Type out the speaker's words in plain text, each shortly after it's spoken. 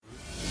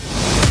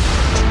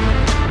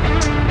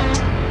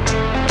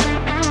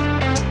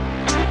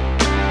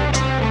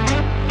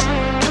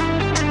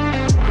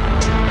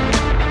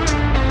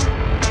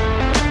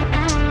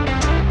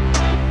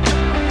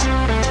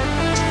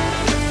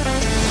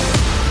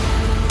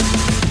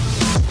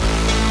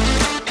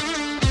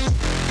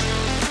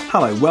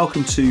Hello,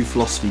 welcome to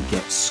Philosophy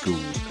Gets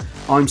Schooled.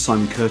 I'm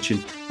Simon Kirchin,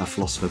 a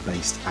philosopher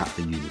based at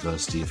the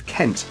University of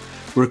Kent.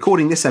 We're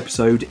recording this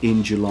episode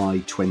in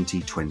July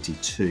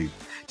 2022.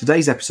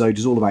 Today's episode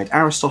is all about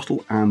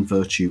Aristotle and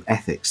virtue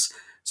ethics.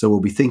 So we'll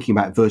be thinking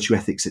about virtue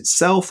ethics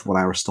itself, what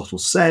Aristotle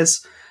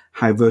says,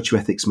 how virtue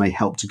ethics may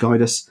help to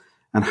guide us,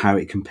 and how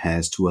it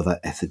compares to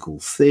other ethical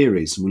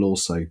theories. And we'll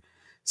also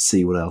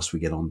see what else we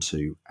get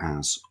onto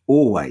as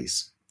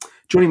always.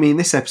 Joining me in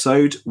this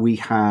episode, we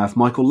have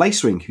Michael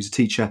Lacering, who's a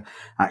teacher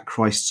at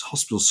Christ's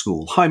Hospital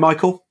School. Hi,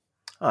 Michael.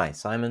 Hi,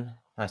 Simon.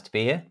 Nice to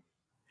be here.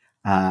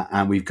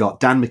 And we've got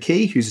Dan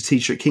McKee, who's a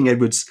teacher at King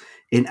Edward's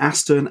in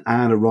Aston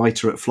and a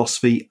writer at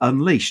Philosophy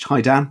Unleashed.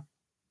 Hi, Dan.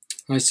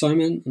 Hi,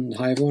 Simon, and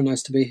hi, everyone.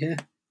 Nice to be here.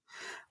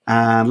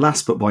 And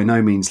last but by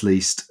no means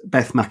least,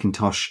 Beth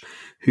McIntosh,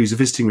 who's a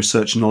visiting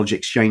research and knowledge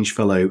exchange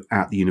fellow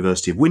at the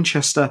University of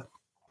Winchester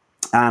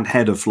and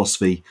head of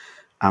philosophy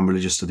and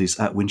religious studies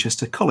at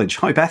Winchester College.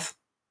 Hi, Beth.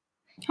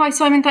 Hi,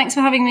 Simon. Thanks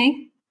for having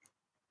me.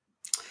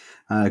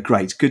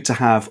 Great. Good to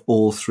have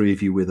all three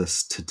of you with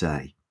us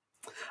today.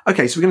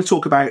 Okay, so we're going to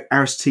talk about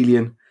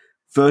Aristotelian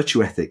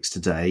virtue ethics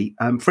today.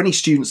 For any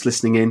students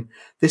listening in,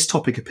 this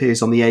topic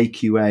appears on the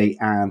AQA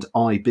and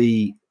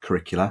IB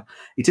curricula.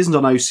 It isn't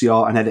on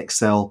OCR and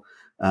Edexcel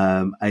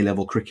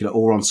A-level curricula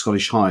or on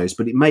Scottish Highers,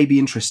 but it may be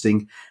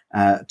interesting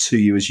to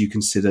you as you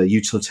consider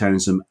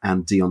utilitarianism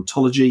and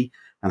deontology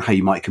and how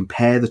you might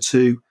compare the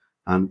two,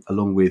 and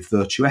along with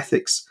virtue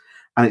ethics.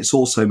 And it's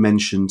also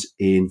mentioned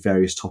in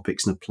various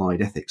topics in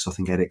applied ethics. I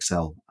think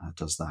Edexcel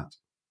does that.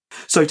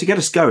 So to get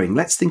us going,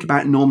 let's think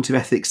about normative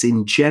ethics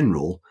in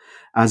general,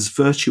 as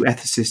virtue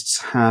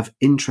ethicists have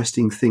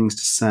interesting things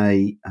to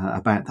say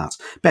about that.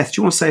 Beth,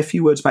 do you want to say a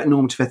few words about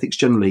normative ethics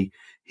generally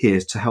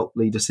here to help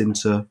lead us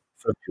into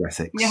virtue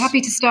ethics? Yeah, happy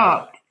to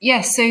start.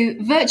 Yes, so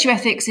virtue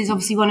ethics is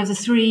obviously one of the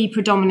three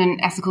predominant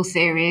ethical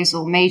theories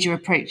or major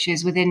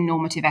approaches within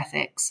normative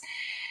ethics.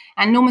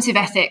 And normative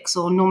ethics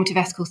or normative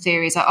ethical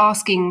theories are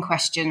asking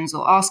questions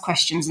or ask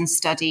questions and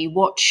study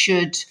what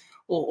should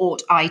or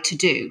ought I to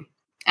do.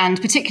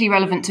 And particularly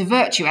relevant to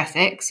virtue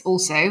ethics,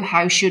 also,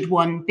 how should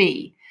one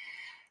be?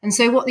 And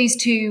so what these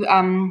two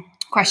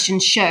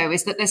questions show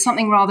is that there's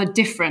something rather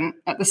different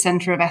at the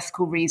centre of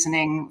ethical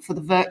reasoning for the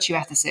virtue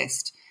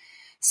ethicist.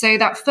 So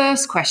that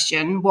first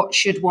question, what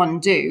should one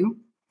do?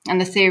 And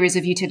the theories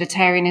of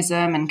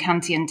utilitarianism and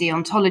Kantian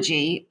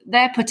deontology,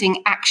 they're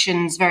putting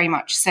actions very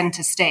much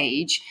centre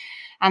stage.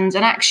 And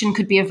an action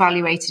could be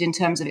evaluated in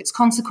terms of its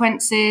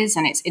consequences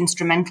and its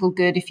instrumental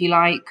good, if you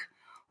like,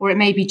 or it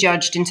may be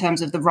judged in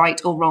terms of the right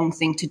or wrong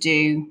thing to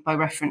do by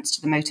reference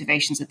to the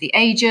motivations of the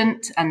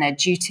agent and their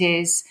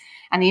duties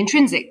and the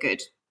intrinsic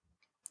good.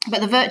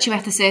 But the virtue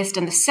ethicist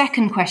and the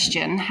second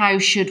question, how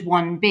should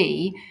one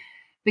be,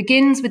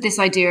 begins with this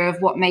idea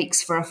of what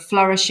makes for a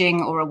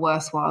flourishing or a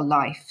worthwhile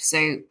life.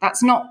 So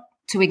that's not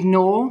to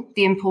ignore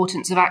the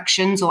importance of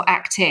actions or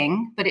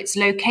acting, but it's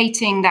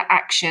locating that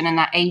action and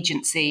that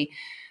agency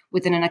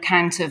within an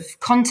account of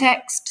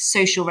context,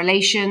 social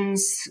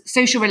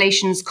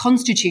relations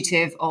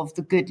constitutive of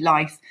the good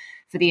life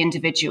for the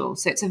individual.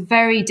 So it's a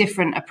very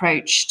different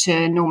approach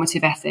to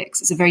normative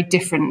ethics. It's a very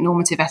different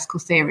normative ethical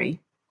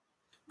theory.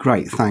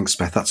 Great. Thanks,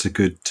 Beth. That's a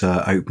good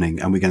opening.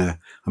 And we're going to,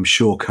 I'm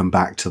sure, come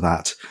back to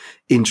that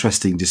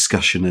interesting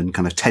discussion and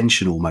kind of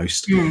tension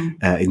almost in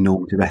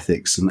normative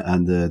ethics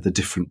and the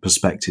different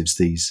perspectives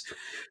these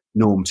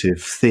normative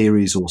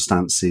theories or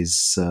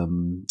stances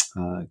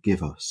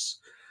give us.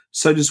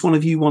 So does one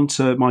of you want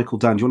to, Michael,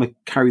 Dan, do you want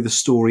to carry the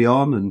story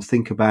on and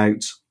think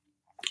about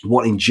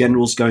what in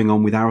general is going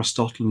on with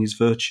Aristotle and his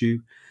virtue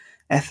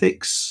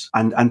ethics,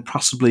 and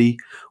possibly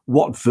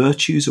what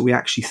virtues are we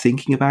actually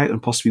thinking about,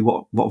 and possibly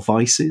what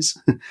vices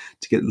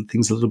to get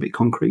things a little bit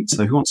concrete?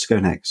 So who wants to go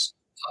next?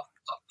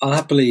 I'll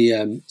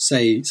happily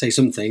say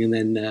something, and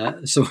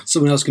then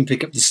someone else can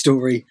pick up the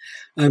story,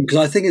 because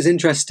I think it's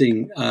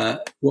interesting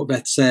what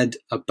Beth said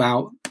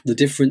about the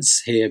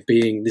difference here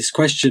being this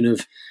question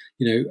of,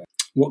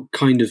 what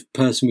kind of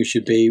person we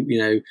should be,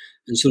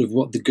 and sort of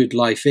what the good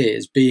life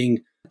is, being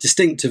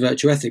distinct to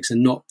virtue ethics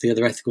and not the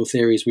other ethical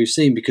theories we've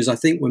seen. Because I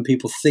think when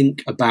people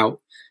think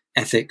about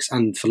ethics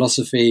and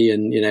philosophy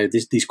and,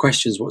 these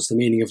questions, what's the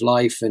meaning of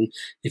life? And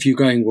if you're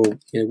going, well,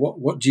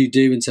 what do you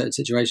do in certain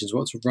situations?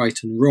 What's right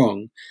and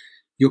wrong?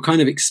 You're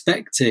kind of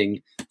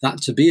expecting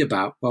that to be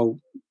about,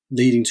 well,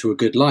 leading to a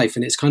good life.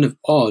 And it's kind of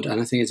odd.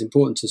 And I think it's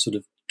important to sort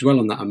of dwell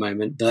on that a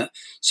moment, that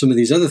some of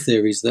these other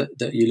theories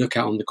that you look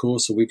at on the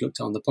course or we've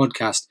looked at on the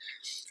podcast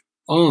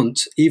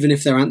aren't, even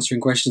if they're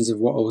answering questions of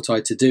what ought I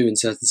to do in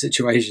certain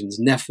situations,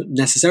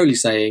 necessarily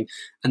saying,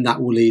 and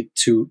that will lead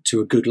to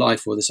a good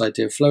life, or this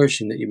idea of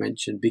flourishing that you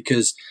mentioned,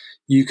 because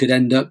you could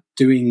end up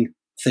doing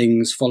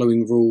things,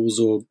 following rules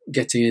or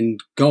getting in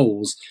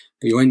goals,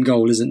 but your end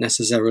goal isn't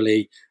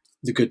necessarily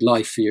the good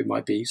life for you. It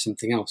might be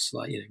something else,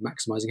 like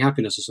maximizing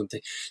happiness or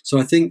something. So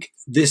I think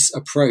this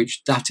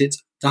approach, that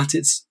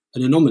it's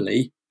an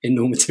anomaly in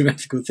normative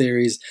ethical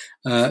theories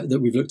that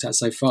we've looked at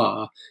so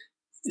far,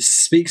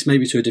 speaks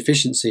maybe to a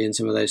deficiency in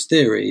some of those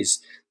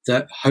theories,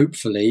 that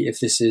hopefully, if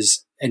this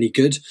is any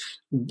good,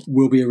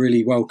 will be a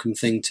really welcome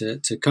thing to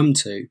come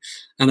to.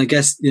 And I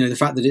guess, the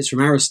fact that it's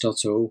from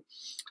Aristotle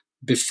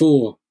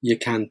before your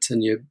Kant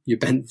and your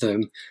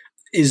Bentham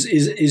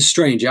is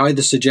strange. It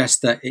either suggests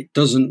that it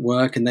doesn't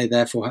work and they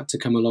therefore had to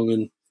come along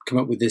and come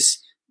up with these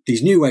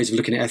new ways of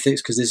looking at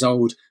ethics because this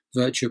old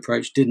virtue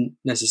approach didn't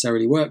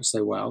necessarily work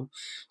so well,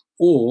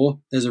 or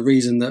there's a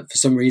reason that for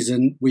some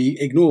reason we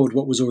ignored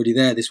what was already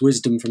there, this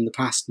wisdom from the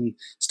past, and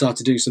started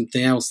to do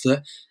something else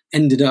that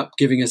ended up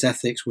giving us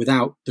ethics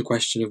without the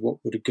question of what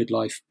would a good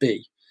life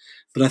be.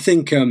 But I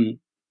think to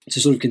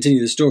sort of continue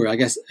the story, I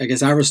guess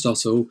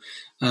Aristotle,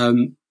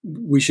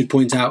 we should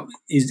point out,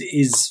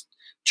 is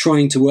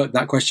trying to work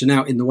that question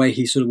out in the way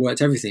he sort of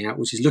worked everything out,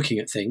 which is looking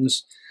at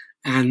things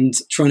and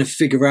trying to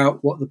figure out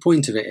what the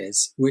point of it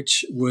is,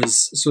 which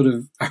was sort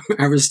of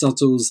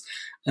Aristotle's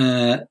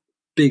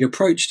big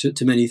approach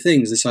to many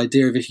things. This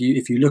idea of if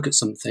you look at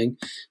something,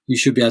 you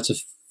should be able to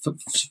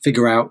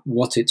figure out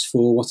what it's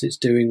for, what it's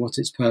doing, what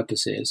its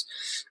purpose is.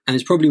 And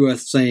it's probably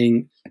worth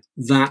saying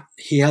that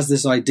he has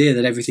this idea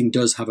that everything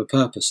does have a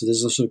purpose. So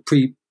there's a sort of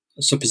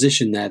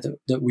presupposition there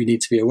that we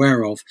need to be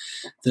aware of,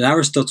 that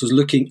Aristotle's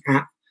looking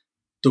at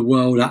the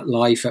world, at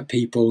life, at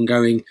people, and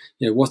going,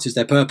 what is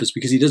their purpose?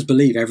 Because he does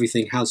believe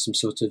everything has some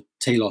sort of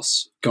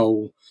telos,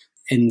 goal,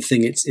 end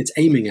thing it's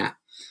aiming at.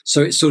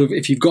 So it's sort of,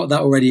 if you've got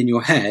that already in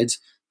your head,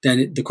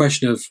 then the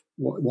question of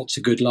what's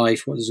a good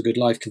life, what does a good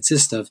life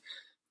consist of,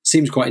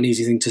 seems quite an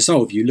easy thing to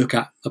solve. You look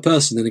at a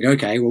person and they go,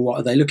 okay, well, what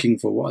are they looking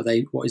for?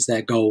 What is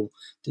their goal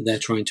that they're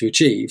trying to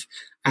achieve?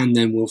 And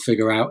then we'll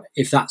figure out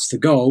if that's the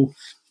goal,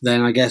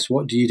 then I guess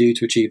what do you do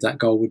to achieve that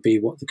goal would be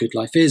what the good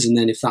life is. And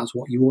then if that's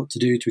what you ought to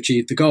do to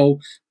achieve the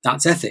goal,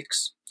 that's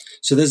ethics.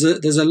 So there's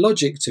a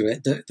logic to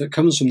it that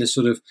comes from this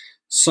sort of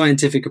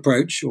scientific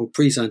approach or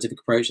pre-scientific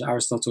approach that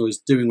Aristotle is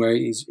doing, where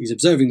he's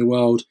observing the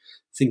world,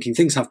 thinking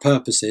things have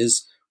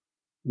purposes.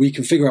 We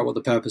can figure out what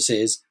the purpose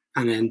is,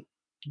 and then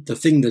the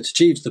thing that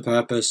achieves the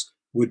purpose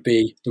would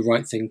be the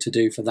right thing to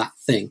do for that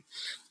thing.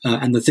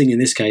 And the thing in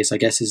this case, I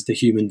guess, is the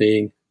human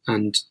being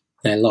and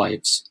their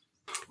lives.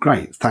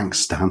 Great.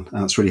 Thanks, Dan.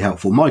 That's really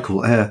helpful.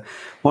 Michael,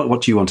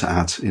 what do you want to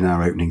add in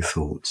our opening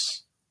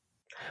thoughts?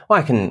 Well,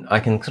 I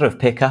can sort of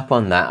pick up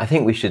on that. I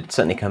think we should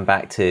certainly come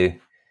back to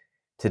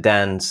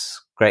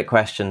Dan's great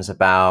questions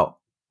about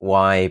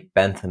why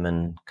Bentham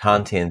and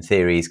Kantian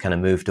theories kind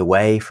of moved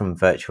away from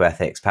virtue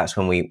ethics, perhaps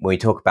when we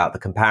talk about the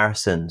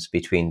comparisons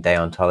between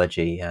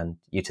deontology and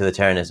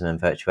utilitarianism and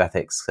virtue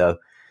ethics. So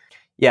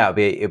yeah,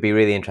 it'd be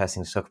really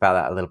interesting to talk about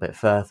that a little bit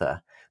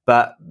further.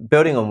 But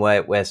building on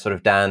where sort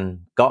of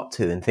Dan got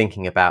to in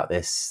thinking about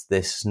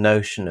this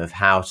notion of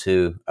how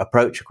to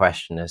approach a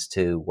question as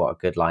to what a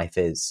good life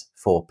is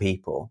for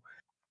people,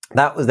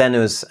 that was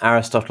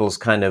Aristotle's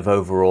kind of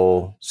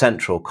overall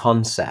central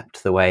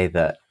concept, the way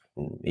that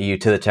a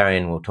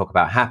utilitarian will talk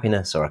about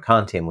happiness, or a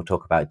Kantian will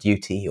talk about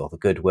duty or the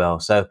goodwill.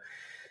 So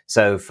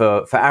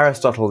for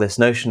Aristotle, this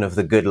notion of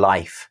the good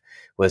life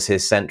was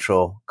his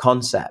central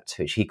concept,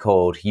 which he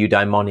called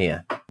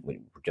eudaimonia.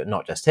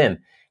 Not just him.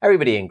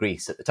 Everybody in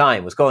Greece at the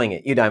time was calling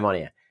it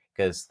eudaimonia,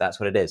 because that's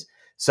what it is.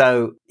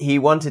 So he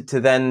wanted to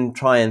then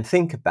try and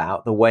think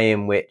about the way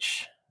in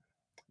which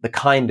the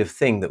kind of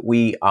thing that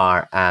we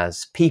are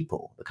as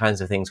people, the kinds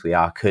of things we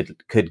are,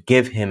 could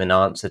give him an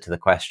answer to the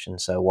question,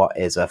 so what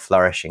is a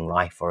flourishing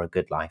life or a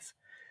good life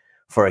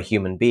for a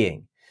human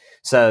being?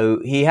 So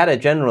he had a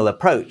general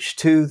approach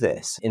to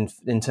this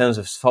in terms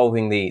of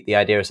solving the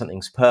idea of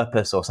something's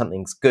purpose or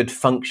something's good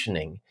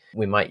functioning.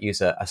 We might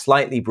use a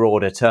slightly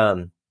broader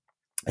term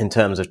in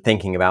terms of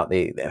thinking about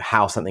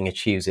how something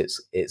achieves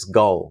its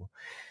goal.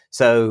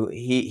 So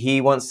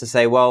he wants to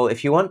say, well,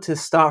 if you want to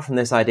start from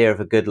this idea of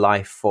a good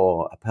life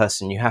for a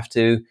person, you have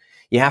to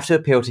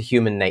appeal to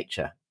human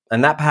nature.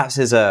 And that perhaps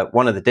is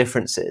one of the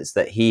differences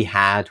that he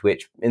had,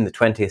 which in the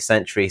 20th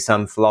century,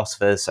 some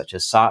philosophers such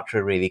as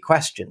Sartre really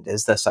questioned.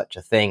 Is there such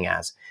a thing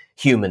as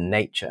human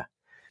nature?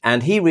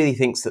 And he really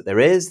thinks that there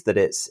is, that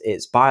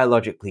it's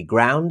biologically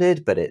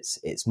grounded, but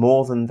it's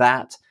more than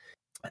that.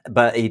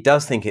 But he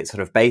does think it's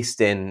sort of based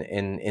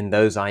in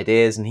those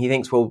ideas. And he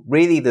thinks, well,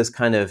 really there's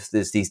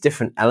these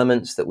different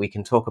elements that we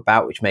can talk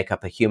about which make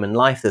up a human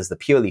life. There's the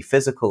purely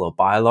physical or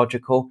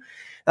biological.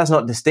 That's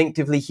not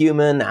distinctively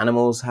human.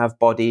 Animals have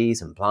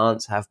bodies and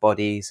plants have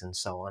bodies and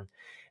so on.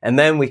 And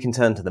then we can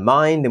turn to the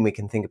mind and we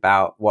can think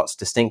about what's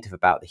distinctive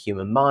about the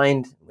human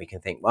mind. We can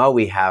think, well,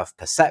 we have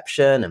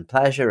perception and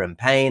pleasure and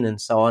pain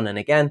and so on. And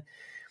again,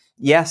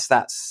 yes,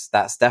 that's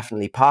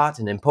definitely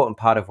an important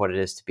part of what it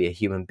is to be a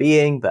human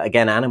being. But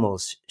again,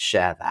 animals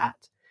share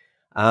that.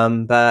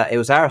 But it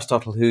was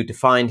Aristotle who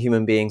defined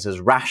human beings as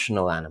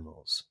rational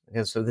animals.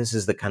 So this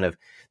is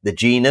the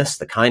genus,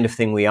 the kind of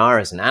thing we are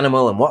as an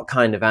animal. And what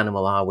kind of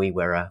animal are we?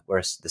 We're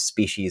the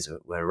species,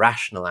 we're a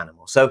rational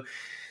animal. So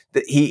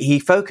he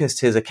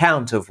focused his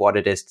account of what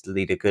it is to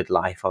lead a good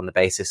life on the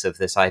basis of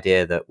this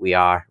idea that we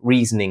are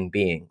reasoning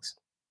beings.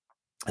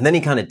 And then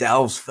he kind of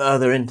delves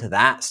further into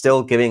that,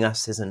 still giving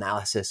us his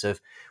analysis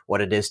of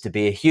what it is to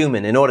be a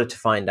human in order to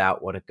find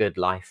out what a good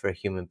life for a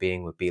human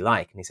being would be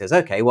like. And he says,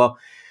 okay, well,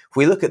 if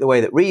we look at the way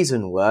that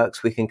reason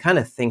works, we can kind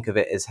of think of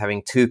it as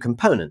having two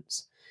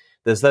components.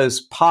 There's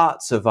those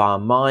parts of our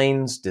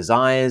minds,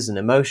 desires and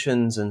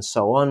emotions and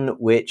so on,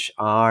 which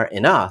are,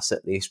 in us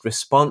at least,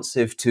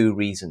 responsive to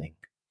reasoning.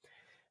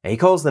 And he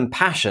calls them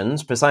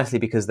passions precisely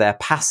because they're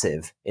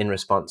passive in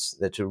response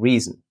to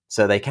reason.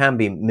 So they can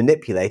be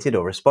manipulated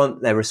or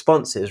they're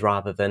responses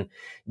rather than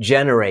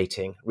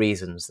generating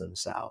reasons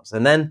themselves.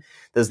 And then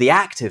there's the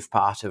active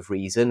part of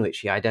reason, which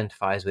he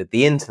identifies with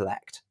the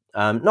intellect.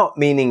 Not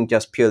meaning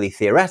just purely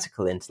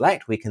theoretical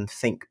intellect. We can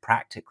think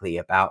practically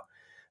about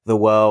the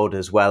world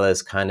as well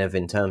as kind of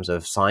in terms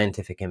of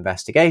scientific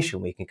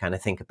investigation. We can kind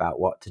of think about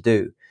what to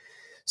do.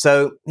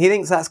 So he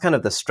thinks that's kind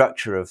of the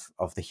structure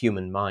of the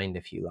human mind,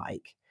 if you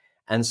like.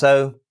 And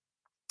so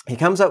he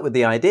comes up with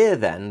the idea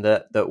then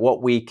that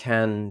what we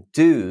can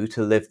do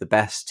to live the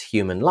best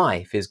human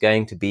life is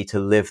going to be to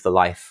live the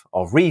life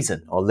of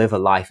reason, or live a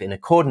life in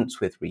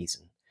accordance with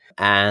reason.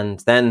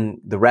 And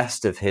then the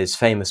rest of his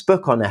famous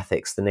book on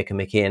ethics, the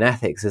Nicomachean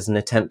Ethics, is an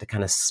attempt to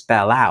kind of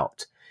spell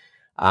out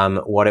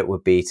what it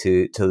would be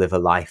to live a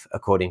life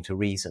according to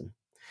reason.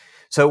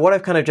 So what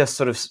I've kind of just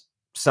sort of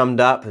summed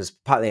up as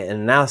partly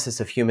an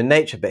analysis of human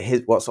nature, but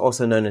what's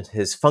also known as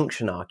his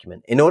function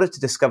argument. In order to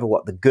discover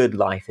what the good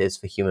life is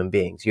for human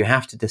beings, you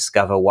have to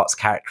discover what's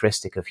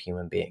characteristic of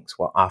human beings,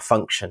 what our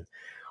function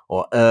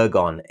or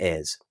ergon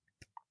is.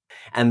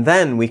 And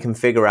then we can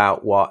figure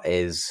out what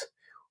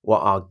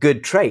are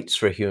good traits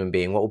for a human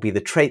being, what will be the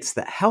traits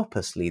that help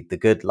us lead the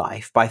good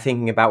life by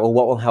thinking about, well,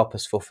 what will help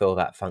us fulfill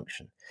that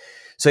function?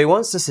 So he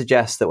wants to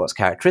suggest that what's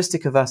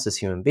characteristic of us as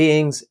human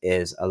beings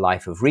is a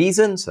life of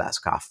reason. So that's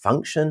our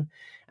function.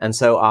 And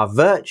so our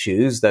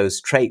virtues, those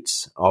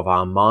traits of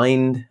our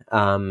mind,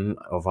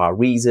 of our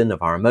reason,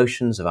 of our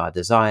emotions, of our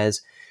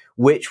desires,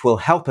 which will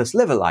help us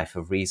live a life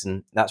of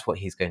reason, that's what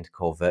he's going to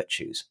call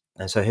virtues.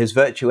 And so his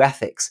virtue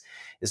ethics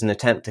is an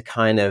attempt to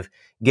kind of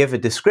give a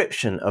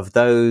description of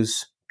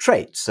those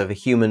traits of a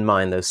human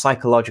mind, those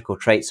psychological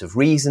traits of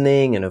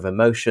reasoning and of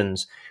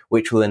emotions,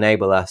 which will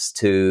enable us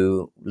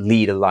to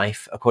lead a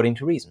life according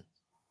to reason.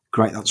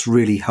 Great. That's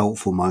really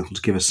helpful, Michael,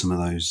 to give us some of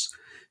those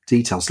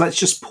details. Let's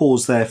just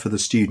pause there for the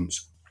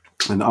students.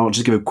 And I'll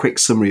just give a quick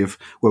summary of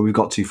where we've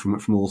got to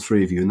from all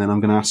three of you. And then I'm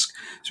going to ask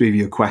three of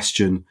you a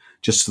question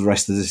just for the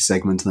rest of this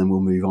segment, and then we'll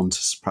move on to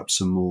perhaps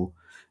some more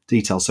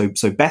detail. So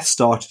Beth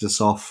started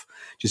us off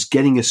just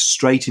getting us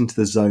straight into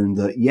the zone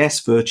that, yes,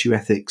 virtue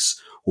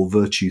ethics or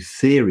virtue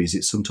theories,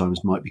 it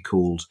sometimes might be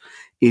called,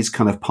 is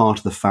kind of part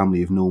of the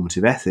family of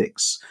normative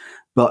ethics,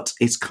 but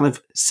it's kind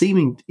of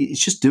it's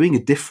just doing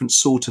a different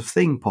sort of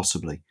thing,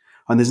 possibly.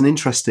 And there's an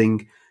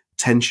interesting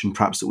tension,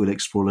 perhaps, that we'll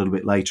explore a little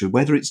bit later,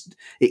 whether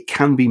it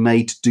can be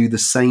made to do the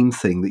same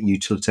thing that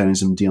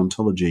utilitarianism and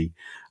deontology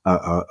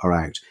are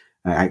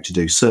out to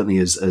do. Certainly,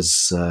 as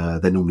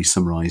they're normally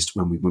summarised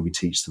when we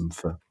teach them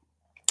for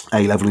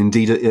A level,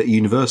 indeed at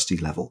university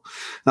level.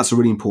 That's a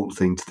really important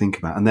thing to think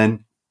about. And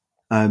then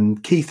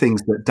key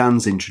things that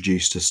Dan's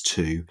introduced us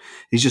to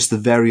is just the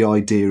very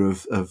idea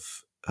of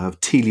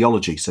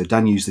teleology. So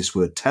Dan used this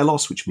word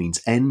telos, which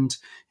means end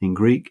in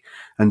Greek.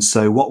 And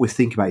so what we're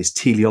thinking about is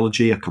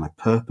teleology, a kind of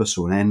purpose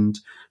or an end.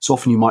 So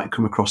often you might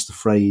come across the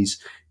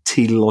phrase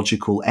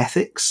teleological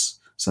ethics.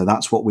 So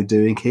that's what we're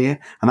doing here.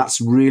 And that's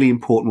really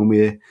important when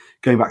we're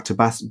going back to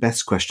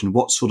Beth's question,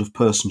 what sort of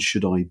person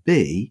should I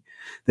be?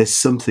 There's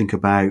something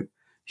about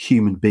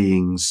human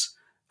beings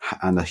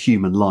and a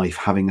human life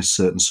having a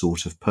certain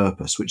sort of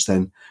purpose, which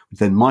then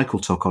Michael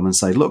took on and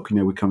say, look,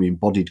 we're kind of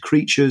embodied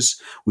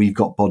creatures. We've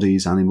got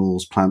bodies,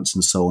 animals, plants,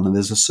 and so on. And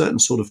there's a certain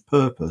sort of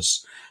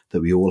purpose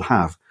that we all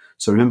have.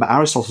 So remember,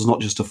 Aristotle's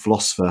not just a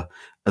philosopher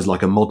as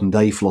like a modern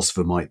day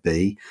philosopher might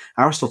be.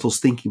 Aristotle's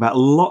thinking about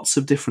lots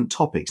of different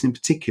topics. In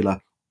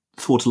particular,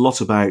 thought a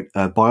lot about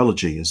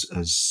biology,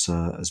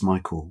 as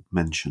Michael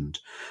mentioned.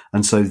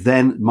 And so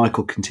then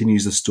Michael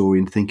continues the story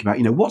and thinking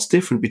about, what's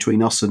different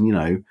between us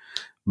and,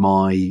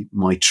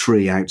 my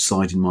tree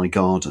outside in my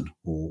garden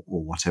or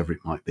whatever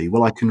it might be.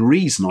 Well, I can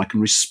reason, I can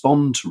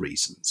respond to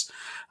reasons,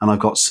 and I've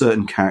got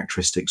certain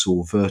characteristics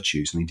or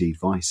virtues and indeed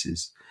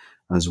vices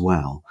as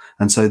well.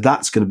 And so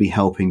that's going to be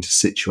helping to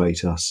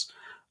situate us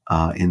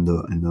in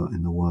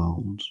the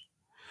world.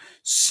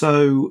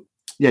 So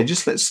yeah,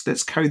 just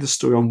let's carry the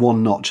story on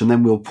one notch, and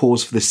then we'll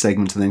pause for this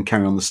segment and then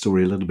carry on the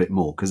story a little bit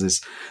more, because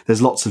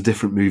there's lots of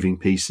different moving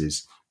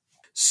pieces.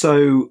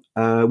 So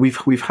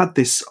we've had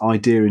this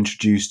idea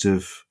introduced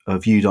of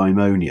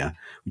eudaimonia,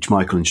 which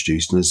Michael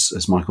introduced, and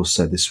as Michael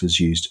said, this was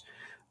used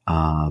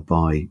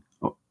by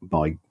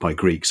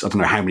Greeks. I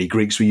don't know how many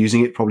Greeks were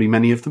using it, probably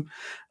many of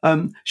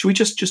them. Should we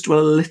just dwell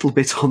a little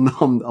bit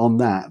on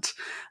that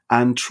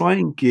and try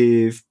and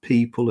give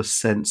people a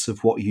sense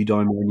of what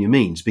eudaimonia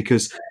means?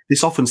 Because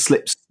this often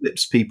slips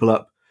people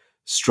up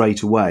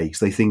straight away, because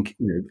they think,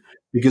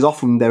 because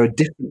often there are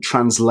different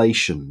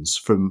translations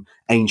from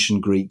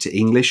ancient Greek to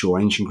English or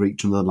ancient Greek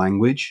to another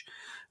language.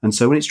 And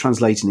so when it's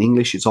translated in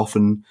English, it's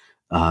often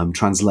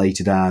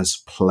translated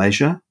as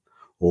pleasure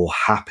or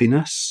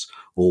happiness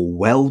or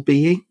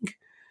well-being.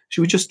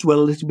 Should we just dwell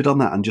a little bit on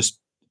that and just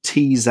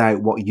tease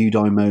out what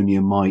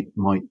eudaimonia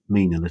might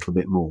mean a little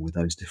bit more with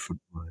those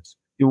different words?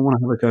 You want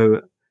to have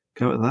a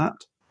go at that?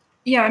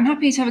 Yeah, I'm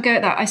happy to have a go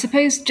at that. I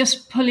suppose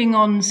just pulling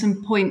on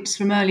some points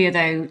from earlier,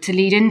 though, to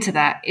lead into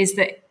that is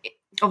that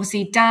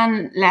obviously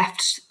Dan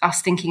left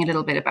us thinking a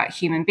little bit about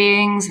human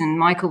beings, and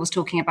Michael was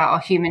talking about our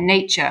human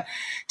nature.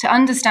 To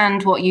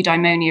understand what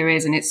eudaimonia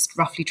is, and it's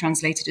roughly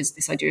translated as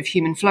this idea of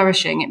human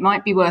flourishing, it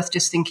might be worth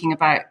just thinking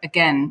about,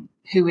 again,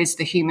 who is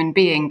the human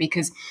being?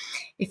 Because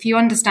if you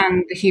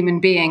understand the human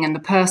being and the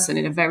person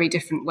in a very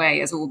different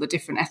way, as all the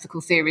different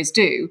ethical theories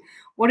do,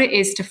 what it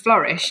is to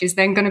flourish is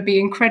then going to be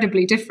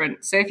incredibly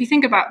different. So if you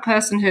think about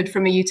personhood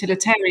from a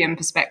utilitarian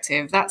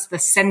perspective, that's the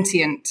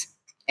sentient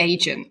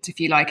agent, if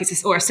you like,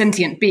 or a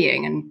sentient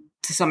being. And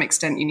to some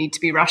extent, you need to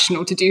be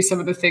rational to do some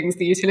of the things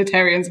the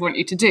utilitarians want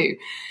you to do.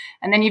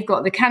 And then you've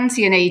got the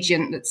Kantian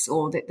agent,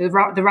 or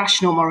the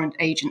rational moral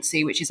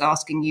agency, which is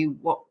asking you,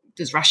 what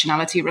does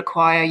rationality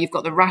require? You've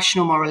got the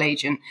rational moral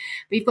agent.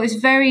 But you've got this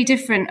very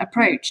different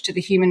approach to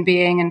the human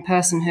being and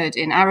personhood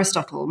in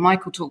Aristotle.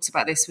 Michael talks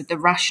about this with the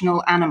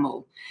rational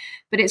animal.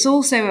 But it's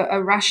also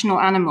a rational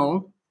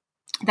animal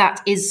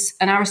that is,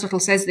 and Aristotle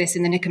says this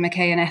in the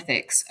Nicomachean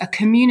Ethics, a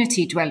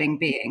community-dwelling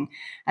being.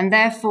 And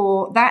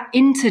therefore, that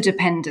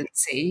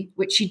interdependency,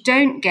 which you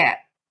don't get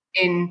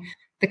in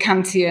the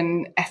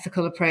Kantian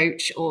ethical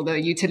approach or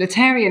the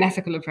utilitarian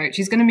ethical approach,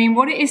 is going to mean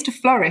what it is to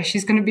flourish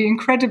is going to be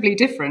incredibly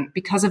different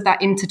because of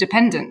that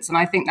interdependence. And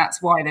I think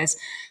that's why there's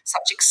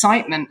such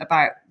excitement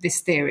about this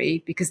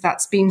theory, because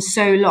that's been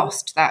so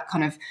lost, that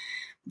kind of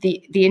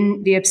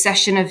the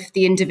obsession of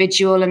the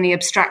individual and the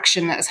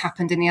abstraction that has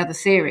happened in the other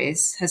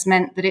theories has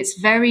meant that it's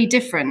very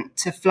different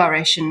to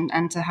flourish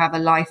and to have a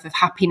life of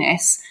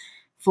happiness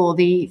for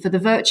the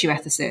virtue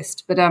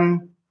ethicist. But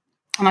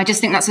and I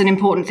just think that's an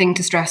important thing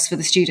to stress for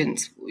the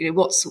students. You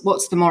know,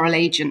 what's the moral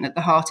agent at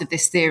the heart of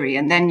this theory?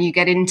 And then you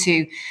get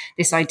into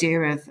this idea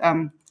of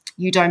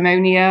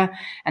eudaimonia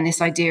and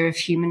this idea of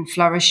human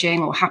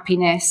flourishing or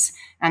happiness,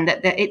 and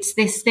that it's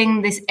this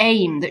thing, this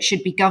aim that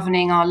should be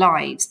governing our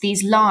lives,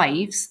 these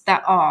lives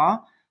that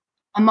are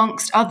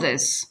amongst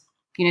others.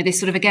 You know, this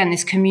sort of, again,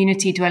 this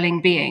community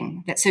dwelling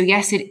being. That, so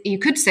yes, you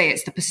could say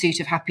it's the pursuit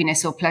of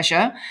happiness or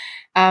pleasure,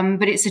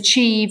 but it's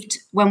achieved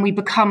when we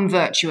become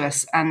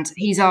virtuous. And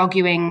he's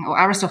arguing, or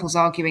Aristotle's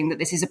arguing, that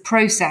this is a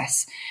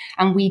process,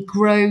 and we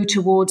grow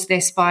towards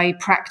this by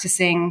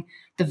practicing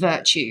the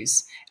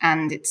virtues.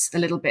 And it's a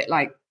little bit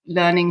like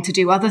learning to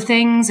do other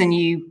things, and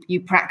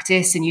you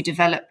practice and you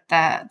develop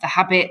the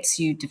habits,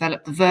 you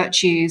develop the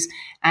virtues,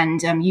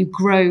 and you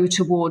grow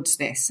towards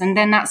this. And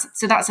then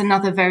that's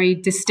another very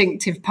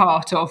distinctive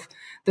part of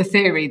the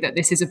theory, that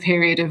this is a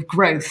period of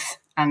growth,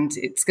 and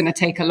it's going to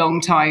take a long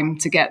time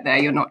to get there.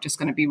 You're not just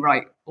going to be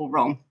right or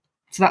wrong.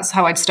 So that's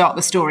how I'd start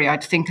the story.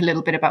 I'd think a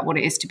little bit about what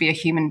it is to be a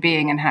human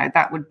being, and how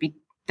that would be,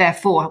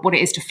 therefore, what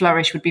it is to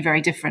flourish would be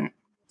very different.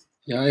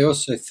 Yeah, I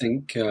also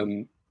think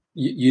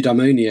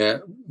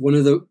eudaimonia, one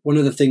of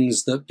the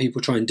things that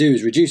people try and do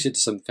is reduce it to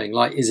something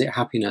like, is it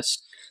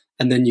happiness?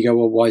 And then you go,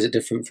 well, why is it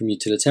different from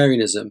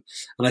utilitarianism?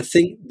 And I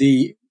think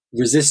the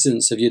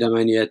resistance of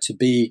eudaimonia to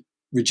be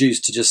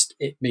reduced to just,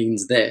 it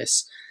means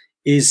this,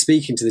 is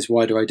speaking to this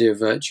wider idea of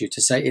virtue,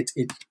 to say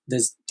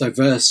there's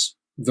diverse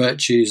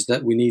virtues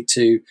that we need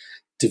to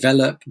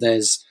develop.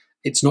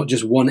 It's not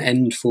just one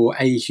end for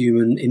a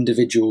human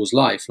individual's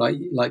life.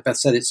 Like Beth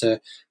said, it's a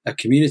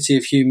community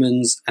of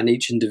humans, and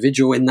each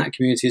individual in that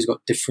community has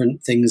got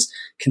different things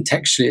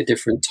contextually at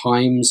different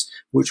times,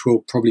 which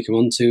we'll probably come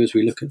on to as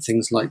we look at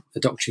things like the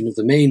doctrine of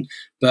the mean.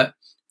 But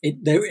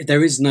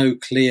there is no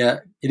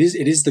clear, it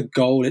is the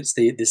goal, it's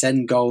this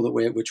end goal that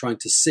we're trying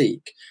to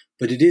seek.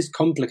 But it is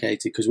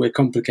complicated, because we're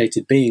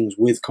complicated beings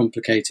with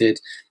complicated,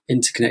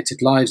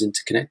 interconnected lives,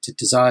 interconnected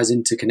desires,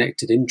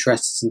 interconnected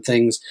interests and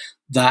things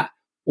that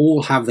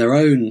all have their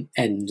own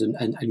end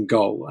and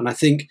goal. And I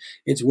think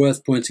it's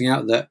worth pointing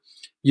out that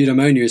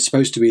eudaimonia is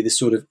supposed to be this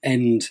sort of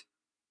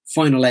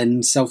final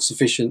end,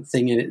 self-sufficient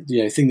thing in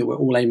it, thing that we're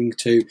all aiming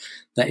to,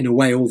 that in a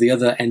way all the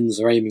other ends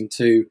are aiming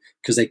to,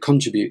 because they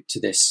contribute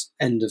to this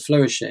end of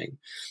flourishing,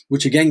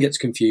 which again gets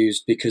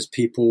confused because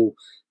people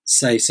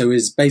say, so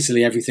is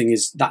basically everything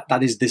is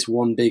that is this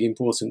one big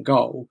important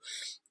goal.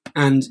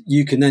 And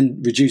you can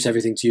then reduce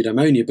everything to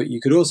eudaimonia, but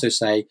you could also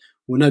say,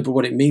 well, no, but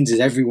what it means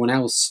is everyone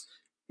else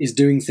is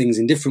doing things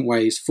in different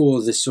ways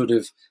for this sort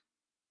of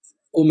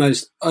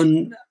almost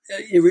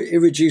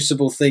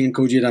irreducible thing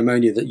called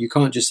eudaimonia, that you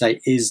can't just say,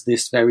 is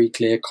this very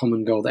clear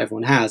common goal that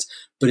everyone has,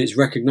 but it's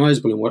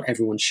recognizable in what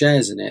everyone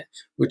shares in it,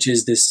 which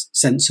is this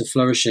sense of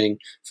flourishing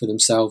for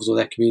themselves or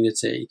their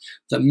community.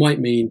 That might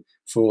mean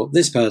for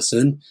this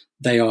person,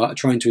 they are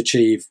trying to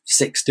achieve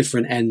 6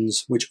 different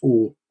ends, which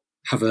all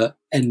have an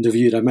end of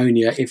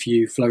eudaimonia. If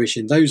you flourish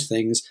in those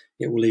things,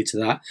 it will lead to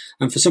that.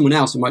 And for someone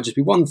else, it might just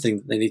be one thing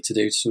that they need to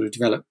do to sort of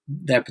develop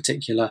their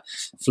particular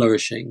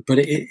flourishing. But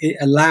it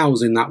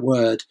allows, in that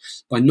word,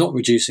 by not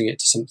reducing it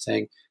to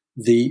something,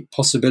 the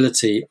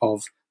possibility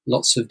of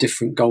lots of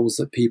different goals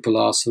that people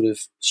are sort of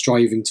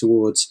striving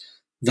towards,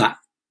 that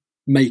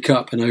make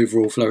up an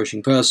overall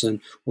flourishing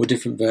person, or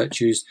different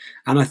virtues.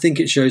 And I think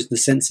it shows the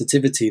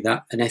sensitivity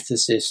that an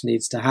ethicist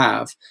needs to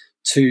have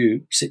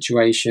to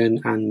situation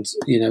and,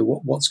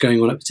 what's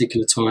going on at a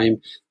particular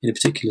time in a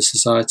particular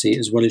society,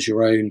 as well as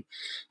your own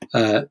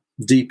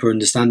deeper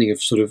understanding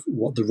of sort of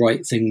what the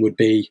right thing would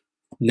be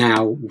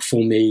now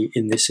for me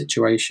in this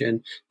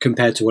situation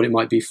compared to what it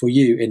might be for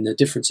you in a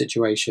different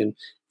situation,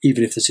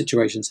 even if the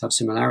situations have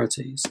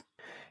similarities.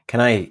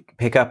 Can I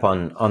pick up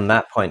on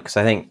that point? Because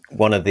I think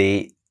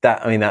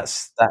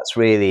that's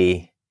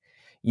really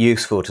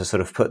useful to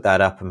sort of put that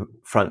up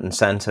front and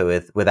center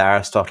with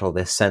Aristotle,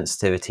 this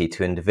sensitivity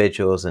to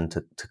individuals and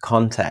to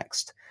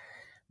context.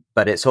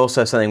 But it's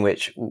also something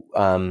which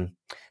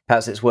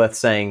perhaps it's worth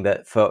saying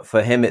that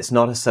for him, it's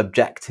not a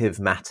subjective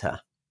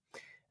matter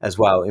as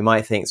well. We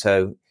might think,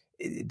 so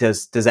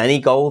does any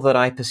goal that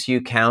I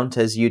pursue count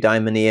as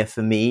eudaimonia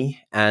for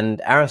me?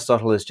 And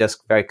Aristotle is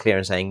just very clear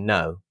in saying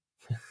no.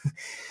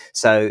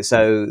 So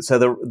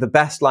the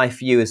best life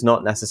for you is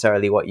not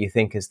necessarily what you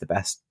think is the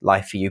best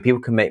life for you.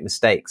 People can make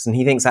mistakes. And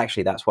he thinks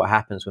actually that's what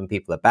happens when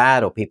people are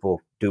bad or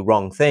people do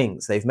wrong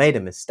things. They've made a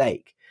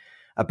mistake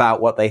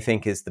about what they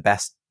think is the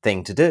best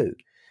thing to do.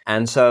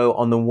 And so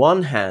on the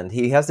one hand,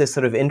 he has this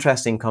sort of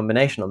interesting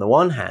combination. On the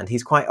one hand,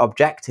 he's quite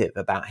objective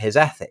about his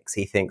ethics.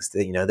 He thinks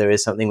that, there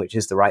is something which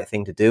is the right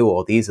thing to do,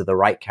 or these are the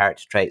right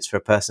character traits for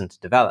a person to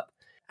develop.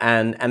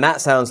 And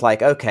that sounds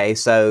like, okay,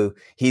 so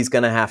he's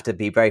going to have to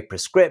be very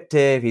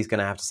prescriptive. He's going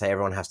to have to say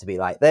everyone has to be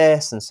like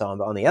this and so on.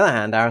 But on the other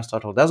hand,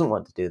 Aristotle doesn't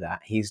want to do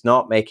that. He's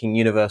not making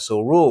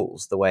universal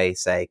rules the way,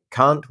 say,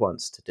 Kant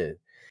wants to do.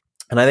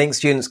 And I think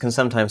students can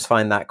sometimes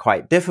find that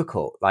quite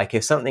difficult. Like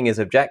if something is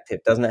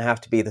objective, doesn't it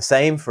have to be the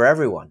same for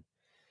everyone?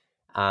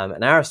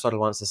 And Aristotle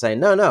wants to say,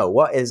 no,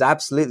 what is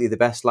absolutely the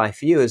best life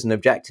for you is an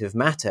objective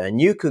matter.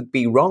 And you could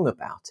be wrong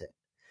about it.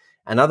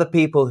 And other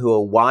people who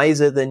are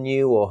wiser than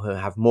you or who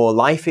have more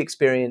life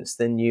experience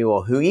than you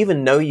or who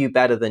even know you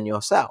better than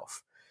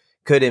yourself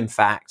could, in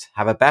fact,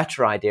 have a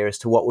better idea as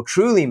to what will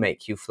truly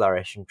make you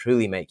flourish and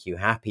truly make you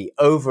happy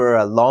over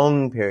a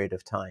long period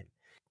of time.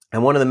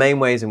 And one of the main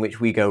ways in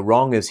which we go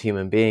wrong as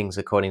human beings,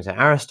 according to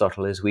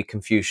Aristotle, is we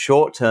confuse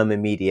short-term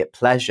immediate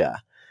pleasure,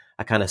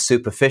 a kind of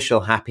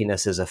superficial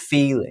happiness as a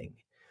feeling,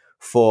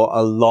 for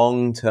a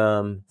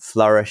long-term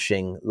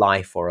flourishing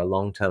life or a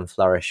long-term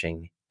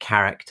flourishing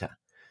character.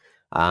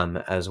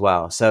 As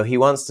well. So he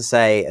wants to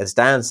say, as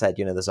Dan said,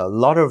 there's a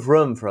lot of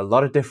room for a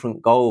lot of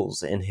different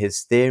goals in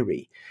his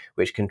theory,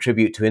 which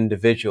contribute to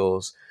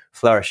individuals'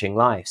 flourishing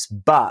lives.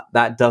 But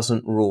that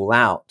doesn't rule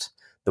out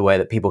the way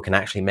that people can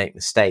actually make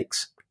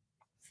mistakes.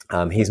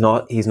 He's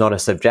not a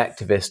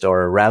subjectivist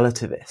or a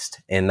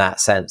relativist in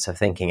that sense of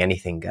thinking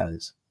anything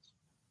goes.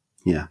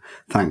 Yeah,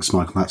 thanks,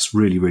 Michael. That's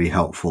really, really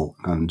helpful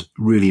and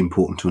really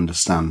important to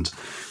understand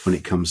when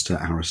it comes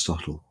to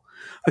Aristotle.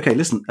 Okay,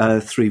 listen,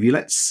 three of you,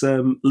 let's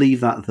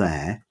leave that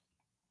there.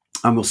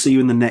 And we'll see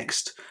you in the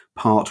next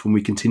part when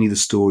we continue the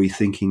story,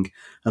 thinking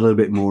a little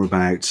bit more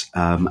about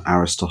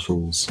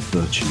Aristotle's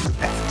virtue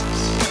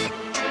ethics.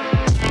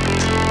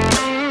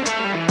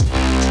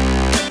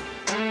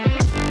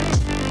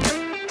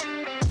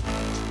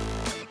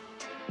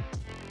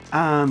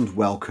 And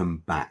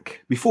welcome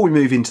back. Before we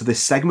move into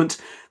this segment,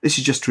 this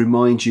is just to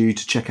remind you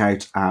to check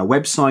out our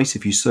website.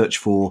 If you search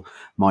for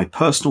my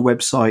personal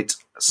website,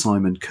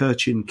 Simon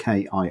Kirchin,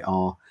 Kirchin,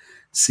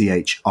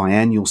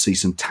 you'll see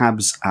some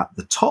tabs at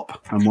the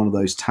top. And one of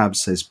those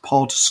tabs says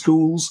Pod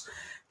Schools.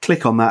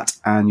 Click on that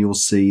and you'll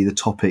see the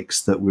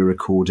topics that we're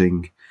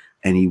recording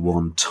any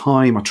one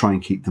time. I try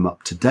and keep them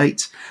up to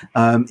date.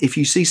 If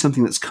you see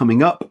something that's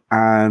coming up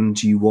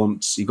and you've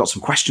got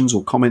some questions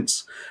or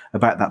comments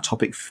about that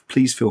topic,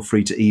 please feel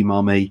free to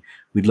email me.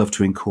 We'd love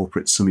to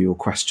incorporate some of your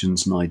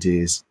questions and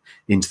ideas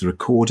into the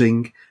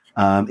recording.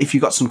 If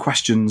you've got some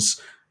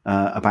questions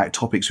about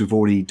topics we've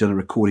already done a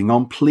recording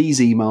on,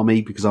 please email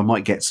me because I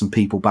might get some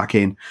people back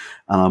in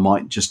and I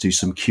might just do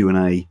some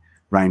Q&A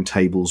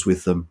roundtables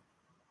with them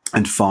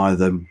and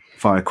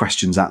fire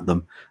questions at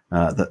them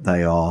that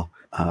they are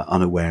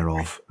unaware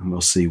of, and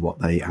we'll see what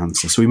they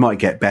answer. So we might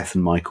get Beth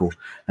and Michael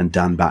and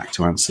Dan back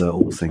to answer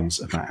all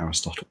things about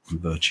Aristotle and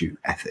virtue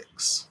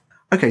ethics.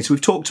 Okay, so we've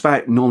talked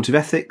about normative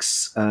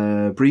ethics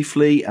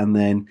briefly, and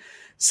then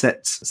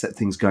set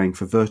things going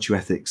for virtue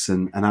ethics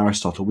and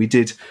Aristotle. We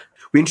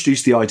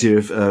introduced the idea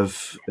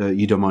of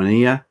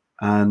eudaimonia,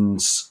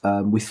 and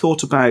we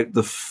thought about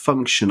the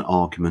function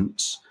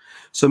argument.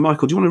 So,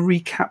 Michael, do you want to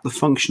recap the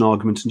function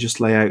argument and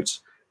just lay out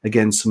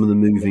again some of the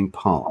moving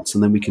parts,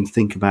 and then we can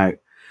think about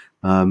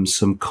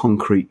some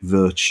concrete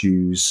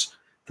virtues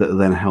that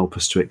then help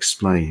us to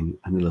explain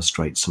and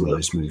illustrate some of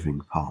those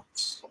moving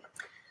parts.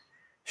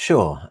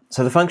 Sure.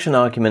 So the function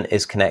argument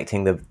is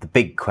connecting the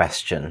big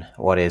question,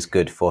 what is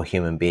good for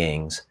human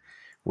beings,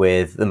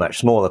 with the much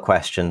smaller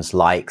questions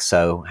like,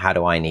 so how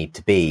do I need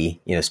to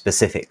be,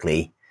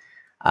 specifically?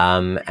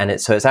 And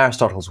it's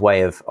Aristotle's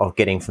way of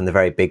getting from the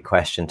very big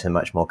question to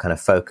much more kind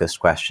of focused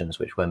questions,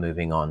 which we're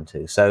moving on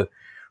to. So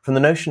from the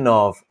notion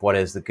of what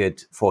is the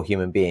good for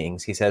human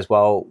beings, he says,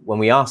 well, when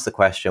we ask the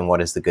question,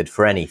 what is the good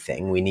for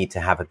anything, we need to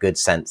have a good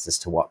sense as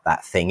to what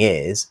that thing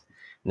is.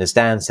 And as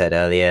Dan said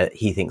earlier,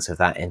 he thinks of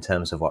that in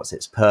terms of what's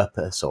its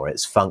purpose or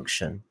its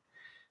function.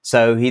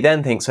 So he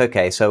then thinks,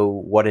 okay, so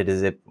what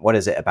is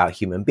it about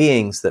human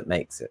beings that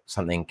makes it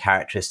something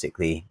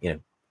characteristically,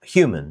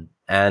 human?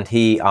 And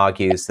he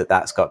argues that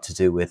that's got to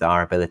do with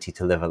our ability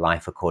to live a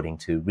life according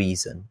to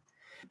reason.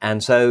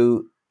 And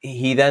so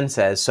he then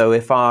says, so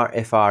if our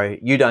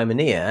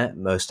eudaimonia,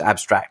 most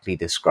abstractly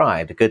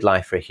described, a good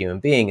life for a human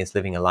being is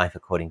living a life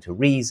according to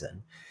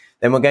reason,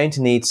 then we're going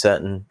to need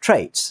certain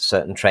traits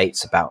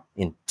about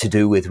to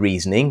do with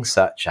reasoning,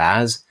 such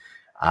as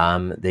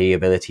the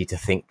ability to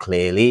think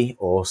clearly,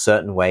 or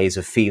certain ways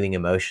of feeling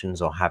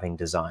emotions or having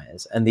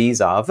desires. And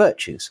these are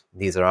virtues.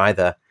 These are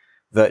either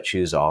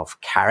virtues of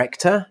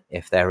character,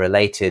 if they're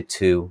related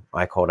to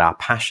what I call our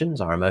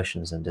passions, our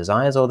emotions and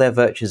desires, or they're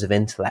virtues of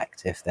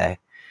intellect, if they're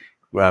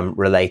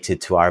related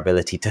to our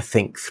ability to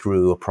think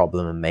through a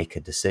problem and make a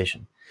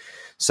decision.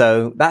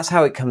 So that's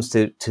how it comes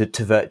to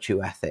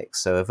virtue ethics.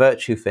 So a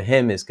virtue for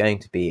him is going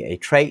to be a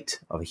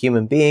trait of a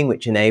human being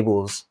which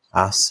enables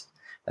us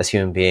as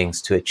human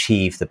beings to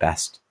achieve the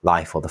best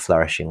life or the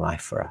flourishing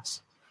life for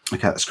us.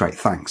 Okay, that's great.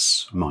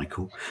 Thanks,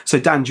 Michael. So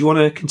Dan, do you want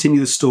to continue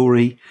the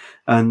story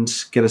and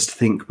get us to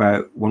think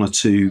about one or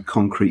two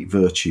concrete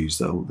virtues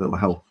that'll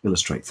help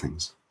illustrate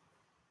things?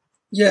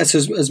 Yes,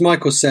 as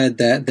Michael said,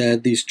 there are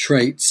these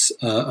traits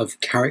of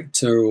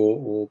character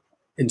or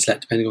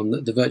intellect, depending on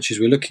the virtues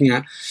we're looking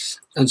at.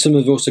 And some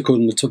have also called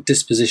them the sort of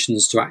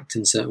dispositions to act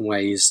in certain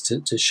ways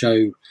to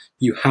show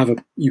you have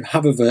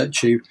a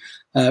virtue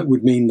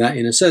would mean that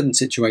in a certain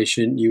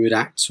situation you would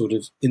act sort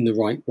of in the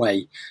right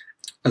way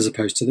as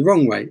opposed to the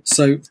wrong way.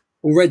 So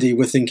already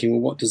we're thinking,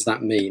 well, what does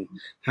that mean?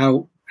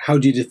 How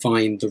do you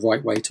define the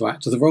right way to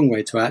act or the wrong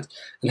way to act?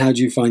 And how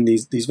do you find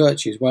these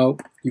virtues? Well,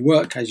 you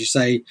work, as you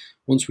say,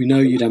 once we know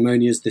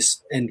eudaimonia is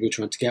this end we're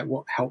trying to get,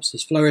 what helps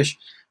us flourish,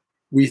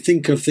 we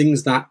think of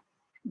things that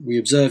we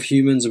observe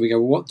humans and we go,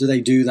 well, what do they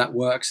do that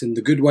works in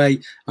the good way?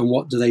 And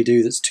what do they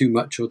do that's too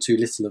much or too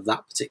little of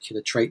that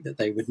particular trait that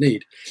they would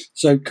need?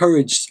 So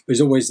courage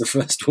is always the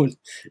first one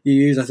you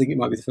use. I think it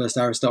might be the first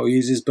Aristotle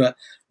uses, but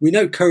we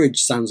know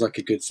courage sounds like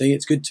a good thing.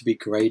 It's good to be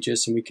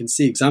courageous. And we can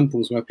see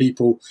examples where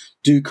people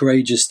do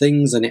courageous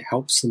things and it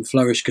helps them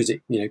flourish because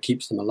it,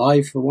 keeps them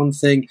alive for one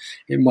thing.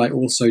 It might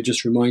also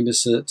just remind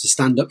us to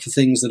stand up for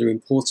things that are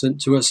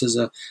important to us as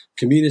a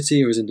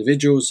community or as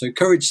individuals. So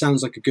courage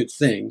sounds like a good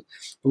thing.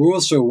 But we're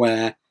also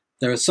aware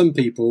there are some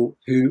people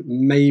who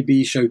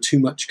maybe show too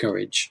much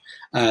courage.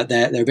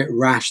 They're a bit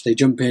rash. They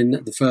jump in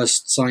at the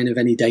first sign of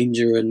any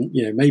danger and,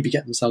 maybe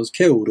get themselves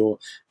killed or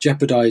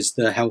jeopardize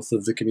the health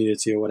of the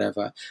community or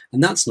whatever.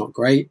 And that's not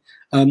great.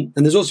 And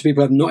there's also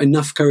people who have not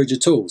enough courage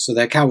at all. So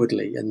they're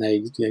cowardly and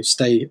they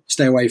stay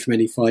away from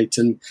any fight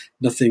and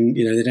nothing,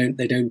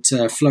 they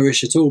don't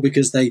flourish at all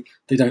because they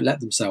don't let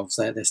themselves.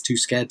 They're too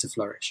scared to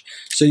flourish.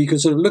 So you can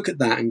sort of look at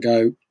that and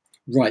go,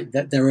 right,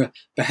 that there are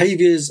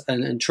behaviors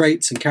and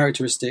traits and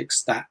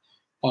characteristics that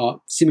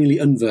are seemingly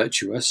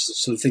unvirtuous,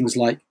 so things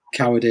like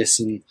cowardice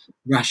and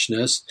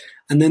rashness.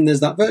 And then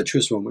there's that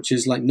virtuous one, which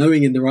is like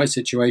knowing in the right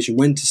situation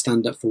when to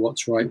stand up for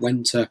what's right,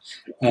 when to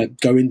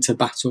go into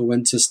battle,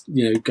 when to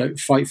go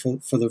fight for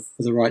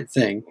the right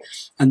thing.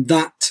 And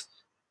that,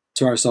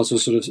 to Aristotle,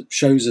 sort of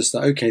shows us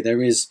that, okay,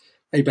 there is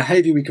a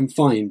behavior we can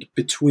find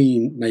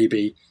between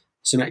maybe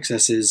some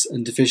excesses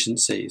and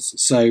deficiencies.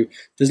 So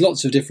there's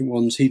lots of different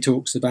ones. He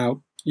talks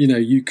about,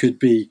 you could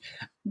be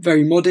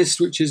very modest,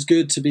 which is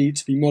good to be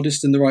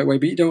modest in the right way,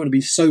 but you don't want to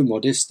be so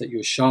modest that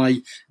you're shy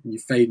and you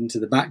fade into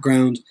the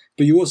background.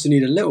 But you also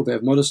need a little bit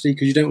of modesty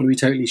because you don't want to be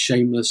totally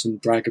shameless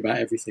and brag about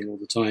everything all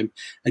the time.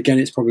 Again,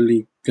 it's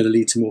probably going to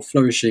lead to more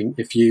flourishing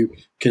if you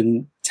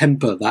can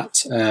temper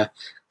that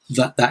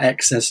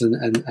excess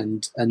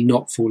and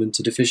not fall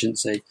into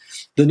deficiency.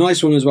 The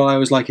nice one as well I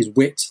always like is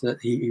wit, that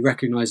he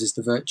recognises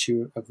the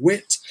virtue of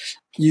wit.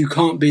 You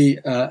can't be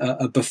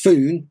a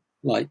buffoon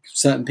like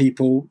certain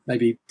people,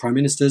 maybe prime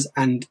ministers,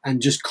 and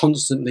just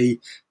constantly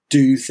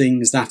do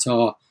things that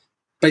are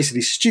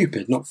basically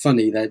stupid, not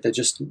funny. They're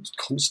just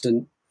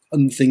constant,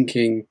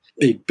 unthinking,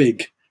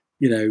 big,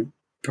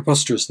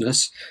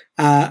 preposterousness.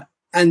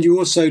 And you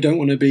also don't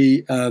want to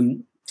be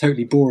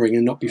totally boring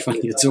and not be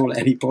funny at all at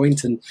any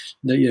point and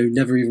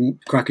never even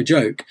crack a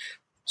joke.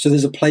 So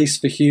there's a place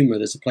for humour,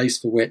 there's a place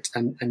for wit,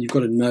 and you've got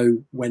to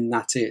know when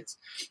that is.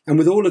 And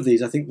with all of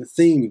these, I think the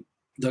theme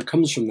that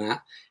comes from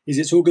that is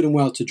it's all good and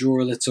well to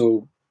draw a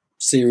little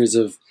series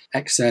of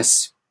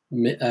excess,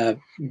 the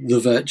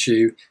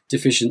virtue,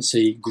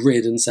 deficiency,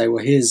 grid and say,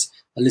 well, here's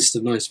a list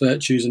of nice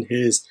virtues and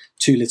here's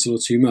too little or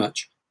too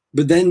much.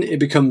 But then it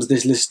becomes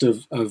this list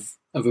of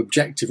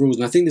objective rules.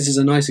 And I think this is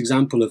a nice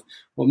example of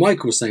what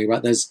Michael was saying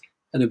about there's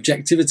an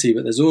objectivity,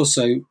 but there's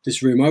also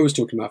this room I was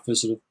talking about for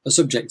sort of a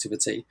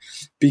subjectivity.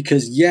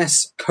 Because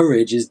yes,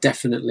 courage is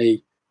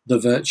definitely the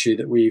virtue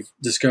that we've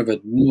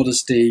discovered.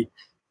 Modesty,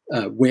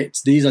 wit,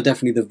 these are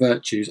definitely the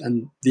virtues,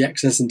 and the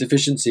excess and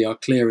deficiency are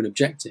clear and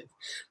objective.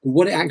 But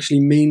what it actually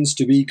means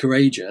to be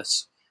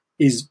courageous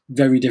is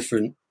very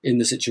different in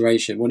the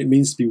situation. What it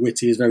means to be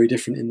witty is very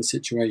different in the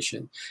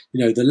situation.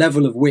 The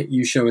level of wit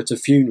you show at a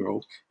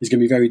funeral is going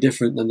to be very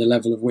different than the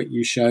level of wit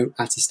you show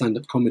at a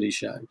stand-up comedy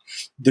show.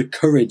 The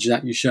courage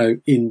that you show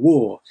in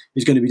war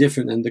is going to be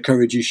different than the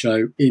courage you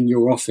show in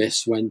your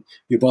office when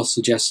your boss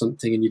suggests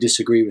something and you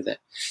disagree with it.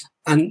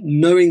 And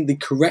knowing the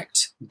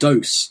correct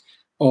dose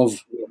of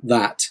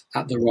that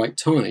at the right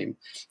time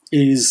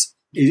is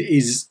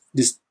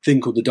this thing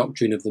called the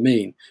doctrine of the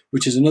mean,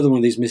 which is another one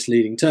of these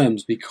misleading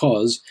terms,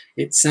 because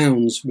it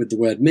sounds with the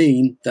word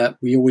mean that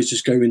we always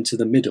just go into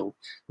the middle,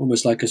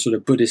 almost like a sort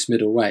of Buddhist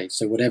middle way.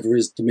 So whatever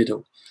is the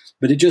middle.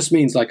 But it just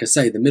means, like I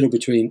say, the middle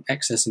between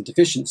excess and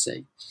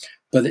deficiency.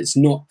 But it's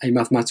not a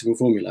mathematical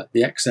formula.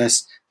 The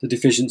excess, the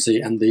deficiency,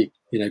 and the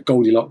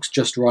Goldilocks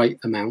just right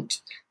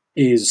amount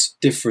is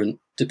different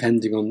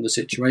depending on the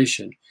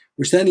situation,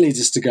 which then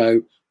leads us to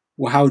go,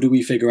 well, how do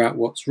we figure out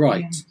what's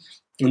right?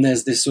 Yeah. And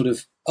there's this sort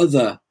of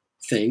other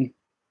thing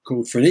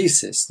called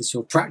phronesis, the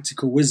sort of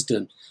practical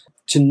wisdom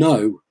to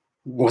know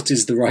what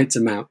is the right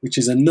amount, which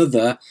is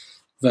another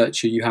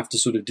virtue you have to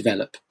sort of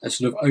develop, a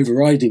sort of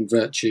overriding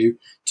virtue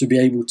to be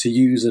able to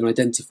use and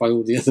identify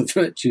all the other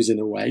virtues in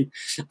a way.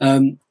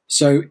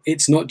 So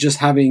it's not just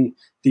having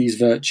these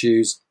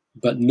virtues,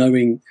 but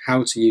knowing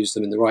how to use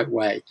them in the right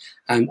way.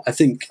 And I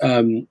think,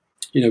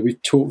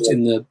 we've talked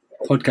in the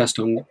podcast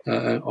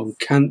on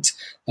Kant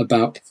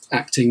about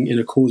acting in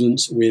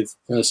accordance with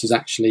versus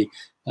actually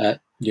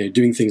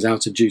doing things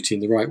out of duty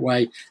in the right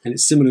way. And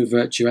it's similar with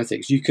virtue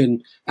ethics. You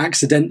can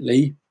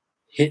accidentally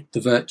hit the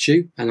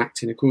virtue and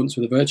act in accordance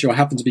with the virtue. I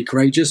happen to be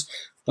courageous.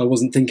 I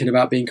wasn't thinking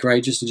about being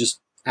courageous. I just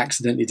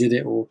accidentally did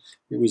it, or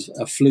it was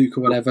a fluke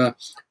or whatever.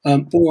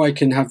 Or I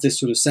can have this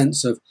sort of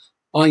sense of,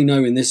 I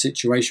know in this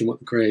situation what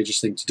the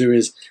courageous thing to do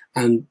is,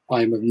 and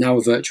I'm now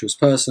a virtuous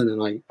person,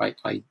 and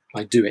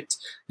I do it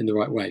in the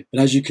right way.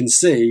 But as you can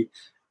see,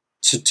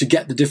 to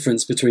get the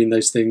difference between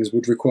those things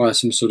would require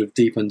some sort of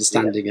deep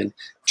understanding and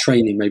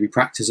training, maybe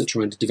practice at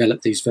trying to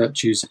develop these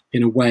virtues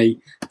in a way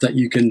that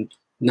you can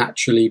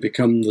naturally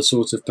become the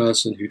sort of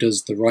person who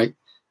does the right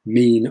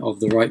mean of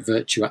the right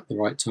virtue at the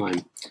right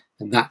time.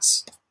 And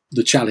that's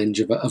the challenge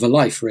of a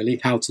life, really,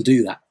 how to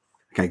do that.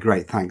 Okay,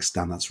 great. Thanks,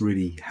 Dan. That's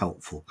really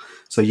helpful.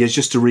 So, yes,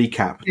 just to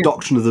recap,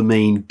 doctrine of the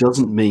mean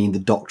doesn't mean the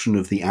doctrine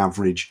of the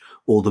average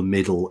or the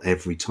middle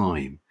every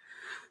time.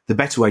 The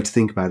better way to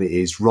think about it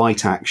is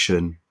right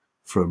action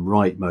from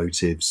right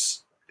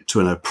motives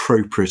to an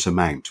appropriate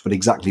amount. But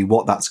exactly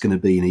what that's going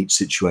to be in each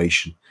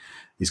situation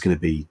is going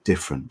to be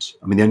different.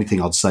 I mean, the only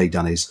thing I'd say,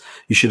 Dan, is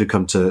you should have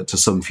come to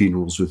some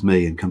funerals with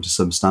me and come to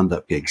some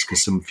stand-up gigs,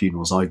 because some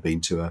funerals I've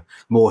been to are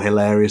more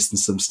hilarious than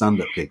some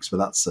stand-up gigs, but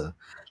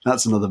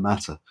that's another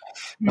matter.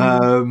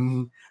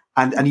 And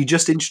you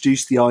just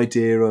introduced the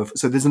idea of,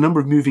 so there's a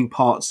number of moving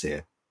parts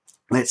here.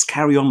 Let's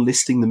carry on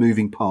listing the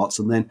moving parts,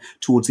 and then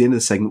towards the end of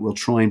the segment, we'll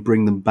try and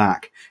bring them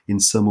back in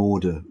some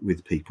order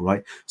with people,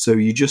 right? So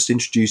you're just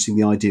introducing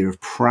the idea of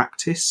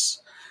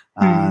practice,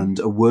 and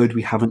a word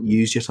we haven't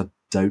used yet, I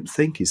don't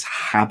think, is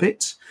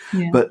habit.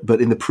 Yeah.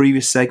 But in the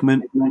previous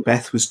segment,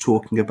 Beth was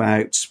talking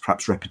about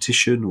perhaps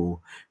repetition or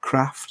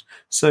craft.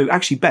 So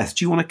actually, Beth,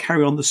 do you want to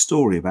carry on the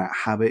story about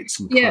habits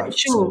and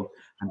crafts? Yeah, sure.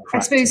 And I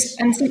suppose,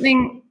 and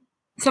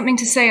something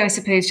to say, I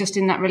suppose, just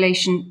in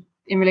relation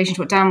to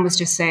what Dan was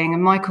just saying,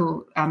 and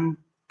Michael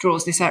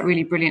draws this out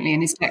really brilliantly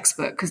in his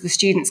textbook, because the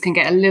students can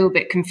get a little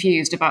bit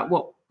confused about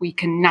what we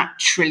can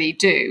naturally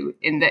do,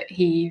 in that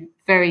he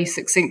very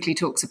succinctly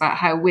talks about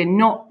how we're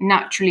not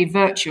naturally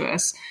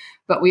virtuous,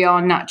 but we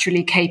are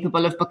naturally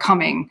capable of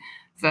becoming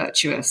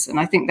virtuous. And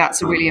I think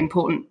that's a really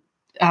important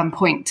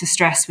point to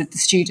stress with the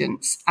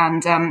students.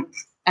 And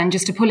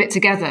just to pull it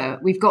together,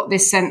 we've got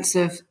this sense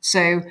of,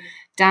 so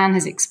Dan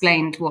has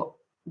explained what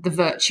the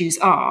virtues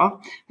are,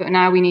 but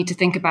now we need to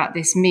think about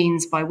this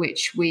means by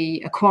which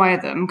we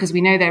acquire them, because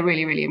we know they're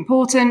really, really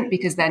important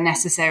because they're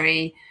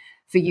necessary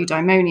for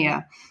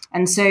eudaimonia.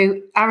 And so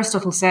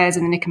Aristotle says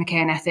in the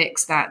Nicomachean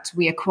Ethics that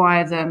we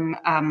acquire them,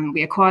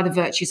 we acquire the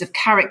virtues of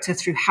character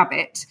through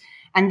habit.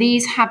 And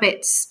these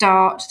habits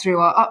start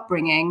through our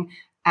upbringing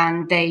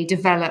and they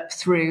develop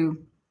through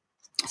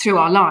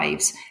our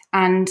lives.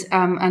 And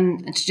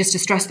just to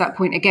stress that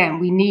point again,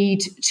 we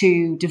need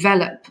to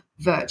develop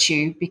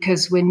virtue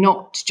because we're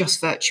not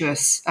just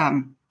virtuous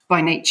by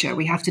nature.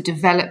 We have to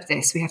develop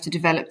this. We have to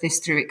develop this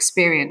through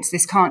experience.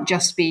 This can't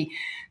just be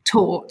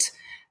taught.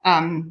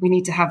 We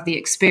need to have the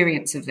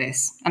experience of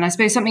this. And I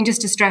suppose something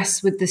just to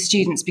stress with the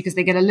students, because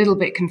they get a little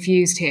bit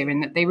confused here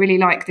in that they really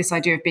like this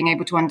idea of being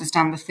able to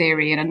understand the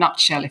theory in a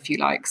nutshell, if you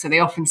like. So they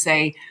often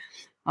say,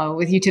 oh,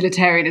 with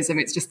utilitarianism,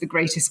 it's just the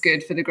greatest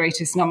good for the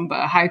greatest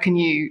number. How can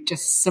you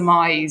just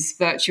surmise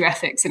virtue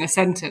ethics in a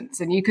sentence?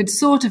 And you could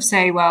sort of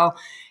say, well,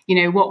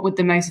 what would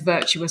the most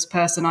virtuous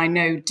person I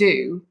know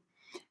do?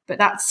 But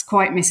that's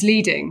quite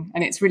misleading.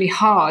 And it's really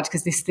hard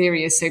because this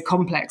theory is so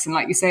complex. And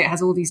like you say, it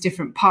has all these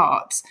different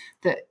parts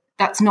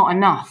that's not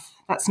enough.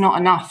 That's not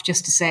enough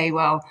just to say,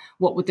 well,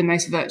 what would the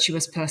most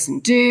virtuous person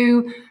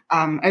do?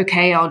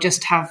 Okay, I'll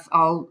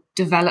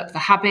develop the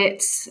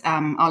habits.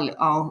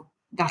 I'll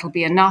that'll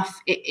be enough.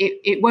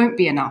 It won't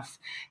be enough,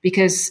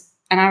 because,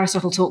 and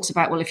Aristotle talks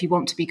about, well, if you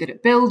want to be good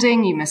at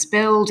building, you must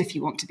build. If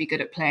you want to be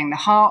good at playing the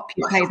harp,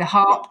 you play the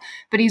harp.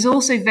 But he's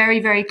also very,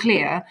 very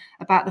clear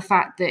about the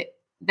fact that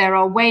there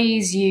are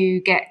ways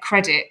you get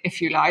credit,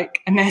 if you like,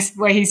 and there's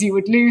ways you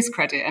would lose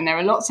credit. And there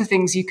are lots of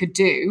things you could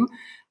do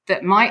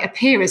that might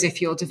appear as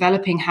if you're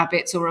developing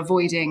habits or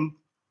avoiding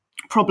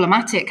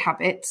problematic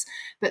habits,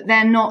 but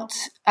they're not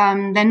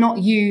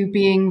you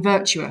being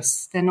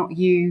virtuous. They're not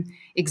you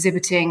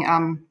exhibiting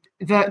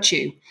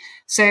virtue.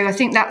 So I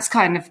think that's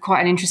kind of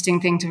quite an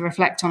interesting thing to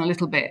reflect on a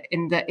little bit,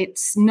 in that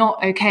it's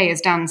not okay,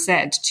 as Dan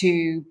said,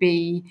 to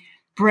be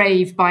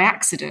brave by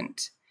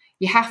accident.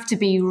 You have to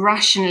be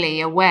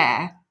rationally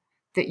aware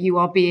that you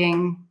are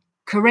being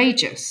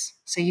courageous.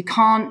 So you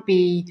can't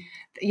be,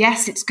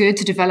 yes, it's good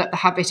to develop the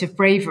habit of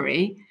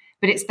bravery,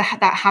 but it's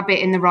that habit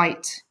in the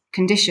right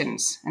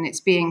conditions, and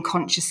it's being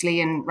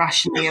consciously and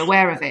rationally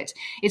aware of it.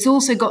 It's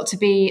also got to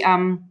be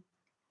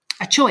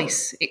a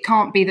choice. It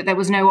can't be that there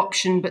was no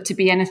option but to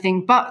be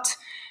anything but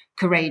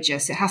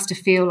courageous. It has to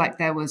feel like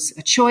there was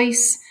a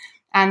choice.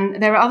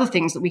 And there are other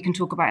things that we can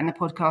talk about in the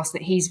podcast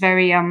that he's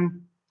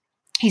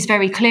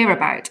very clear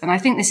about. And I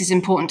think this is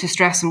important to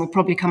stress, and will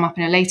probably come up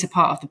in a later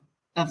part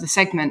of the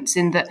segments,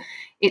 in that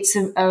it's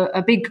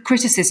a big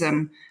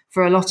criticism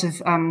for a lot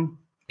of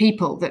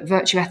people that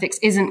virtue ethics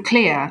isn't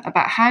clear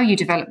about how you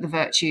develop the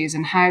virtues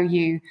and how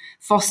you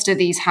foster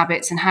these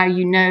habits and how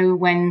you know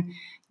when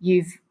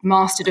you've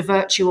mastered a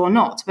virtue or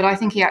not. But I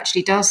think he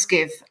actually does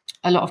give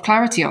a lot of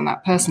clarity on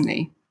that,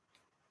 personally.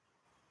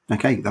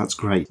 Okay, that's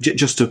great.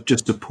 Just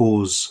to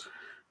pause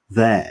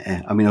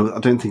there. I mean, I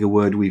don't think a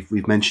word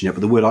we've mentioned yet,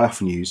 but the word I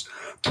often use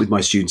with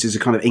my students is a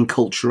kind of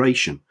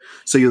enculturation.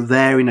 So you're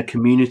there in a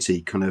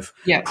community, kind of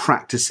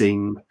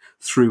practicing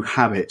through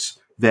habit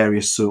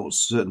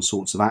certain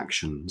sorts of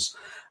actions.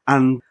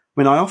 And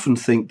I mean, I often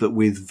think that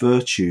with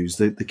virtues,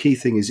 the key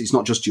thing is it's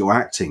not just your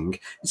acting;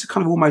 it's a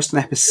kind of almost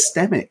an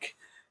epistemic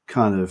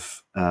kind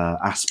of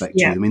aspect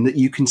to it. I mean, that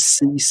you can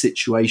see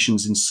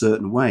situations in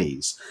certain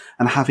ways,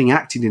 and having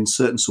acted in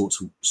certain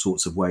sorts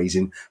of ways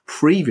in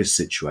previous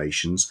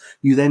situations,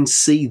 you then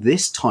see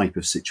this type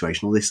of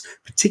situation or this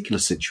particular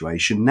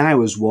situation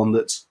now as one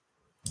that's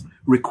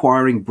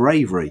requiring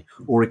bravery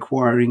or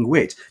requiring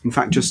wit. In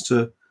fact, just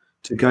to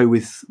go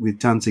with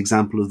Dan's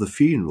example of the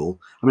funeral,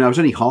 I mean, I was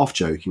only half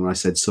joking when I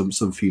said some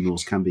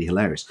funerals can be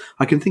hilarious.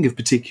 I can think of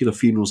particular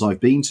funerals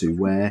I've been to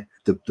where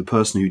the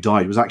person who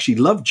died was actually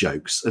loved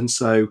jokes. And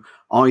so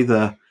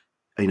either,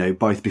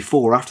 both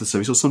before or after the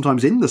service, or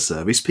sometimes in the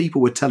service,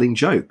 people were telling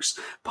jokes,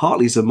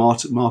 partly as a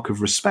mark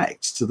of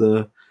respect to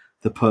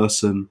the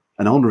person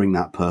and honouring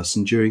that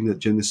person during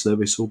the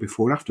service or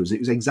before and afterwards. It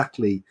was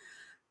exactly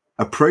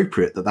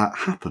appropriate that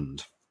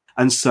happened.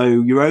 And so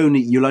you'll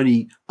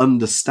only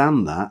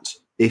understand that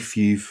if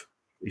you've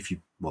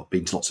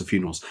been to lots of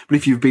funerals, but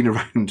if you've been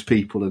around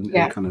people and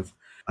kind of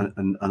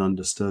and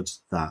understood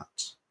that.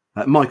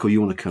 Michael,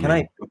 you want to come in?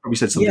 I probably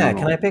said something wrong.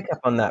 Can I pick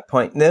up on that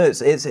point? No,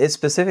 it's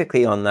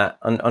specifically on that.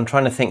 I'm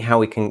trying to think how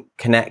we can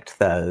connect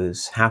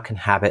those. How can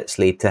habits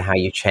lead to how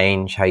you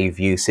change, how you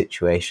view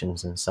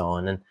situations, and so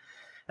on?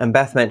 And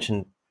Beth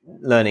mentioned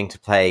learning to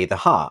play the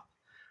harp,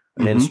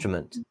 an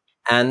instrument,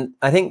 and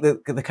I think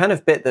the kind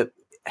of bit that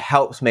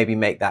helps maybe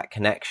make that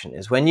connection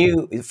is when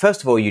you,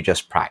 first of all, you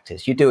just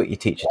practice. You do what your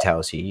teacher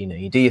tells you.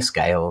 You do your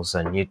scales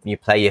and you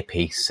play your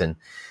piece,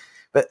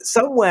 but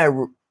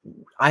somewhere,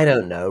 I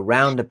don't know,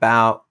 round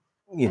about,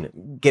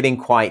 getting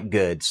quite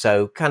good.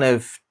 So kind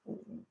of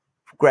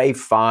grade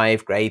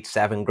 5, grade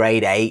 7,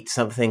 grade 8,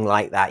 something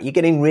like that. You're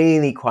getting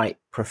really quite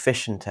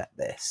proficient at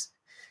this.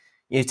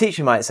 Your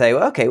teacher might say,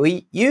 well,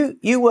 okay,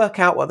 you work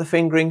out what the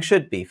fingering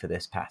should be for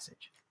this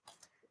passage.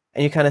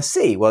 And you kind of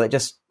see, well,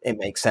 it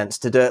makes sense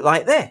to do it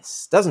like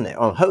this, doesn't it?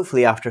 Or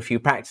hopefully after a few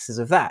practices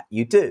of that,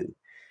 you do.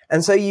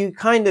 And so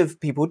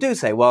people do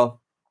say,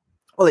 well,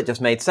 it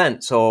just made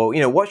sense. Or,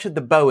 what should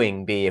the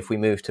bowing be if we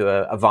move to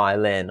a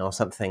violin or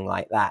something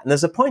like that? And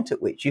there's a point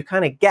at which you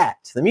kind of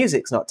the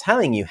music's not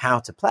telling you how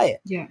to play it.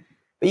 Yeah.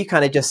 But you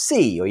kind of just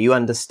see, or you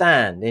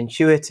understand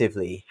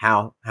intuitively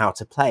how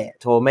to play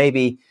it. Or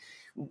maybe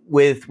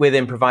with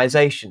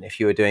improvisation, if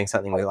you were doing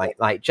something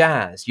like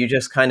jazz, you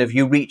just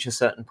you reach a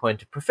certain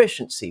point of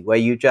proficiency where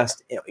you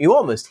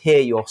almost hear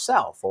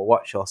yourself or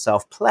watch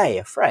yourself play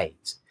a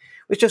phrase,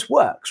 which just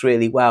works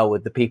really well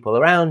with the people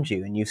around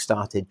you, and you've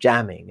started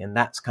jamming, and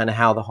that's kind of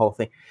how the whole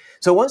thing.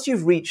 So once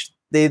you've reached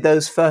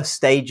those first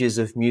stages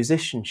of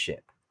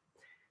musicianship,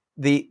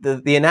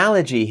 the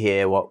analogy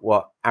here,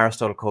 what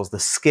Aristotle calls the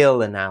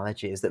skill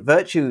analogy, is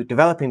that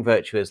developing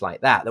virtue is like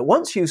that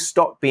once you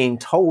stop being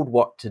told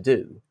what to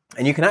do,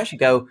 and you can actually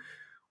go,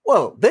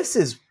 well, this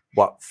is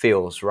what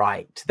feels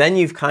right. Then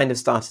you've kind of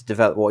started to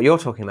develop what you're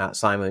talking about,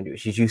 Simon,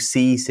 which is you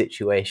see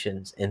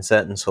situations in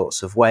certain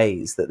sorts of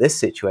ways that this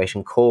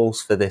situation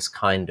calls for this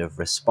kind of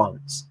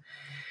response.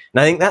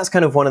 And I think that's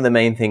kind of one of the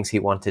main things he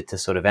wanted to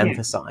sort of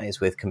emphasize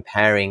with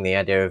comparing the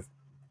idea of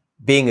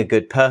being a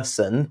good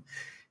person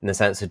in the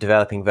sense of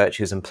developing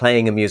virtues and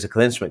playing a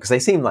musical instrument, because they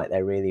seem like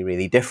they're really,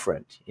 really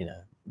different.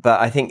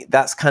 But I think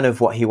that's kind of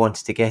what he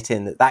wanted to get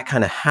in, that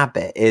kind of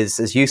habit is,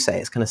 as you say,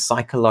 it's kind of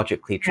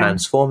psychologically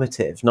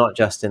transformative, not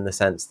just in the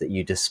sense that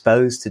you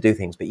dispose to do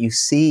things, but you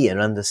see and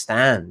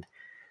understand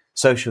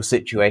social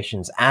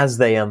situations as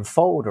they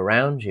unfold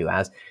around you,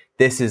 as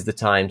this is the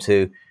time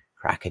to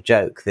crack a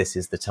joke. This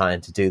is the time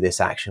to do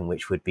this action,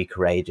 which would be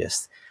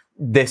courageous.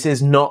 This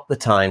is not the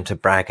time to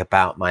brag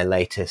about my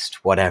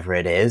latest whatever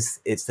it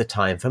is. It's the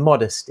time for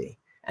modesty.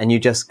 And you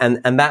just,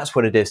 and that's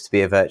what it is to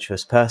be a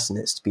virtuous person.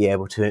 It's to be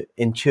able to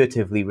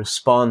intuitively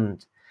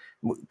respond,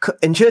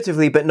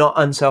 intuitively, but not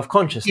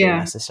unselfconsciously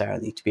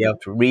necessarily, to be able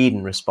to read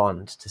and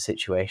respond to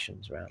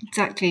situations around.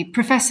 Exactly.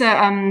 Professor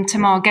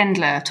Tamar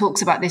Gendler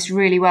talks about this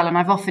really well, and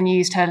I've often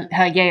used her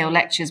Yale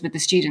lectures with the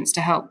students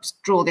to help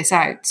draw this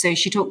out. So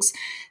she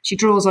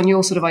draws on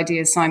your sort of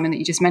ideas, Simon, that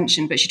you just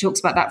mentioned, but she talks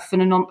about that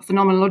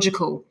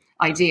phenomenological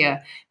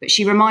idea. But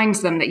she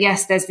reminds them that,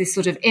 yes, there's this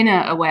sort of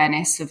inner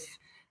awareness of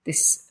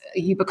this,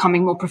 you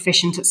becoming more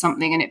proficient at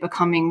something and it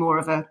becoming more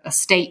of a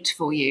state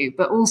for you,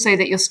 but also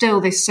that you're still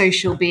this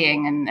social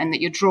being and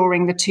that you're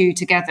drawing the two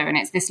together. And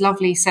it's this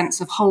lovely sense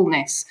of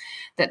wholeness,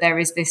 that there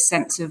is this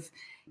sense of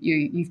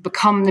you've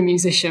become the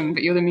musician,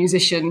 but you're the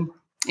musician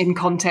in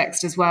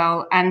context as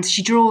well. And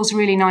she draws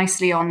really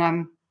nicely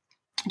on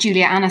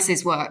Julia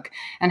Annis's work,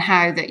 and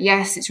how that,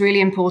 yes, it's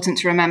really important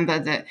to remember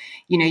that,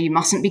 you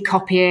mustn't be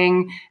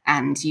copying,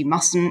 and it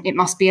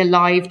must be a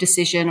live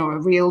decision or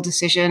a real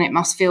decision. It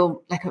must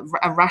feel like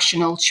a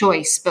rational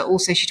choice. But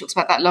also she talks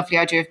about that lovely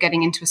idea of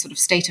getting into a sort of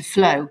state of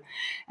flow.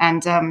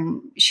 And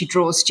she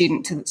draws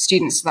students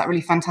to that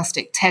really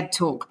fantastic TED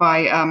talk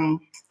by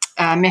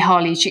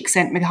Mihaly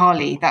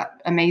Csikszentmihalyi,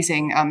 that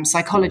amazing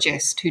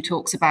psychologist, who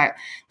talks about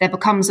there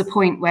becomes a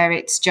point where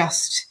it's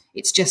just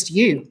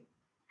you.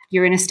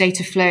 You're in a state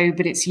of flow,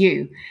 but it's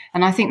you.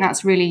 And I think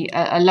that's really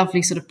a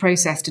lovely sort of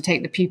process to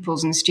take the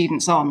pupils and the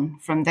students on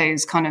from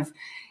those kind of,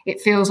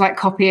 it feels like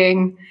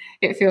copying,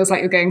 it feels like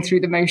you're going through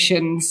the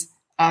motions,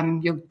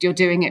 you're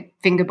doing it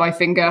finger by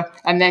finger,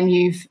 and then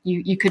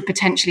you could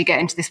potentially get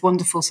into this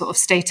wonderful sort of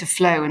state of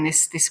flow and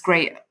this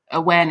great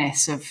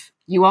awareness of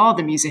you are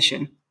the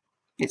musician.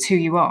 It's who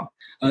you are.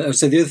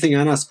 So the other thing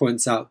Annas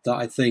points out that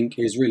I think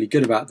is really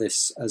good about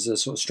this as a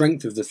sort of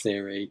strength of the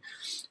theory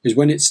is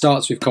when it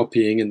starts with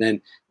copying and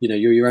then,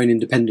 you're your own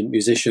independent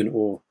musician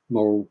or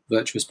moral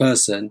virtuous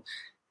person,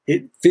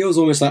 it feels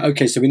almost like,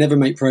 okay, so we never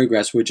make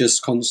progress. We're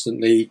just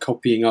constantly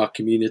copying our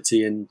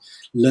community and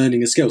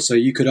learning a skill. So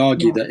you could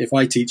argue that if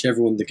I teach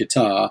everyone the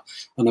guitar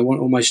and I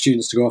want all my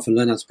students to go off and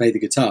learn how to play the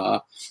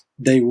guitar,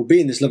 they will be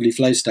in this lovely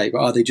flow state,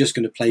 but are they just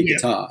going to play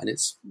guitar? And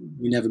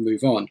we never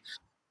move on.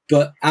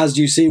 But as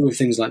you see with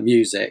things like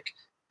music,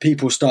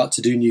 people start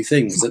to do new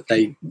things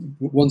that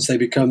once they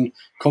become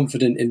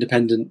confident,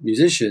 independent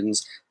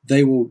musicians,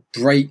 they will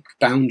break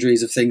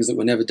boundaries of things that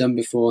were never done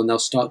before, and they'll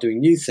start doing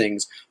new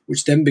things,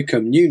 which then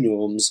become new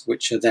norms,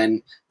 which are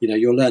then,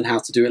 you'll learn how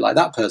to do it like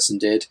that person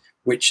did,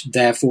 which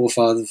their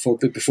forefather,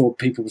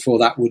 people before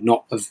that would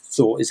not have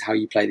thought is how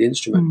you play the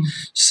instrument.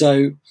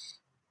 So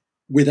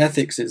with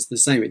ethics, it's the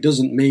same. It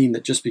doesn't mean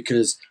that just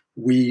because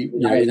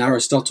in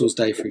Aristotle's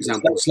day, for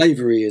example,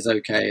 slavery is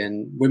okay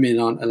and women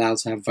aren't allowed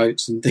to have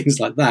votes and things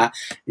like that.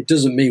 It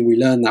doesn't mean we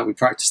learn that, we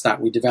practice that,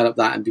 we develop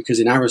that. And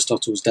because in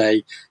Aristotle's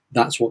day,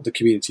 that's what the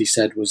community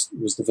said was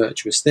the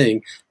virtuous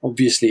thing.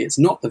 Obviously, it's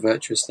not the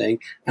virtuous thing.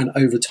 And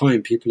over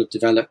time, people have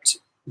developed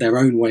their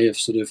own way of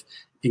sort of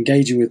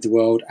engaging with the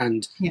world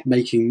and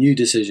making new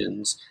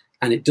decisions.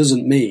 And it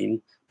doesn't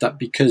mean that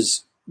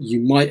because you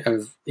might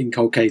have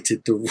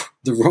inculcated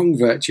the wrong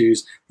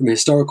virtues from a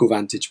historical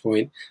vantage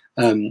point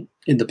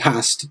in the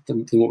past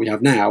than what we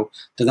have now,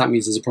 that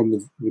means there's a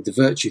problem with the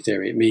virtue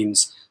theory. It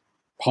means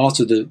part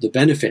of the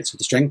benefits or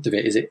the strength of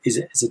it is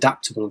it's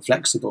adaptable and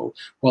flexible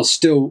while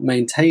still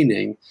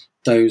maintaining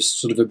those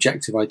sort of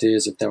objective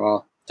ideas of there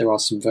are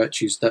some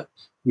virtues that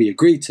we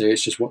agree to.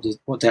 It's just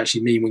what they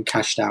actually mean when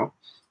cashed out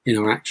in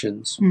our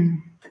actions.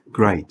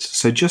 Great.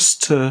 So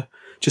just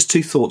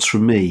two thoughts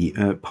from me,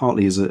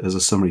 partly as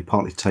a summary,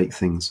 partly to take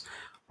things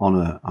on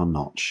a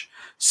notch.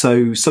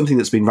 So something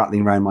that's been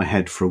rattling around my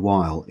head for a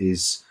while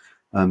is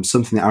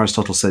something that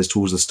Aristotle says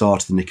towards the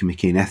start of the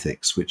Nicomachean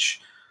Ethics,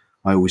 which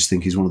I always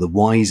think is one of the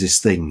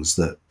wisest things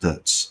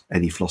that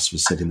any philosopher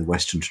said in the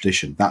Western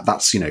tradition.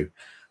 That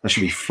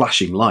should be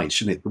flashing light,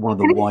 shouldn't it? One of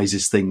the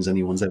wisest things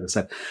anyone's ever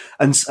said.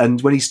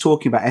 And when he's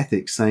talking about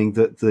ethics, saying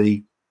that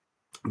the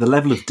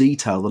level of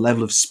detail, the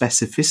level of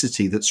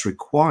specificity that's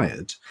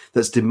required,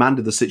 that's demanded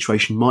of the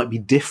situation might be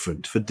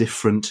different for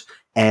different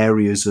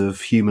areas of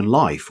human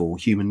life or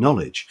human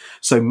knowledge.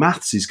 So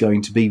maths is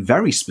going to be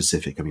very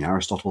specific. I mean,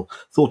 Aristotle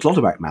thought a lot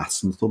about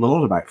maths and thought a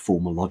lot about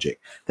formal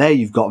logic. There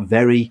you've got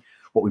very,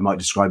 what we might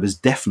describe as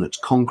definite,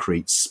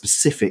 concrete,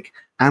 specific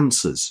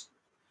answers.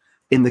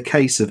 In the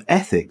case of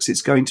ethics,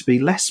 it's going to be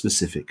less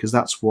specific because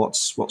that's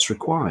what's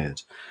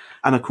required.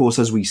 And of course,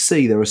 as we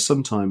see, there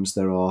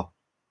are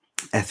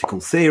ethical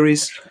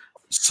theories,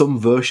 some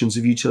versions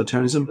of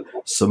utilitarianism,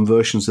 some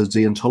versions of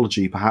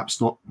deontology,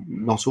 perhaps not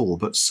all,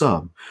 but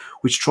some,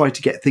 which try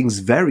to get things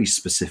very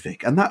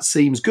specific. And that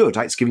seems good.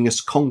 It's giving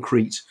us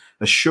concrete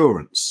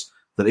assurance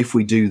that if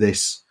we do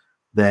this,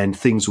 then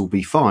things will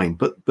be fine.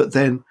 But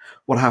then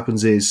what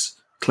happens is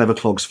clever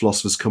clogs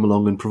philosophers come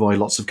along and provide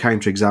lots of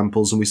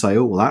counterexamples, and we say,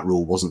 oh, well, that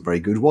rule wasn't very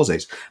good, was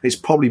it? It's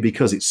probably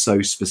because it's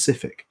so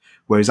specific,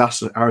 whereas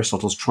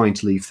Aristotle's trying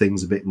to leave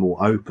things a bit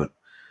more open.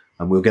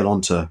 And we'll get on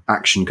to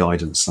action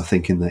guidance, I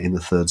think, in the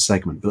third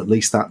segment. But at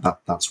least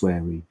that's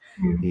where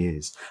he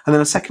is. And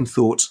then a second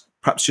thought,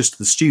 perhaps just to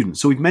the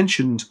students. So we've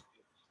mentioned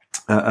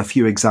a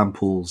few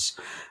examples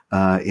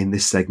in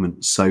this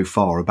segment so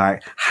far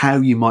about how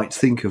you might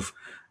think of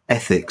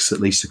ethics, at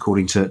least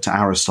according to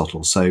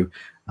Aristotle. So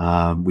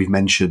we've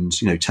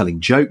mentioned, telling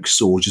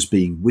jokes or just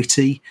being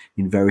witty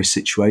in various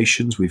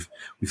situations. We've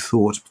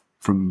thought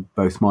from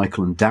both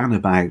Michael and Dan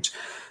about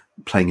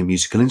playing a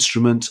musical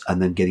instrument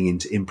and then getting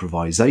into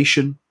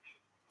improvisation.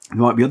 There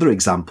might be other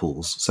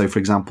examples. So, for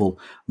example,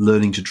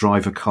 learning to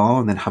drive a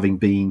car and then having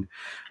been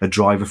a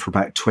driver for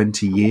about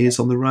 20 years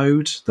on the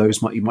road.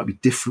 Those might be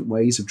different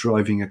ways of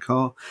driving a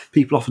car.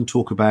 People often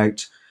talk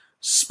about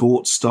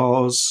sports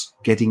stars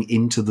getting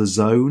into the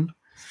zone.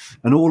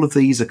 And all of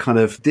these are kind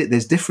of,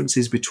 there's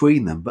differences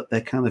between them, but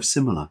they're kind of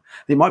similar.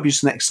 It might be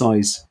just an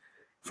exercise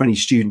for any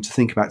student to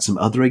think about some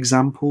other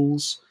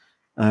examples.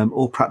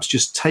 Or perhaps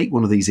just take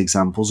one of these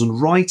examples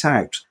and write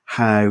out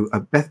how,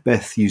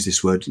 Beth used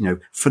this word,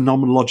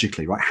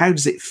 phenomenologically, right? How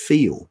does it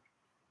feel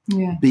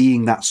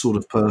being that sort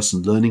of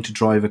person, learning to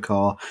drive a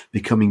car,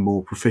 becoming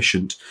more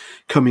proficient,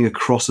 coming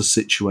across a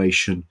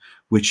situation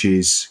which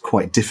is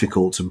quite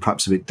difficult and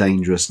perhaps a bit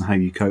dangerous, and how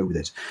you cope with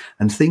it?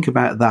 And think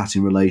about that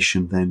in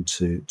relation then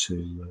to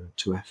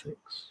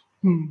ethics.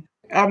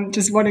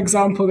 Just one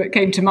example that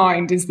came to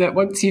mind is that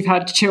once you've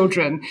had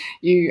children,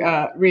 you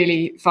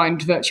really find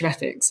virtue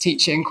ethics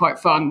teaching quite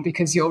fun,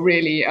 because you're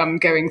really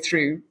going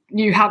through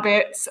new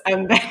habits,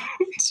 and then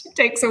it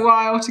takes a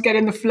while to get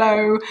in the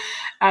flow.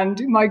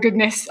 And my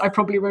goodness, I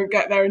probably won't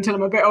get there until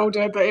I'm a bit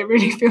older, but it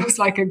really feels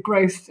like a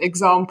growth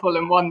example,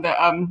 and one that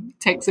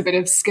takes a bit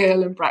of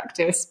skill and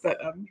practice. But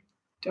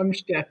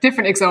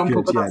different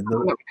example, but that's the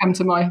one that would come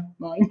to my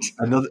mind.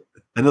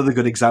 Another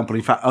good example,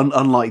 in fact,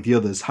 unlike the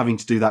others, having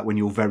to do that when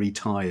you're very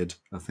tired,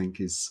 I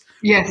think is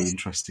really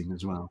interesting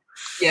as well.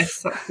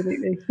 Yes,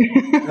 absolutely.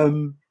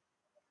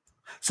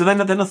 So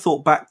then I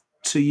thought back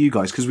to you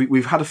guys, because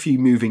we've had a few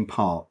moving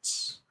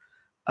parts,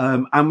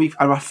 and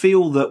I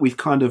feel that we've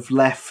kind of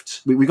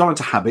left. We've gone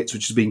into habits,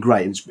 which has been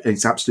great.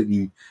 It's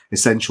absolutely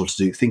essential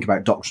to think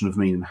about doctrine of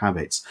meaning and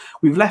habits.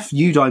 We've left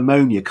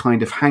eudaimonia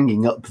kind of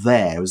hanging up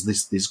there as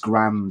this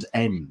grand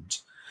end.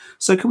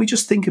 So can we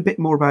just think a bit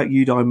more about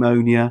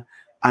eudaimonia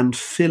and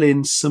fill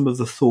in some of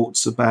the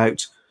thoughts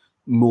about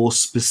more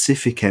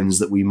specific ends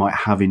that we might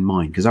have in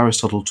mind? Because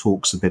Aristotle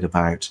talks a bit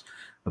about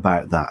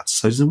that.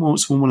 So does someone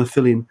want to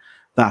fill in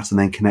that and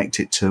then connect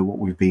it to what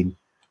we've been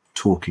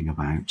talking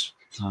about?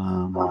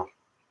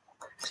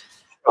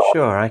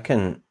 Sure, I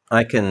can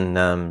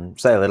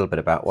say a little bit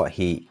about what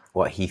he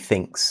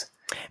thinks.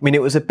 I mean,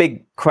 it was a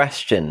big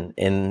question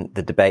in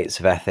the debates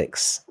of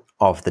ethics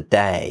of the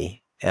day.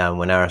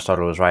 When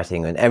Aristotle was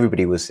writing, and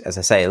everybody was, as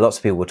I say, lots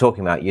of people were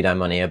talking about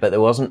eudaimonia, but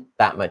there wasn't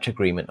that much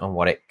agreement on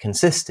what it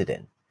consisted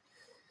in.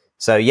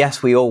 So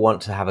yes, we all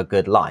want to have a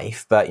good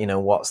life, but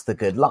what's the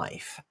good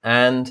life?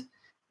 And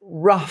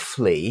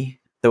roughly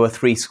there were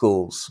three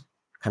schools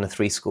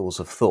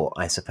of thought,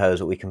 I suppose,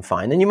 that we can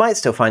find. And you might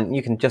still find,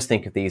 you can just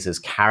think of these as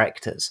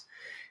characters,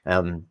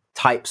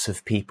 types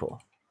of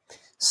people.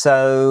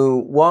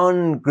 So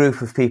one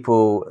group of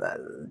people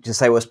just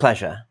say, what's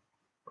pleasure?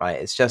 Right,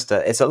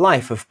 it's a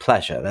life of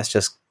pleasure. Let's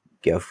just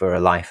go for a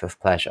life of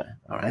pleasure.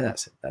 All right,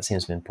 that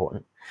seems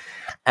important.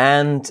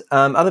 And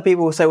other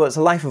people will say, well, it's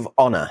a life of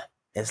honor.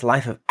 It's a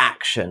life of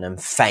action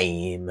and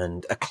fame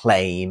and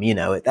acclaim.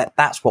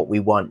 That's what we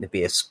want, to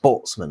be a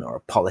sportsman or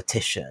a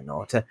politician,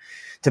 or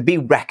to be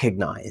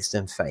recognized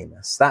and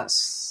famous.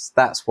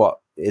 That's what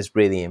is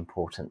really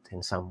important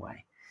in some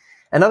way.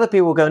 And other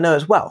people will go, no,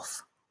 it's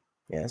wealth.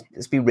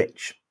 Let's be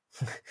rich.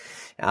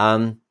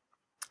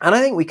 And I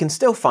think we can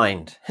still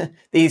find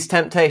these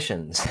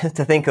temptations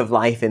to think of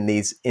life in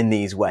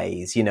these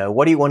ways.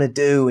 What do you want to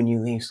do when you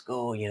leave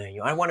school?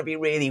 I want to be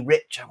really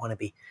rich. I want to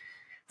be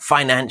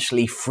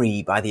financially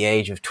free by the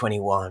age of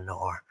 21,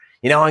 or,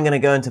 I'm going to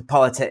go into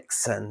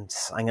politics and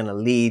I'm going to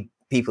lead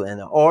people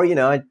in, or,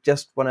 I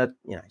just want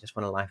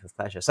a life of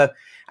pleasure. So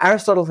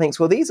Aristotle thinks,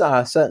 well, these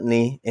are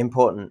certainly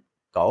important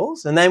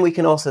goals. And then we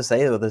can also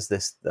say, well, there's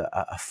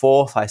a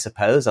fourth, I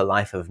suppose, a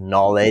life of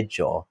knowledge,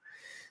 or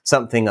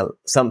something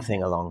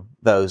along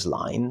those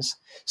lines.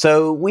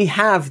 So we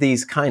have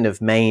these kind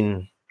of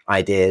main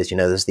ideas.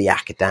 There's the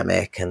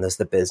academic, and there's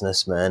the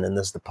businessman, and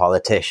there's the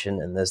politician,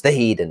 and there's the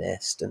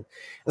hedonist. And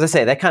as I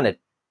say, they're kind of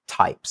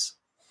types.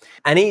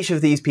 And each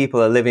of these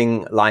people are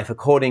living life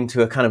according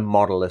to a kind of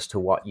model as to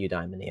what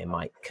eudaimonia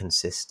might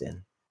consist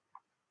in.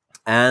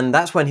 And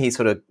that's when he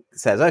sort of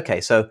says,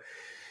 okay, so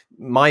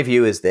my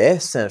view is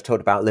this, and I've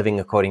talked about living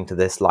according to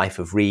this life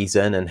of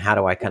reason, and how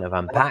do I kind of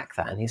unpack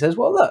that? And he says,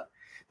 well, look,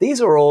 these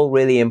are all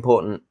really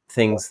important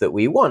things that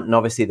we want. And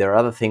obviously there are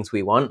other things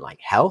we want, like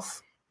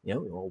health. We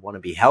all want to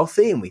be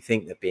healthy, and we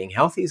think that being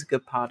healthy is a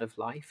good part of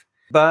life.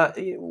 But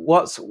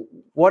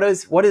what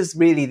is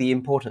really the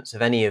importance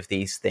of any of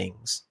these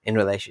things in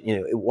relation?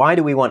 Why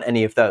do we want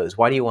any of those?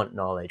 Why do you want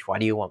knowledge? Why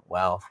do you want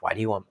wealth? Why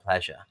do you want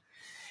pleasure?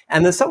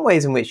 And there's some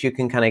ways in which you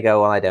can kind of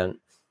go, well, I don't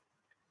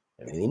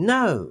really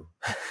know.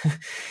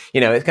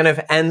 It kind of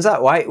ends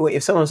up, why,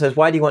 if someone says,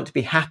 why do you want to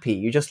be happy?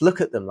 You just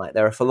look at them like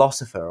they're a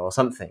philosopher or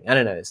something. I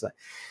don't know. It's like,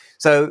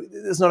 so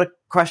there's not a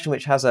question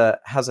which has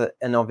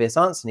an obvious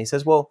answer. And he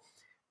says, well,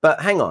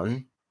 but hang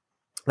on.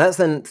 Let's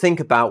then think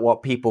about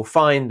what people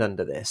find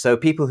under this. So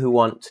people who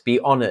want to be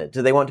honored,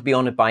 do they want to be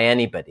honored by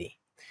anybody?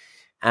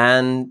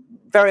 And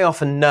very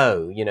often,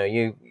 no.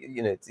 You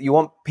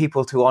want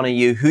people to honor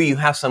you who you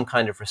have some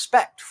kind of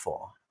respect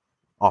for.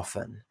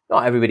 Often,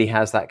 not everybody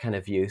has that kind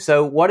of view.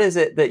 So what is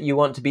it that you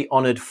want to be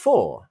honored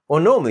for? Well,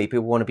 normally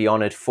people want to be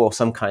honored for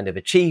some kind of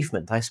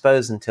achievement, I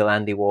suppose, until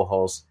Andy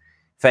Warhol's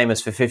famous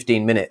for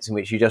 15 minutes, in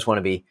which you want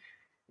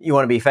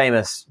to be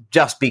famous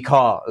just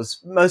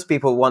because. Most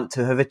people want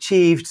to have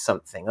achieved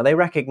something, or they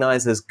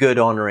recognize there's good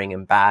honoring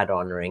and bad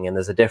honoring, and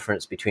there's a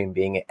difference between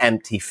being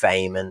empty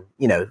fame and,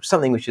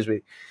 something which is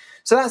really...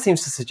 So that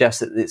seems to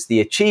suggest that it's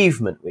the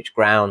achievement which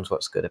grounds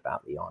what's good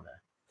about the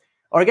honor.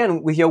 Or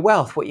again, with your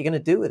wealth, what you're going to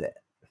do with it.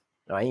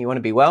 Right? You want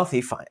to be wealthy,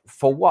 fine.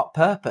 For what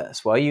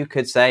purpose? Well, you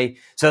could say,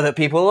 so that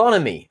people honor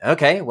me.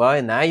 Okay, well,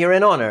 now you're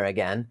in honor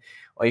again.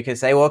 Or you could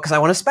say, well, because I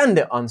want to spend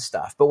it on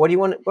stuff. But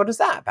what is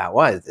that about?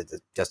 Why? It's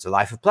just a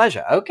life of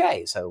pleasure.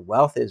 Okay, so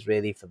wealth is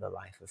really for the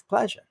life of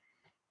pleasure.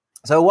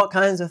 So what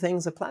kinds of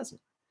things are pleasant?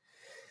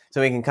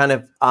 So we can kind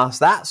of ask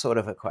that sort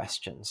of a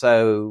question.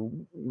 So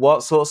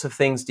what sorts of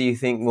things do you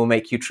think will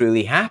make you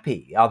truly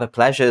happy? Are there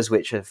pleasures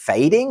which are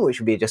fading,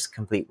 which would be just a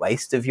complete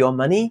waste of your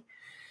money?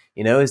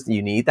 Do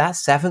you need that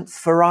 7th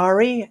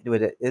Ferrari?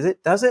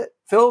 Does it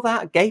fill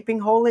that gaping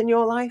hole in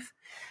your life?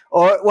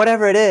 Or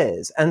whatever it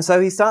is. And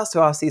so he starts to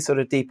ask these sort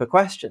of deeper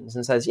questions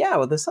and says, yeah,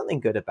 well, there's something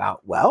good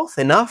about wealth,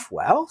 enough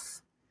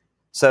wealth,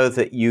 so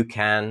that you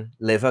can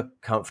live a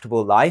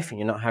comfortable life and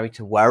you're not having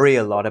to worry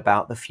a lot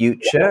about the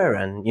future,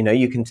 and,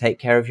 you can take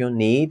care of your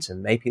needs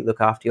and maybe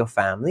look after your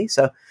family.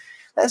 So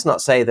let's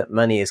not say that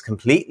money is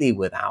completely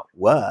without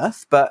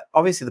worth, but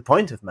obviously the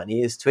point of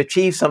money is to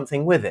achieve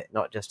something with it,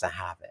 not just to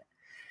have it.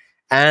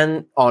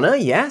 And honor,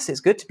 yes, it's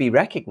good to be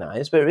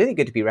recognized, but really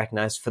good to be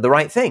recognized for the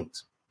right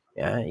things.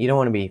 Yeah, you don't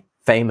want to be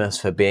famous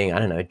for being, I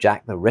don't know,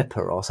 Jack the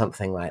Ripper or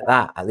something like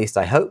that. At least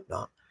I hope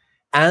not.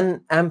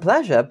 And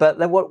pleasure, but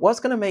what's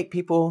going to make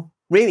people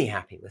really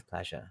happy with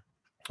pleasure?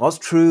 What's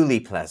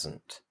truly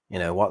pleasant?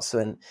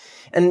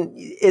 And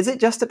is it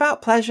just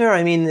about pleasure?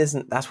 I mean,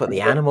 that's what the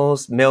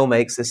animals, Mill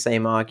makes the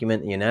same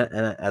argument,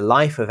 and a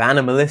life of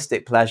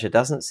animalistic pleasure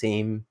doesn't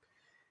seem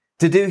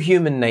to do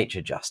human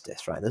nature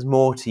justice, right? There's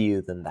more to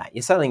you than that.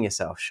 You're selling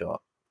yourself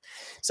short.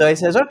 So he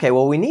says, okay,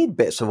 well, we need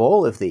bits of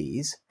all of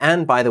these.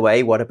 And by the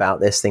way, what about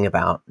this thing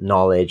about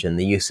knowledge and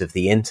the use of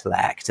the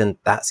intellect? And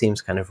that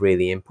seems kind of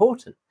really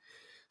important.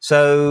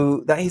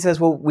 So that he says,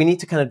 well, we need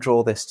to kind of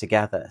draw this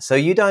together. So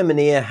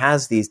eudaimonia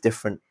has these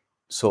different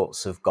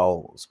sorts of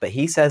goals, but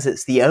he says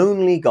it's the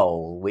only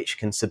goal which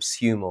can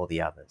subsume all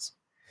the others.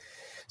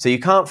 So you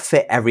can't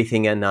fit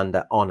everything in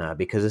under honor,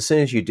 because as soon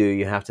as you do,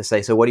 you have to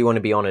say, so what do you want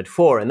to be honored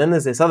for? And then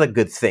there's this other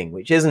good thing,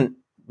 which isn't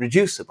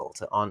reducible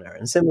to honor.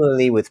 And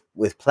similarly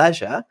with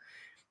pleasure,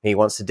 he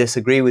wants to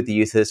disagree with the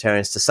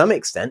utilitarians to some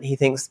extent. He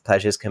thinks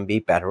pleasures can be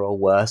better or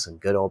worse and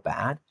good or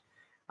bad,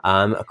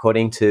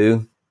 according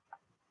to,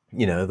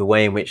 the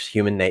way in which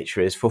human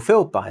nature is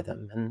fulfilled by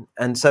them.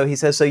 And so he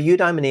says, so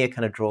eudaimonia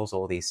kind of draws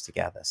all these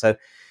together. So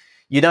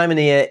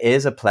eudaimonia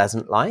is a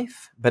pleasant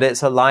life, but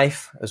it's a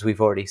life, as we've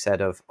already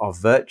said, of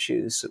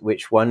virtues, where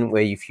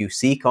if you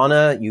seek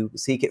honor, you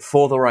seek it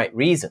for the right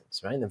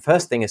reasons, right? The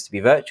first thing is to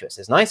be virtuous.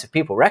 It's nice if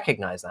people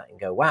recognize that and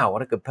go, wow,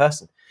 what a good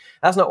person.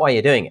 That's not why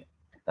you're doing it.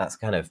 That's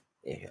kind of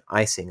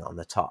icing on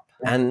the top.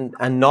 And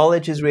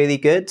knowledge is really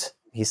good.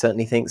 He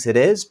certainly thinks it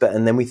is.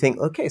 And then we think,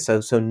 okay,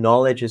 so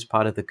knowledge is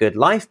part of the good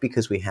life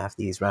because we have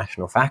these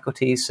rational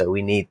faculties. So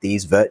we need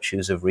these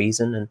virtues of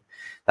reason. And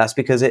that's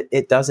because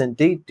it does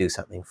indeed do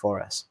something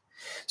for us.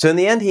 So in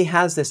the end, he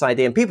has this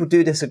idea, and people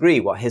do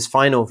disagree what his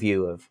final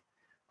view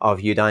of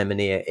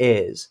eudaimonia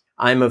is.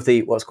 I'm of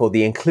what's called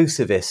the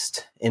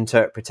inclusivist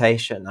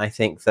interpretation. I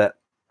think that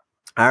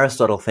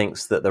Aristotle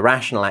thinks that the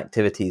rational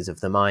activities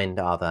of the mind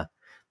are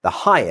the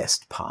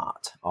highest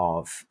part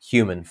of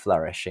human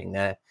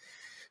flourishing.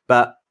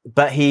 But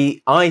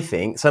I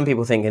think, some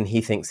people think, and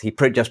he thinks he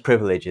just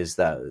privileges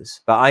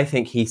those, but I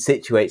think he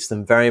situates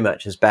them very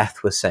much, as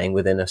Beth was saying,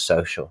 within a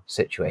social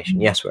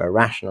situation. Yes, we're a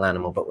rational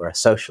animal, but we're a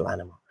social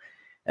animal.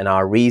 And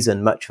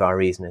much of our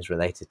reason is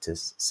related to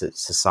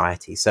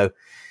society. So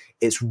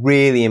it's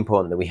really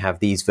important that we have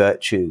these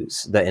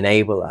virtues that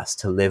enable us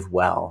to live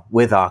well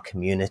with our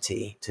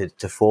community,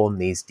 to form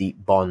these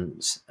deep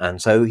bonds.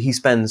 And so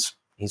he's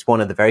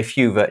one of the very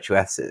few one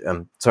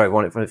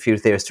of the few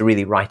theorists to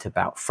really write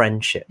about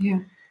friendship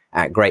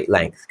at great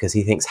length, because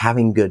he thinks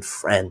having good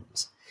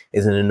friends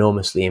is an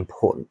enormously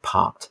important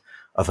part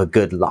of a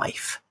good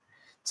life,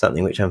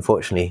 something which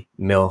unfortunately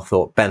Mill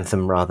thought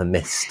Bentham rather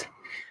missed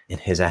in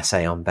his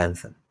essay on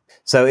Bentham.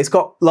 So it's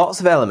got lots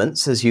of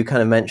elements, as you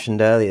kind of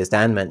mentioned earlier, as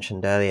Dan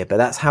mentioned earlier, but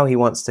that's how he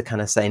wants to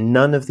kind of say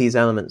none of these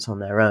elements on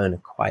their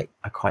own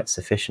are quite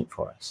sufficient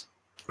for us.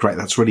 Great,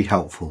 that's really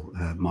helpful,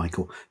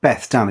 Michael.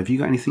 Beth, Dan, have you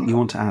got anything you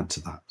want to add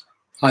to that?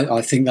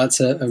 I think that's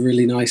a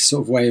really nice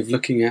sort of way of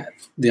looking at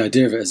the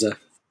idea of it as a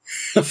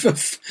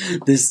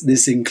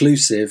this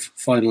inclusive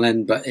final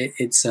end, but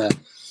it's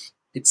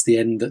the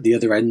end that the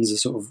other ends are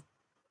sort of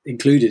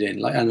included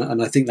in.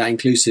 And I think that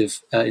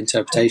inclusive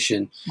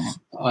interpretation,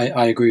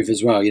 I agree with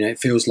as well. It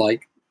feels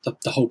like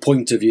the whole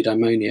point of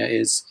eudaimonia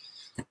is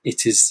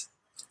it is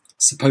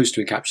supposed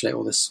to encapsulate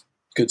all this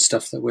good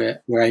stuff that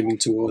we're aiming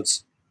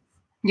towards.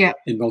 Yeah,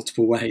 in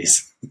multiple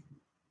ways.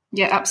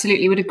 Yeah,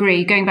 absolutely would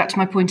agree. Going back to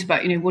my point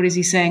about, what is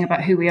he saying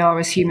about who we are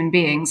as human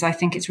beings? I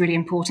think it's really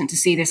important to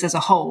see this as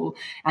a whole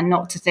and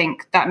not to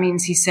think that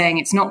means he's saying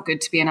it's not good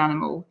to be an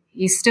animal.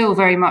 He's still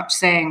very much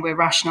saying we're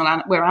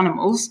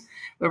animals,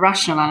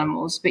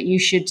 but you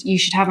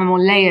should have a more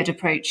layered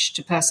approach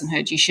to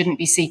personhood. You shouldn't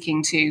be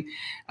seeking to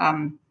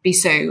be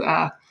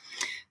so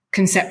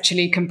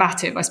conceptually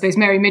combative. I suppose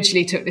Mary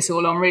Midgley took this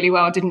all on really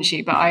well, didn't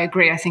she? But I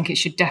agree. I think it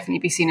should definitely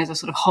be seen as a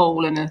sort of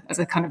whole and as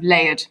a kind of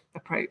layered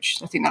approach.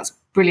 I think that's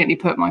brilliantly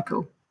put,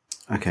 Michael.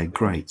 Okay,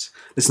 great.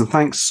 Listen,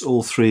 thanks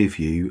all three of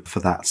you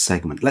for that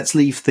segment. Let's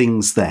leave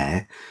things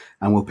there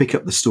and we'll pick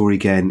up the story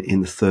again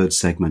in the third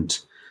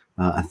segment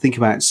and think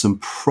about some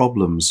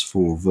problems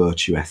for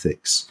virtue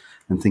ethics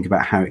and think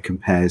about how it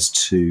compares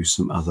to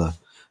some other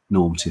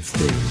normative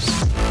theories.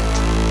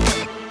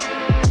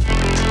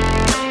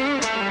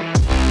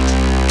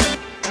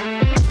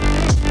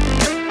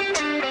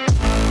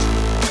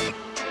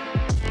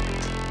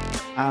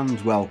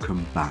 And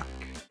welcome back.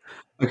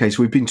 Okay,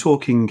 so we've been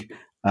talking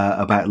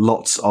about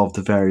lots of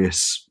the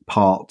various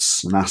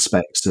parts and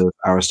aspects of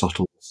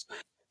Aristotle's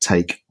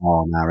take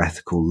on our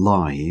ethical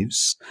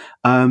lives.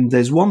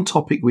 There's one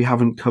topic we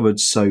haven't covered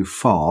so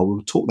far.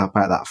 We'll talk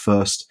about that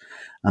first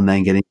and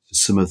then get into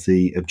some of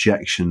the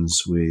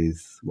objections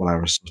with what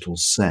Aristotle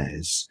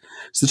says.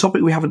 So the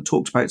topic we haven't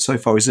talked about so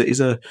far is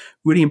a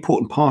really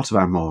important part of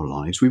our moral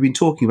lives. We've been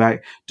talking about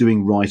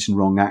doing right and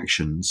wrong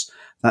actions.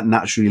 That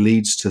naturally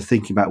leads to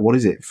thinking about what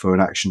is it for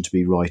an action to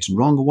be right and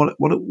wrong, or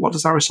what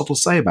does Aristotle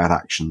say about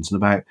actions and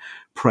about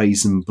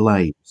praise and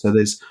blame? So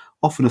there's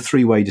often a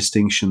three-way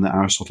distinction that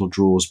Aristotle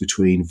draws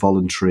between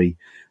voluntary,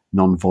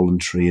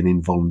 non-voluntary, and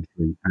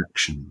involuntary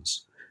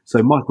actions.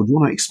 So, Michael, do you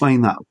want to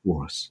explain that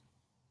for us?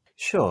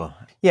 Sure.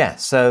 Yeah.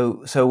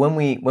 So when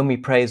we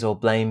praise or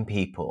blame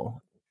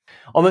people,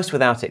 almost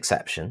without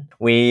exception,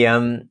 we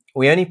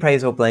only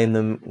praise or blame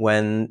them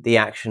when the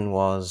action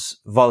was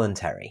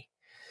voluntary.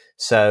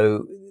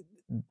 So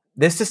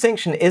this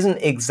distinction isn't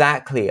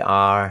exactly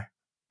our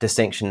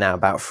distinction now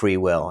about free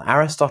will.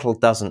 Aristotle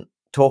doesn't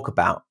talk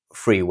about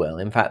free will.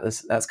 In fact,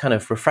 that's kind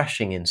of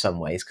refreshing in some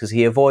ways because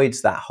he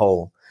avoids that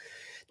whole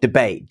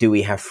debate. Do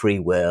we have free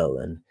will?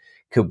 And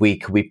could we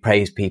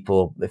praise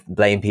people,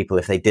 blame people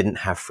if they didn't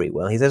have free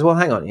will? He says, well,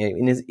 hang on,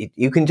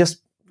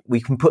 we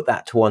can put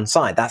that to one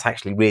side. That's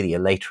actually really a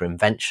later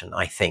invention,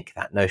 I think,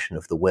 that notion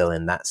of the will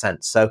in that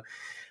sense. So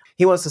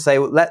he wants to say,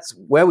 well,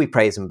 where we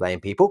praise and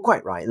blame people,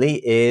 quite rightly,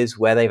 is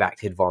where they've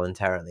acted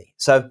voluntarily.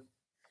 So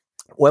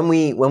when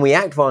we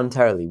act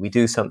voluntarily, we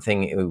do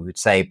something we would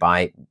say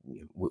by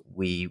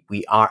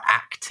we are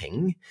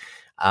acting.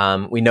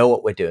 We know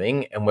what we're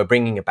doing, and we're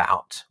bringing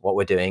about what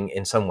we're doing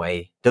in some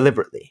way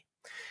deliberately.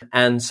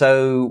 And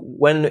so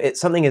when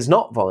something is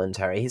not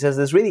voluntary, he says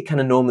there's really kind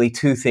of normally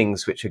two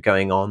things which are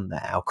going on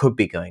there, or could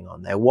be going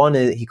on there. One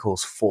is he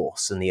calls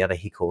force, and the other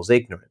he calls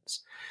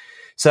ignorance.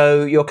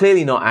 So you're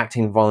clearly not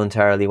acting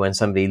voluntarily when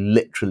somebody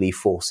literally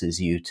forces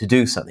you to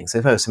do something. So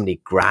if somebody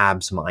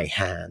grabs my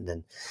hand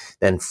and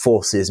then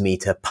forces me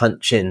to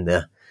punch in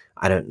the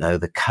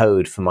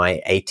code for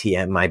my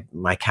ATM,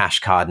 my cash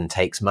card and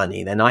takes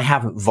money, then I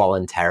haven't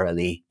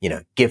voluntarily,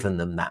 given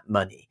them that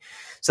money.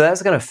 So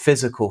that's the kind of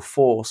physical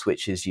force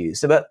which is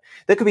used. But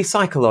there could be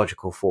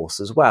psychological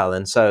force as well.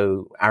 And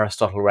so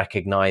Aristotle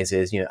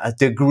recognizes, a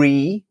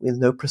degree with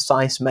no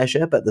precise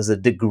measure, but there's a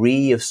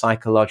degree of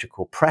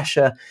psychological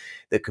pressure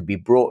that could be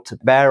brought to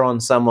bear on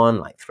someone,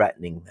 like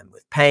threatening them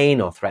with pain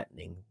or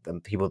threatening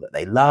them, people that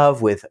they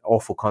love, with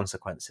awful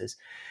consequences.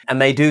 And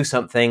they do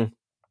something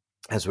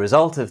as a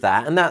result of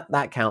that, and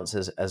that counts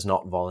as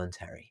not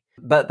voluntary.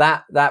 But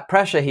that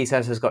pressure, he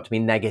says, has got to be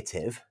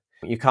negative.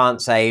 You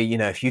can't say,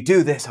 if you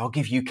do this, I'll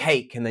give you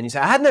cake. And then you say,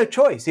 I had no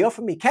choice. He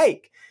offered me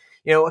cake.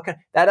 That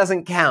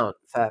doesn't count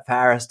for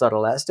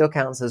Aristotle. That still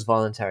counts as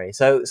voluntary.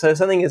 So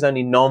something is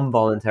only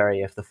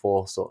non-voluntary if the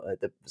force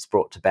that's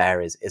brought to bear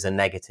is a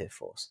negative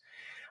force.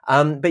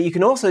 But you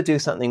can also do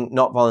something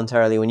not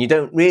voluntarily when you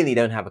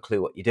don't have a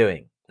clue what you're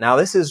doing. Now,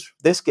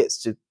 this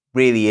gets to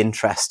really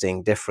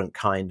interesting, different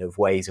kind of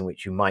ways in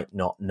which you might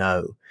not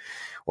know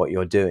what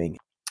you're doing.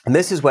 And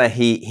this is where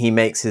he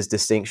makes his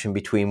distinction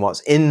between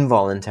what's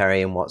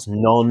involuntary and what's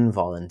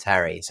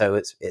non-voluntary. So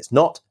it's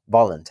not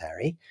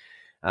voluntary,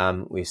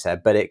 we've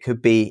said, but it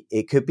could be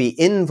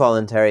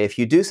involuntary if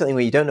you do something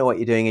where you don't know what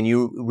you're doing and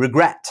you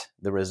regret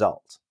the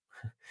result.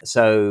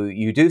 So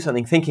you do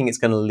something thinking it's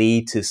going to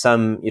lead to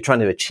you're trying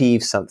to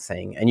achieve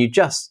something, and you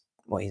just,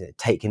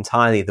 take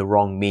entirely the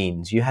wrong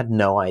means. You had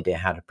no idea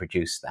how to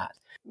produce that.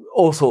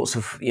 All sorts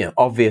of,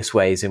 obvious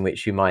ways in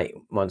which you might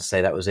want to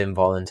say that was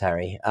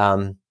involuntary.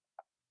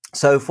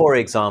 So for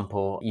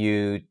example,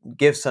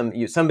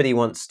 somebody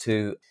wants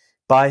to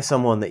buy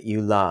someone that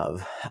you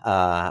love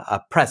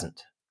a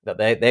present that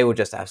they will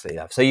just absolutely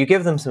love. So you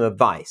give them some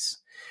advice.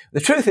 The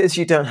truth is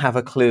you don't have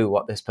a clue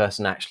what this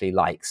person actually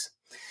likes,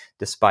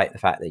 despite the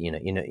fact that you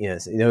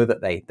know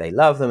that they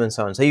love them and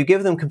so on. So you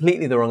give them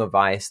completely the wrong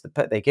advice.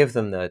 They give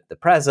them the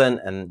present,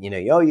 and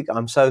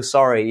I'm so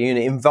sorry. You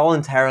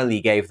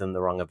involuntarily gave them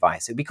the wrong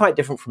advice. It'd be quite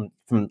different from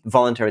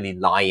voluntarily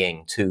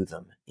lying to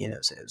them.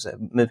 So it was a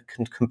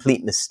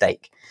complete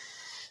mistake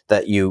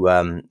that you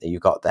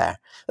got there.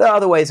 There are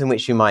other ways in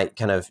which you might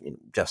kind of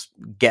just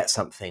get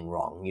something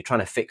wrong. You're trying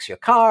to fix your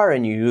car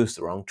and you use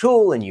the wrong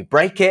tool and you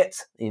break it,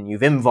 and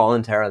you've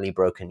involuntarily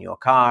broken your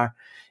car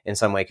in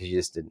some way because you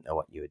just didn't know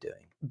what you were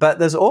doing. But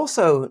there's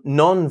also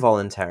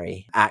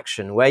non-voluntary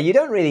action where you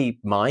don't really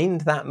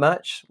mind that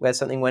much where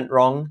something went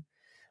wrong.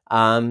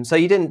 So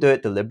you didn't do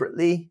it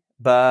deliberately,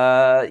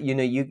 but you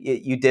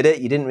did it.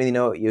 You didn't really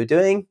know what you were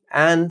doing,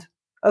 and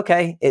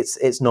okay,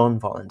 it's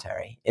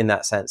non-voluntary in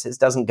that sense. It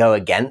doesn't go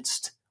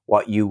against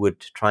what you would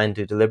try and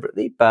do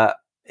deliberately, but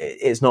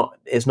it's not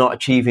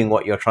achieving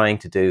what you're trying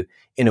to do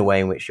in a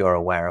way in which you're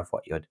aware of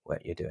what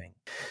you're doing.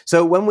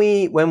 So when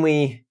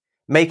we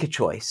make a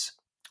choice,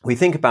 we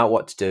think about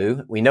what to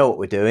do, we know what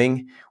we're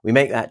doing, we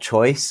make that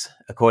choice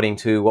according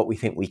to what we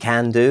think we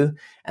can do,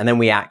 and then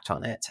we act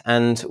on it.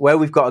 And where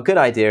we've got a good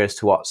idea as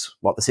to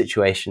what the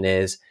situation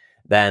is,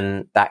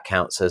 then that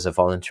counts as a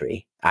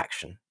voluntary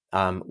action.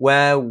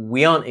 Where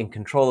we aren't in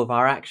control of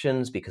our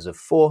actions because of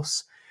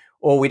force,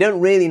 or we don't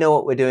really know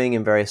what we're doing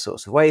in various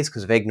sorts of ways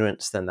because of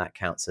ignorance, then that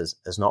counts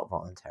as not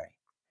voluntary.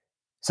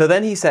 So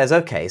then he says,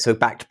 okay, so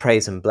back to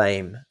praise and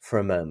blame for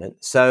a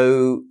moment.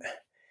 So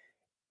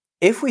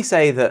if we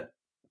say that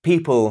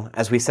people,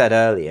 as we said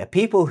earlier,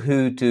 people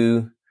who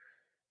do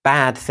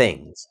bad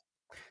things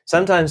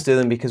sometimes do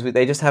them because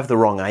they just have the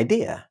wrong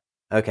idea.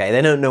 Okay,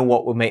 they don't know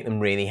what would make them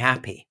really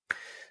happy.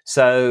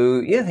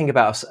 So think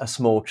about a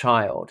small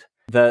child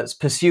that's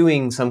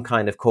pursuing some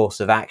kind of course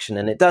of action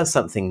and it does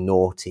something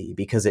naughty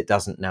because it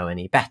doesn't know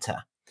any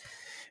better.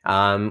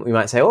 We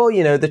might say,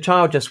 the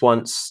child just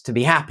wants to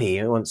be happy.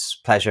 It wants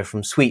pleasure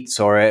from sweets,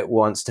 or it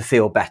wants to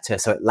feel better,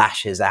 so it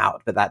lashes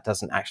out, but that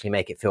doesn't actually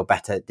make it feel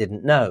better. It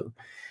didn't know.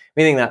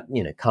 We think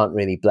that, can't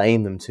really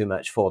blame them too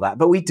much for that,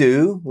 but we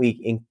do.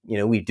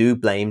 We do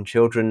blame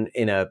children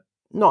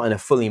not in a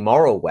fully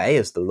moral way,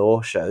 as the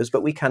law shows,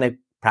 but we kind of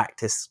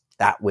practice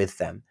that with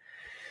them.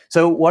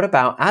 So what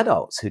about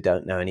adults who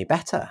don't know any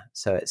better,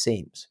 so it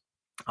seems?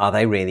 Are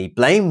they really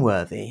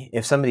blameworthy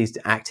if somebody's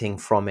acting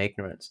from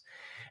ignorance?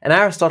 And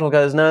Aristotle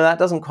goes, no, that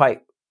doesn't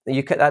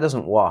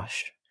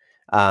wash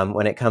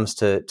when it comes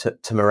to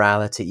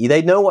morality.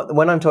 They know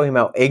when I'm talking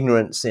about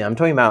ignorance, I'm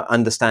talking about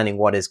understanding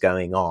what is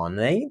going on.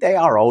 They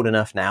are old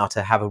enough now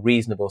to have a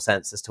reasonable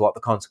sense as to what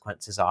the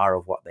consequences are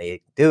of what they're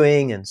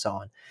doing and so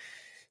on.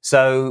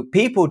 So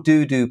people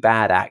do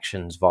bad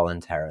actions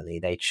voluntarily.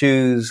 They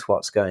choose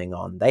what's going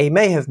on. They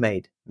may have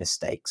made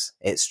mistakes.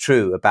 It's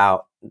true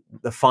about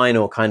the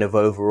final kind of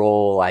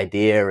overall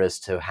idea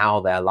as to how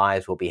their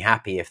lives will be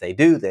happy if they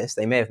do this.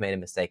 They may have made a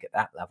mistake at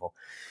that level.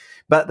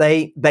 But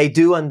they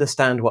do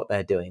understand what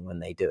they're doing when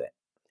they do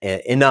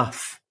it.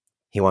 Enough,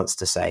 he wants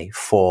to say,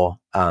 for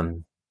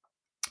blame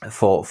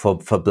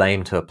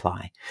to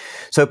apply.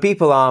 So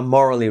people are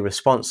morally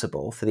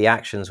responsible for the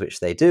actions which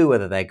they do,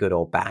 whether they're good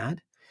or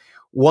bad.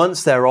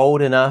 Once they're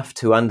old enough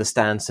to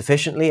understand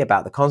sufficiently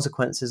about the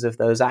consequences of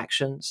those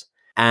actions,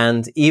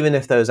 and even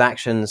if those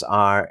actions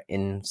are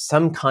in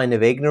some kind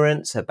of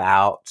ignorance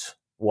about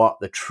what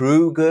the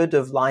true good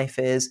of life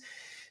is,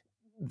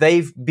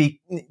 they're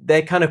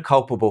kind of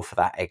culpable for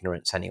that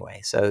ignorance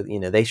anyway. So,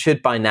 they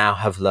should by now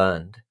have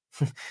learned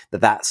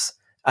that that's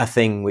a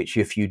thing which,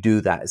 if you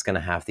do that, is going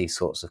to have these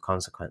sorts of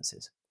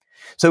consequences.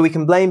 So we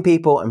can blame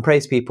people and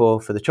praise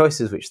people for the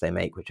choices which they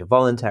make, which are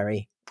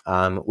voluntary,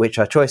 which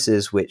are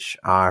choices which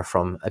are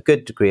from a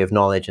good degree of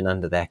knowledge and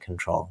under their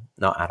control,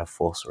 not out of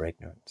force or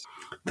ignorance.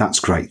 That's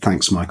great.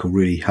 Thanks, Michael.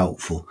 Really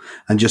helpful.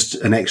 And just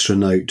an extra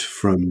note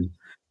from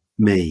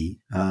me.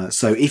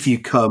 So if you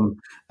come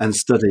and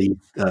study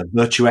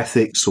virtue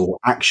ethics or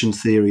action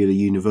theory at a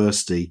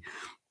university,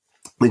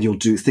 then you'll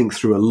think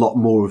through a lot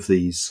more of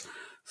these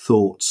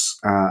thoughts,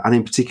 and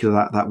in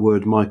particular that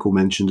word Michael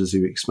mentioned as he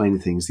was explaining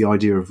things, the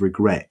idea of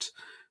regret.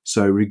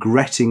 So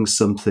regretting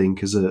something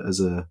as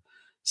a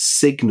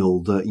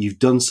signal that you've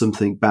done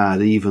something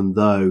bad, even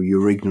though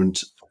you're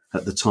ignorant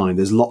at the time.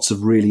 There's lots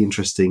of really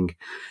interesting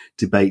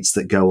debates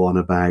that go on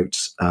about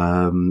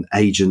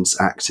agents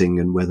acting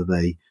and whether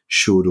they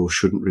should or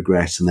shouldn't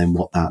regret, and then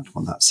what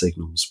that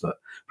signals. But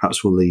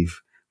perhaps we'll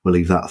leave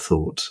that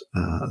thought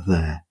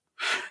there.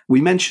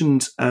 We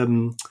mentioned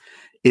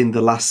in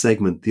the last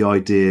segment the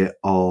idea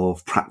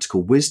of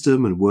practical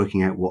wisdom and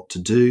working out what to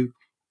do,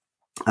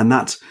 and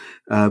that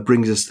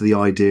brings us to the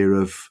idea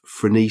of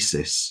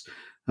phronesis.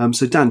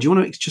 So Dan, do you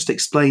want to just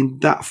explain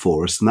that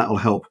for us, and that will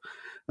help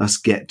us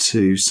get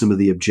to some of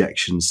the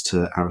objections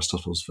to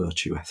Aristotle's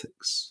virtue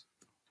ethics?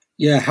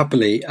 Yeah,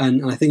 happily.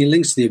 And I think it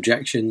links to the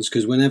objections,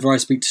 because whenever I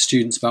speak to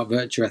students about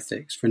virtue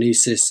ethics,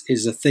 phronesis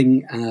is a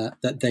thing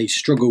that they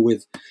struggle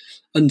with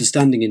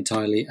understanding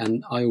entirely.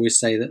 And I always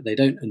say that they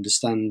don't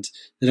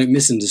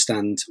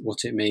misunderstand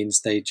what it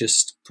means. They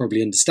just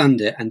probably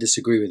understand it and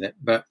disagree with it.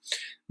 But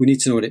we need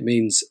to know what it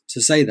means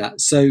to say that.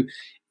 So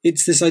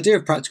it's this idea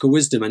of practical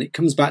wisdom, and it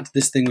comes back to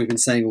this thing we've been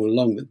saying all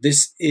along, that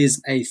this is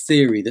a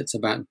theory that's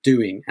about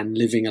doing and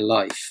living a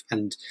life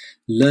and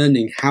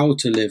learning how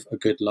to live a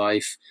good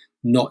life,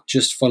 not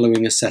just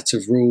following a set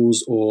of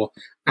rules or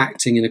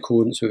acting in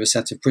accordance with a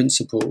set of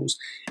principles.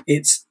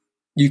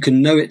 You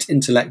can know it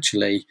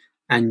intellectually,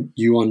 and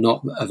you are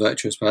not a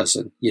virtuous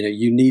person.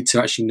 You need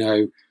to actually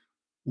know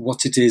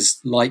what it is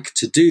like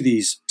to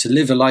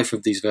live a life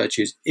of these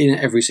virtues in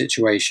every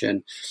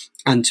situation,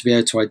 and to be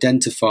able to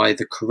identify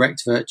the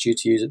correct virtue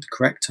to use at the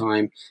correct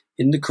time,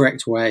 in the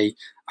correct way,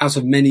 out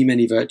of many,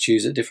 many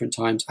virtues at different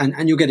times.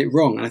 And you'll get it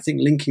wrong. And I think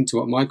linking to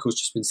what Michael's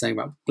just been saying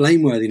about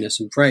blameworthiness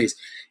and praise,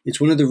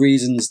 it's one of the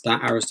reasons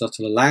that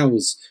Aristotle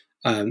allows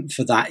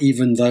for that,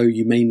 even though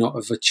you may not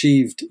have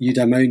achieved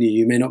eudaimonia,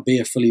 you may not be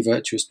a fully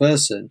virtuous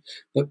person,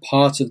 but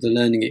part of the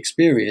learning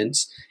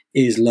experience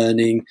is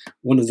learning.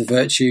 One of the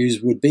virtues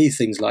would be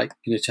things like,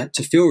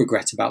 to feel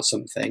regret about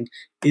something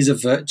is a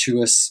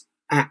virtuous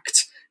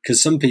act,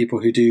 because some people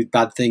who do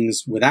bad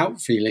things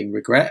without feeling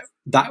regret,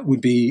 that would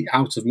be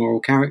out of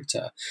moral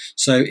character.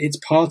 So it's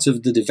part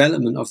of the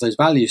development of those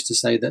values to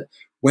say that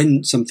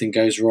when something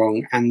goes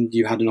wrong and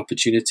you had an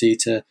opportunity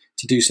to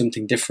do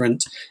something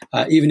different,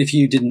 even if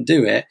you didn't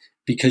do it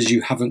because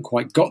you haven't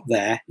quite got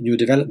there in your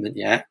development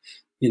yet,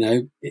 you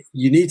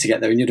need to get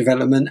there in your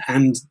development,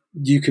 and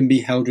you can be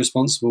held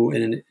responsible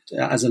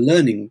as a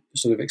learning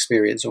sort of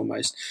experience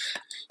almost.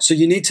 So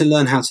you need to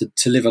learn how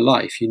to live a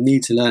life. You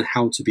need to learn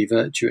how to be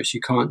virtuous. You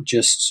can't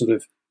just sort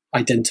of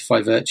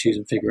identify virtues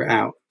and figure it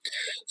out.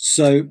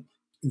 So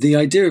the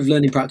idea of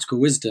learning practical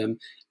wisdom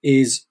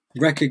is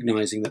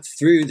recognizing that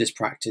through this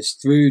practice,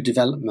 through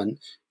development,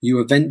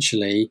 you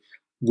eventually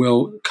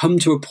will come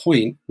to a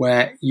point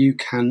where you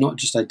can not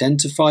just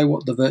identify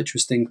what the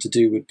virtuous thing to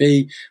do would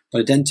be,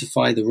 but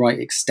identify the right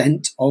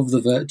extent of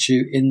the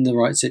virtue in the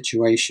right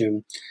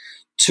situation,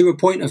 to a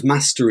point of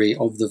mastery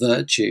of the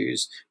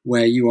virtues,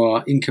 where you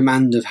are in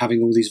command of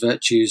having all these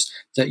virtues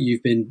that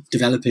you've been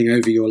developing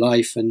over your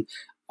life and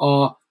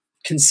are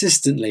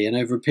consistently and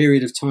over a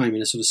period of time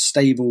in a sort of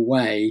stable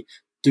way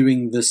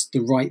doing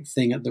the right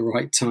thing at the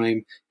right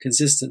time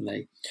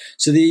consistently.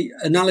 So the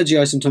analogy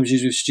I sometimes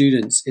use with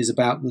students is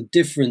about the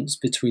difference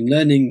between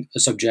learning a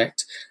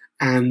subject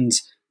and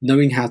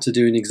knowing how to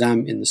do an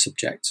exam in the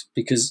subject,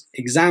 because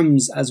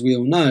exams, as we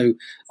all know,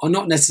 are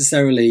not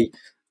necessarily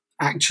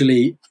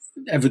actually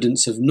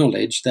evidence of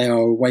knowledge. They are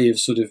a way of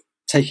sort of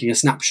taking a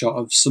snapshot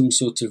of some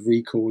sort of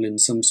recall in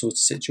some sort of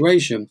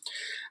situation.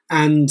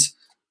 And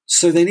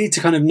so they need to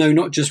kind of know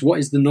not just what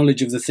is the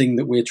knowledge of the thing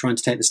that we're trying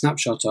to take the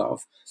snapshot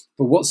of,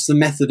 but what's the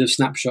method of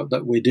snapshot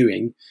that we're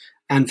doing.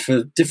 And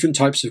for different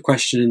types of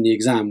question in the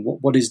exam,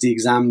 what is the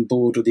exam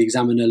board or the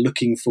examiner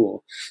looking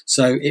for?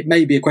 So it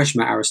may be a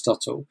question about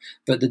Aristotle,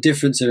 but the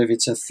difference of if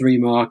it's a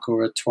 3-mark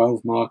or a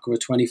 12-mark or a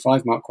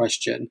 25-mark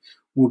question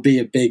will be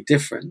a big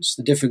difference.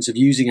 The difference of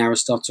using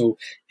Aristotle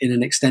in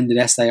an extended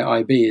essay at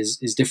IB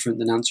is different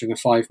than answering a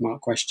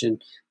 5-mark question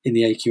in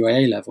the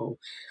AQAA level.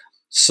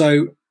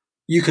 So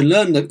you can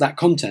learn that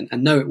content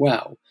and know it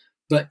well,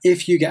 but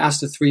if you get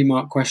asked a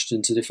 3-mark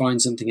question to define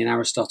something in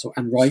Aristotle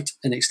and write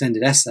an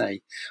extended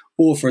essay,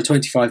 or for a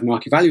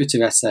 25-mark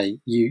evaluative essay,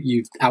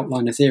 you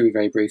outline a theory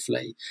very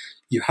briefly,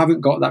 you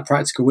haven't got that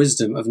practical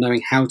wisdom of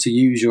knowing how to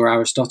use your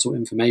Aristotle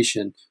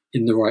information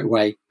in the right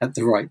way at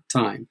the right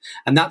time.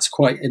 And that's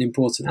quite an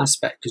important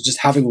aspect, because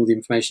just having all the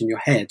information in your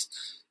head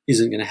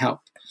isn't going to help.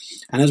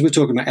 And as we're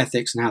talking about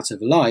ethics and how to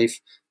live a life,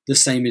 the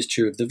same is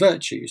true of the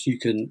virtues. You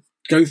can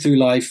go through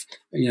life,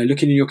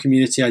 looking in your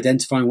community,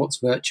 identifying what's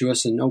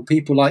virtuous, and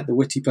people like the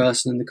witty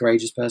person and the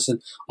courageous person.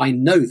 I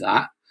know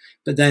that,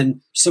 but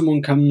then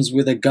someone comes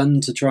with a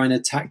gun to try and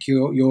attack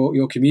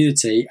your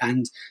community,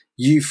 and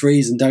you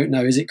freeze and don't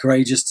know, is it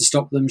courageous to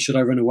stop them? Should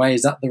I run away?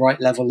 Is that the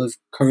right level of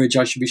courage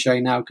I should be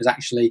showing now? Because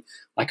actually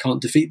I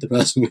can't defeat the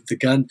person with the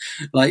gun.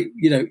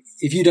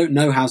 If you don't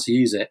know how to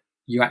use it,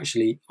 you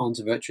actually aren't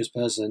a virtuous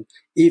person,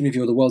 even if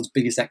you're the world's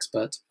biggest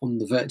expert on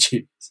the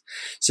virtues.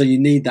 So you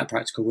need that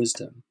practical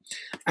wisdom.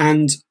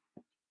 And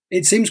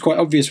it seems quite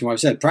obvious from what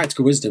I've said.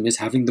 Practical wisdom is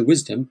having the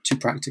wisdom to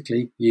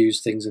practically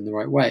use things in the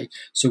right way.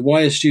 So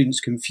why are students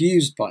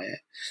confused by it?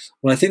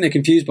 Well, I think they're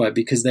confused by it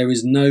because there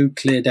is no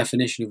clear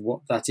definition of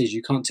what that is.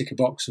 You can't tick a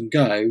box and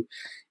go,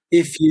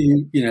 if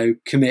you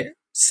commit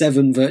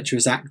 7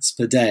 virtuous acts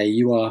per day,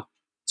 you are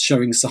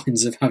showing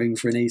signs of having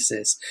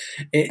phronesis.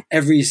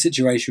 Every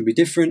situation will be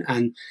different,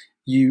 and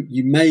you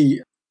may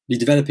be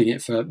developing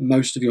it for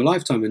most of your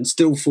lifetime and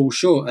still fall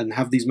short and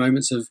have these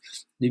moments of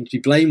needing to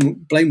be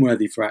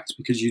blameworthy for acts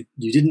because you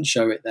didn't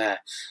show it there.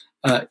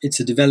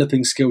 It's a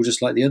developing skill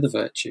just like the other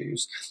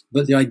virtues.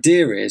 But the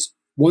idea is,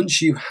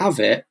 once you have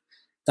it,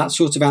 that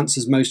sort of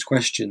answers most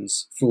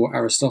questions for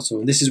Aristotle.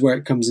 And this is where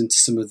it comes into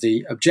some of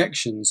the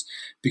objections,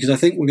 because I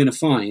think we're going to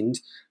find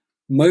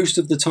most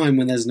of the time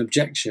when there's an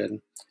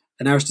objection,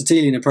 an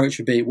Aristotelian approach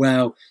would be,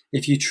 well,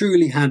 if you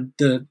truly had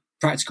the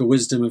practical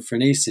wisdom of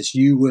phronesis,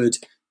 you would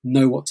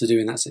know what to do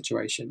in that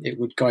situation. It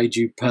would guide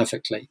you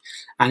perfectly.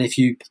 And if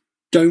you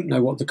don't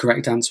know what the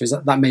correct answer is,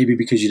 that may be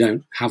because you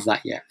don't have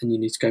that yet, and you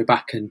need to go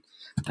back and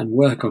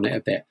work on it a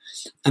bit.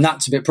 And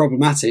that's a bit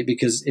problematic,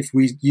 because if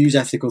we use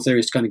ethical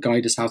theories to kind of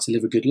guide us how to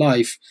live a good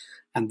life,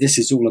 and this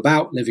is all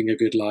about living a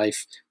good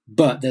life,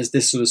 but there's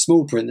this sort of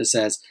small print that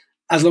says,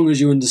 as long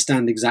as you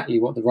understand exactly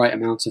what the right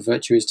amount of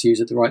virtue is to use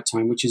at the right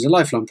time, which is a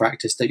lifelong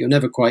practice that you'll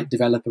never quite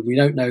develop, and we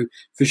don't know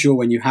for sure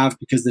when you have,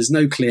 because there's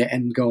no clear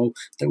end goal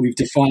that we've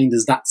defined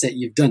as that's it,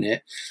 you've done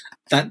it,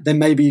 that then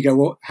maybe you go,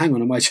 well, hang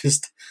on, am I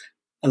just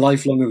a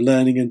lifelong of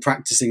learning and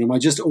practicing? Am I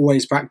just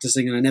always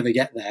practicing and I never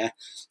get there?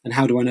 And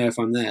how do I know if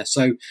I'm there?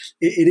 So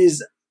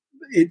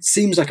it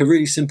seems like a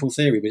really simple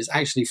theory, but it's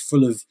actually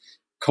full of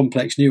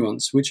complex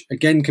nuance, which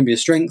again can be a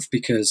strength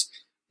because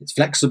it's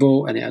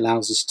flexible and it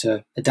allows us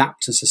to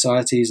adapt to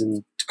societies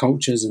and to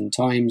cultures and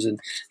times, and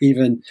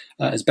even,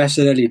 as Beth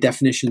said earlier,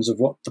 definitions of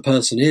what the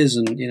person is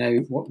and, you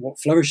know, what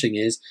flourishing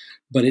is.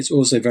 But it's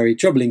also very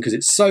troubling because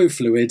it's so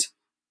fluid.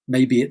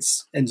 Maybe it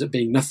ends up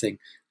being nothing.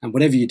 And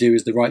whatever you do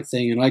is the right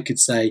thing. And I could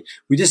say,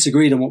 we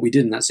disagreed on what we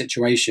did in that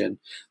situation,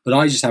 but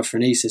I just have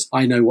phronesis.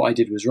 I know what I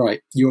did was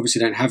right. You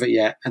obviously don't have it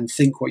yet and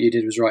think what you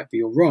did was right, but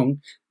you're wrong.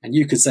 And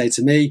you could say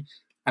to me,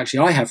 actually,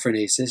 I have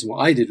phronesis, and what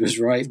I did was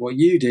right. What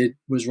you did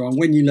was wrong.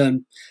 When you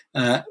learn,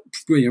 when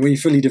you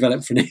fully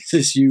develop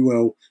phronesis, you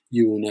will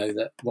know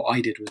that what I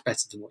did was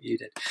better than what you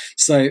did.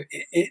 So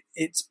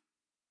it's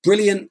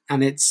brilliant,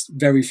 and it's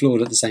very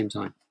flawed at the same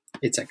time.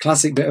 It's a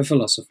classic bit of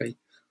philosophy.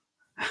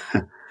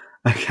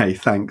 Okay,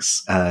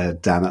 thanks,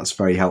 Dan. That's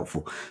very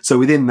helpful. So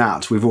within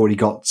that, we've already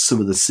got some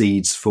of the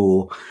seeds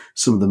for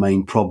some of the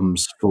main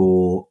problems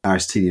for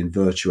Aristotelian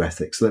virtue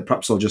ethics. So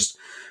perhaps I'll just,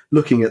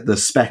 looking at the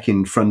spec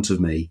in front of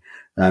me,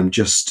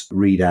 just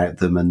read out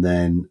them, and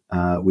then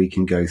we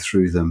can go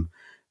through them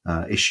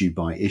issue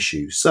by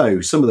issue. So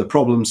some of the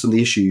problems and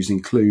the issues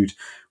include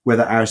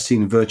whether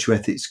Aristotelian virtue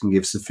ethics can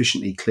give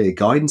sufficiently clear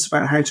guidance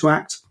about how to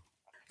act,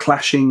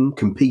 clashing,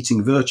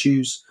 competing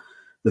virtues,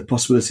 the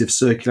possibility of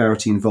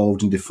circularity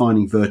involved in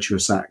defining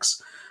virtuous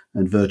acts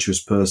and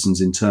virtuous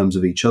persons in terms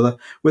of each other,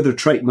 whether a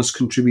trait must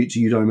contribute to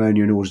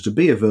eudaimonia in order to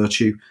be a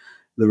virtue,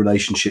 the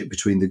relationship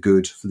between the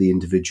good for the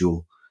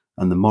individual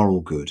and the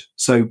moral good.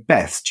 So,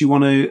 Beth, do you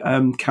want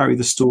to carry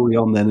the story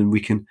on then, and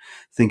we can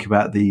think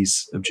about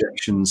these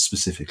objections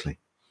specifically?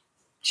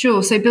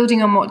 Sure. So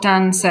building on what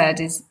Dan said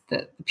is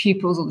that the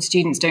pupils or the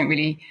students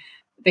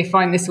they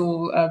find this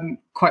all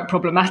quite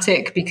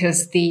problematic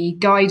because the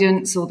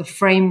guidance or the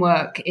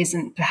framework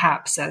isn't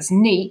perhaps as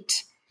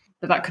neat,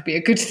 but that could be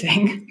a good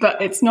thing,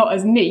 but it's not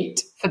as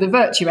neat for the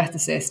virtue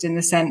ethicist in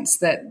the sense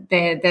that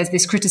there's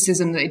this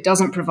criticism that it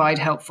doesn't provide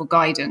helpful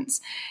guidance.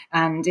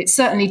 And it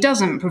certainly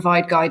doesn't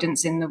provide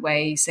guidance in the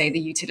way, say, the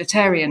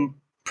utilitarian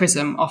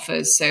prism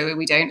offers. So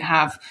we don't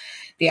have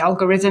the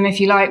algorithm, if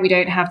you like. We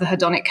don't have the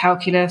hedonic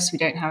calculus. We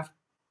don't have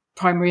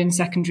higher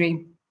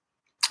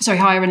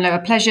and lower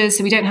pleasures.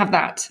 So we don't have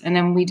that. And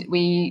then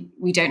we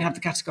don't have the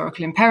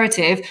categorical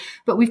imperative,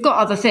 but we've got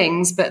other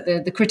things. But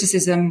the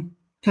criticism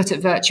put at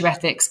virtue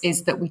ethics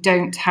is that we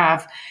don't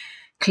have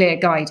clear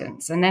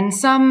guidance. And then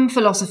some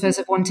philosophers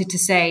have wanted to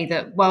say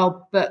that,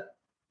 well, but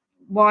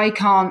why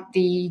can't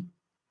the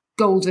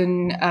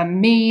golden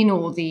mean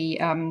or the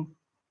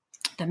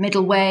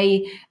middle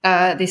way,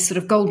 this sort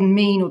of golden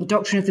mean or the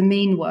doctrine of the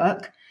mean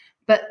work?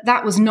 But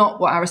that was not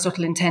what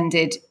Aristotle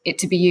intended it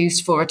to be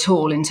used for at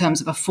all in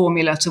terms of a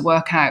formula to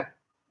work out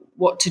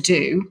what to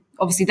do.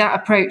 Obviously, that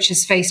approach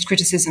has faced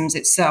criticisms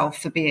itself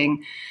for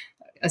being,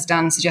 as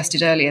Dan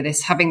suggested earlier,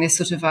 having this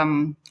sort of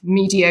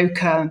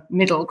mediocre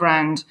middle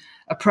ground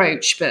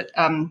approach. But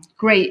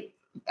great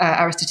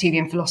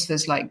Aristotelian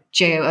philosophers like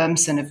J.O.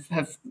 Urmson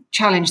have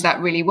challenged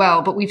that really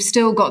well. But we've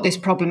still got this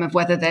problem of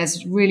whether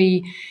there's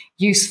really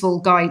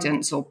useful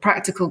guidance or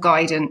practical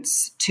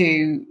guidance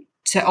to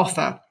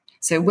offer.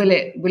 So will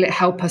it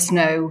help us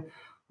know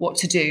what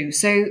to do?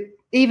 So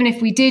even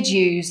if we did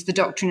use the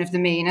doctrine of the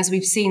mean, as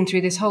we've seen through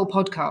this whole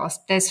podcast,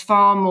 there's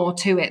far more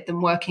to it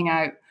than working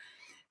out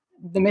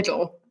the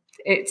middle.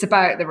 It's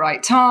about the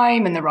right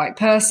time and the right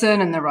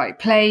person and the right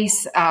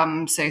place.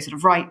 So sort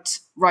of right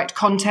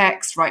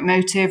context, right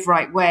motive,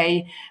 right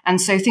way.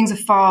 And so things are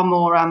far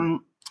more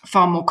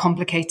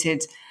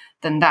complicated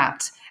than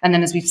that. And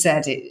then, as we've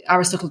said,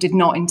 Aristotle did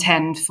not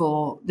intend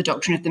for the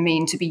doctrine of the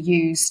mean to be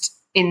used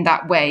in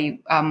that way.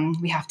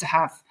 We have to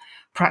have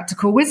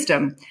practical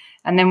wisdom.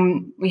 And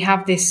then we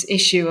have this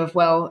issue of,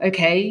 well,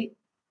 okay,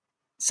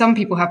 some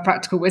people have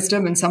practical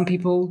wisdom and some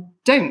people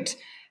don't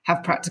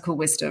have practical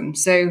wisdom.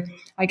 So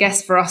I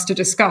guess for us to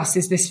discuss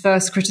is this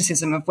first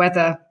criticism of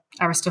whether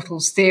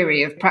Aristotle's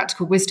theory of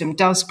practical wisdom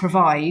does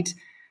provide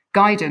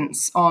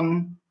guidance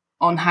on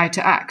how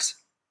to act.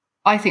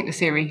 I think the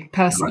theory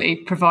personally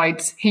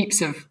provides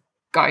heaps of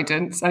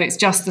guidance, and it's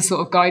just the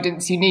sort of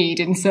guidance you need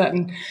in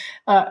certain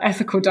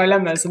ethical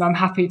dilemmas. And I'm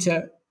happy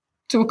to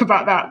talk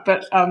about that,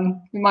 but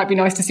it might be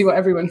nice to see what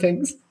everyone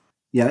thinks.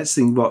 Yeah, let's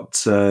see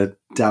what Dan.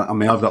 I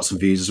mean, I've got some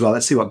views as well.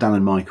 Let's see what Dan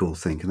and Michael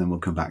think, and then we'll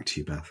come back to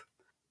you, Beth.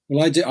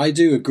 Well, I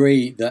do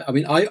agree that. I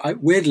mean, I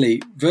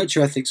weirdly,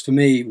 virtue ethics for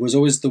me was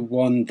always the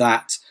one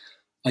that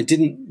I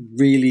didn't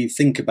really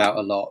think about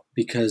a lot,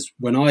 because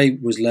when I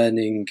was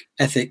learning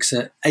ethics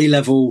at A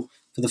level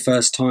for the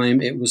first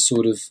time, it was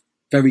sort of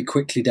very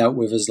quickly dealt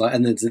with as like,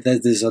 and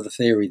there's this other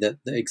theory that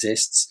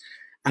exists.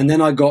 And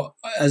then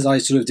as I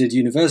sort of did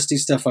university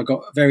stuff, I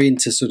got very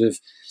into sort of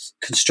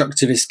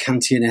constructivist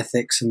Kantian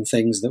ethics and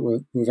things that were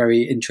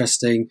very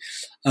interesting.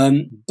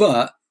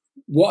 But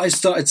what I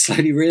started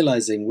slowly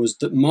realizing was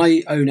that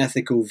my own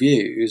ethical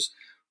views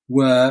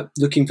were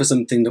looking for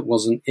something that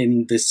wasn't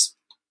in this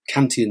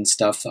Kantian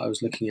stuff that I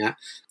was looking at.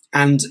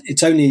 And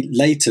it's only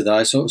later that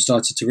I sort of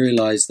started to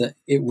realize that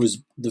it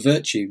was the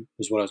virtue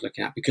was what I was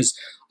looking at, because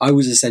I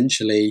was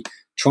essentially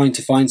trying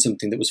to find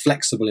something that was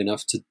flexible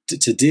enough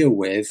to deal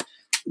with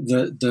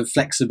the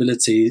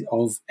flexibility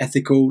of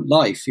ethical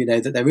life,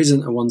 that there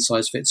isn't a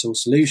one-size-fits-all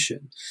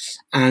solution.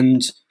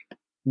 And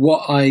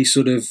what I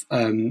sort of,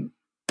 in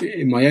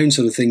my own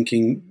sort of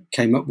thinking,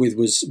 came up with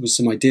was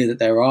some idea that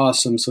there are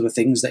some sort of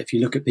things that if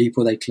you look at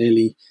people, they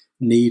clearly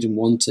need and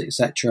want it,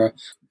 etc.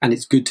 And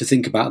it's good to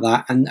think about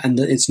that, and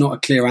that it's not a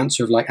clear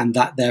answer of like, and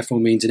that therefore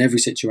means in every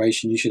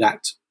situation you should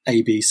act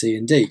A, B, C,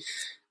 and D.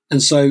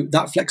 And so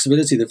that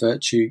flexibility that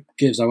virtue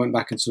gives, I went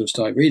back and sort of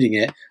started reading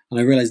it, and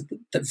I realized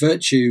that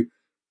virtue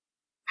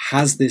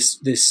has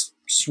this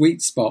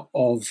sweet spot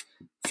of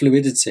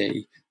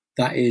fluidity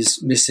that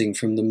is missing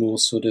from the more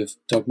sort of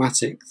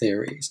dogmatic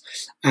theories.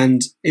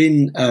 And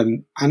in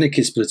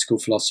anarchist political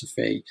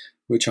philosophy,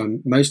 which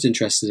I'm most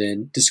interested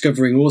in,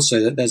 discovering also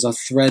that there's a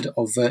thread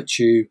of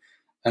virtue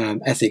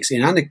ethics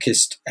in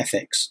anarchist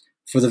ethics,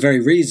 for the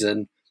very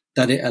reason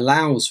that it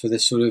allows for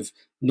this sort of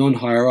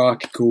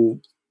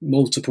non-hierarchical,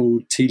 multiple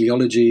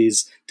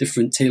teleologies,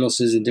 different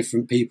teloses in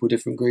different people,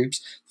 different groups,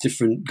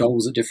 different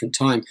goals at different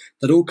time,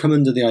 that all come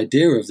under the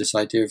idea of this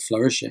idea of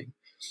flourishing.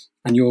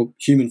 And your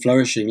human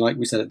flourishing, like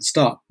we said at the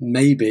start,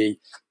 may be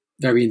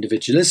very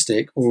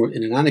individualistic, or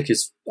in an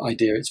anarchist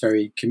idea, it's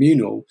very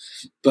communal.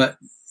 But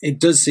it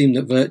does seem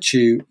that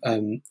virtue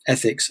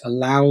ethics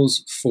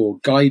allows for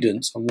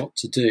guidance on what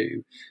to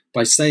do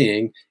by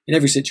saying in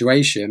every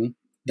situation,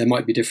 there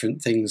might be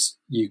different things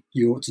you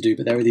ought to do,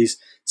 but there are these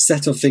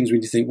set of things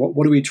when you think,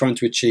 what are we trying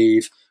to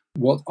achieve?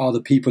 What are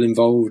the people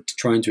involved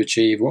trying to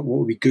achieve? What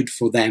will be good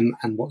for them,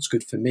 and what's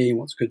good for me, and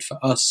what's good for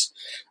us?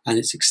 And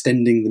it's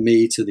extending the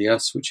me to the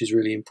us, which is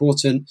really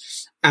important.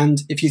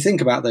 And if you think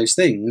about those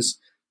things,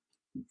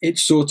 it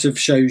sort of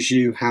shows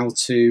you how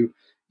to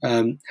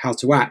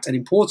act, and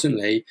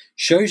importantly,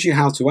 shows you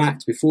how to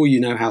act before you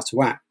know how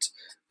to act.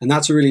 And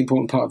that's a really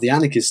important part of the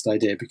anarchist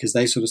idea, because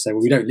they sort of say,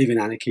 well, we don't live in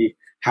anarchy.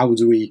 How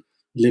do we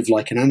live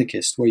like an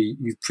anarchist? Well,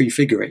 you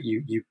prefigure it.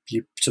 You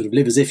sort of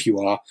live as if you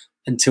are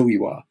until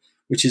you are,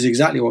 which is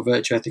exactly what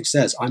virtue ethics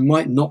says. I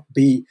might not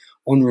be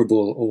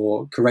honourable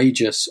or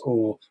courageous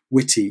or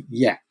witty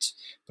yet,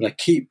 but I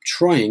keep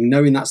trying,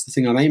 knowing that's the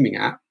thing I'm aiming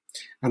at,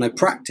 and I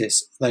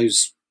practice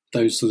those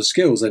sort of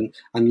skills and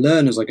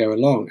learn as I go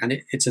along.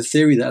 And it's a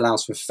theory that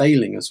allows for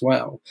failing as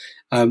well.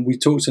 We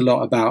talked a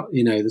lot about,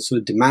 the sort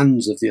of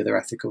demands of the other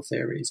ethical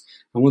theories.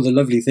 And one of the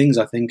lovely things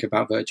I think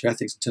about virtue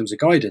ethics in terms of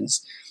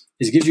guidance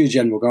is it gives you a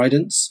general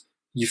guidance.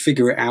 You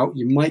figure it out.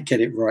 You might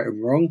get it right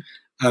and wrong,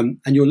 and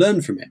you'll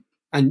learn from it.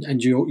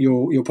 And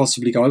you'll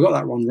possibly go, I got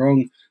that one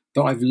wrong,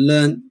 but I've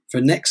learned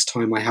for next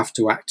time I have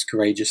to act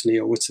courageously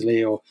or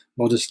wittily or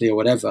modestly or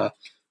whatever.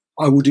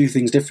 I will do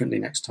things differently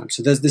next time.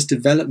 So there's this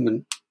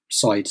development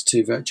side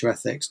to virtue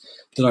ethics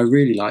that I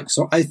really like.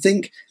 So I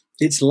think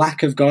it's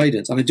lack of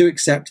guidance, and I do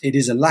accept it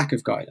is a lack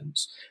of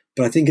guidance,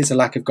 but I think it's a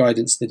lack of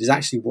guidance that is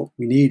actually what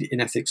we need in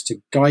ethics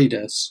to guide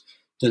us,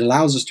 that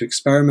allows us to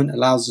experiment,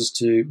 allows us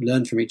to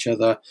learn from each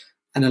other,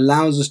 and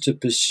allows us to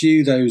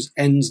pursue those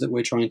ends that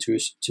we're trying to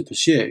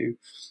pursue,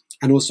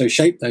 and also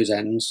shape those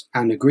ends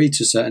and agree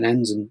to certain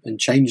ends and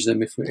change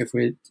them if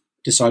we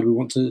decide we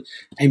want to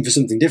aim for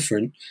something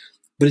different.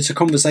 But it's a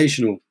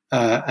conversational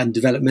and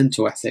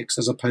developmental ethics,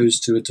 as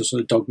opposed to a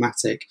sort of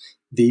dogmatic,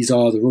 these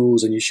are the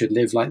rules and you should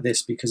live like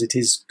this because it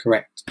is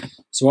correct.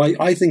 So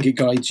I think it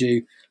guides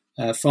you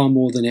far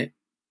more than it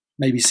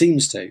maybe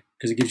seems to,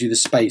 because it gives you the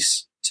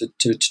space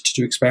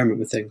to experiment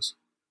with things.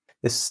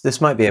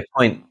 This might be a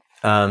point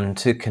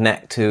to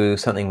connect to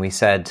something we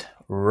said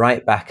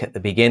right back at the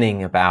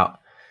beginning about,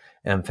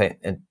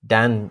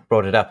 Dan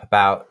brought it up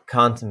about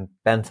Kant and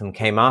Bentham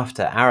came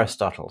after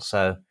Aristotle.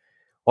 So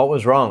what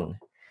was wrong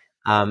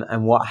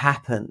and what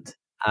happened?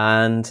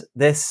 And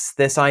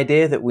this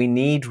idea that we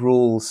need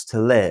rules to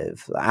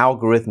live,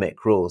 algorithmic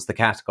rules, the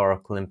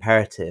categorical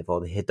imperative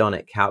or the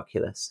hedonic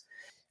calculus,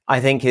 I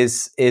think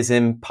is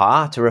in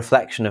part a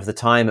reflection of the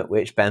time at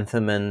which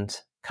Bentham and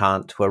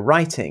Kant were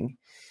writing.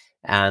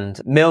 And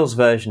Mill's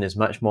version is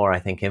much more, I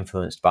think,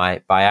 influenced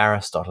by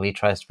Aristotle. He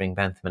tries to bring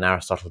Bentham and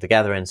Aristotle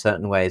together in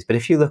certain ways. But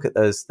if you look at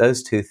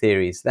those two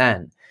theories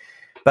then,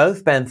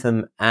 both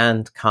Bentham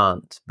and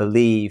Kant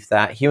believe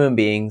that human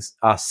beings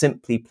are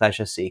simply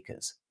pleasure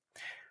seekers.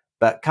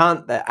 But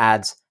Kant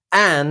adds,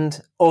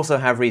 and also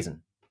have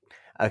reason.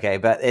 Okay,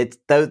 but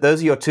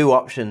those are your two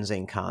options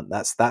in Kant.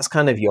 That's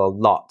kind of your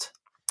lot.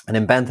 And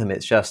in Bentham,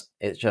 it's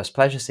just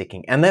pleasure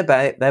seeking. And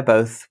they're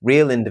both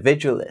real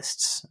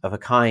individualists of a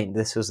kind.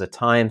 This was a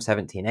time,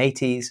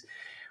 1780s,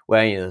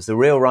 where there's the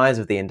real rise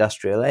of the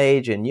industrial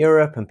age in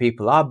Europe, and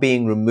people are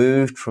being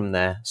removed from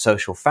their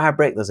social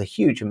fabric. There's a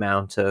huge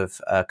amount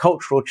of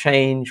cultural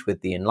change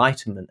with the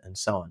Enlightenment and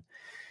so on.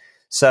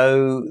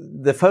 So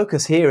the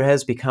focus here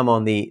has become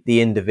on the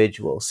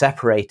individual,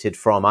 separated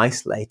from,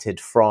 isolated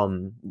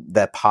from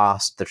their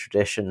past, the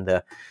tradition,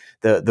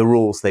 the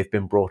rules they've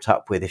been brought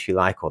up with, if you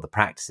like, or the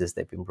practices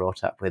they've been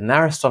brought up with. And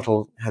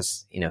Aristotle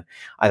has,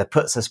 either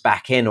puts us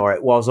back in, or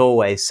it was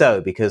always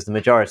so, because the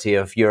majority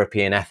of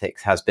European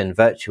ethics has been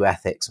virtue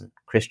ethics, and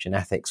Christian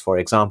ethics, for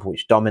example,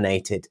 which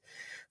dominated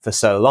for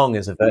so long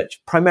as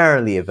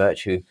primarily a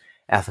virtue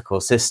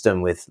ethical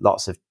system with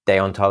lots of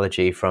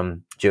deontology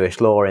from Jewish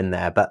law in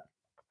there. But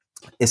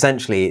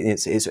essentially,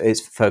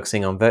 it's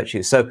focusing on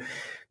virtue. So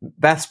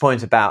Beth's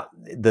point about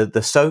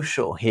the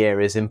social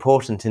here is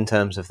important in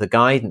terms of the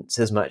guidance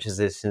as much as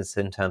it is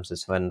in terms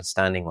of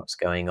understanding what's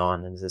going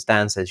on. And as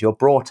Dan says, you're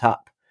brought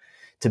up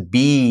to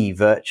be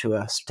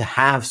virtuous, to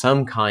have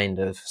some kind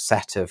of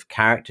set of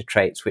character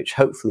traits, which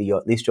hopefully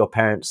at least your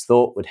parents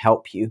thought would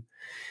help you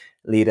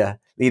lead a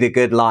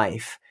good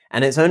life.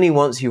 And it's only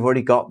once you've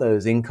already got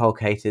those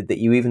inculcated that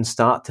you even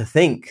start to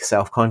think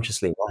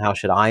self-consciously, well, how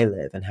should I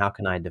live and how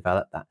can I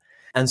develop that?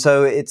 And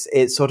so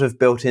it's sort of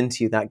built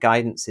into you. That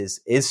guidance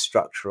is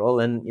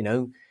structural, and,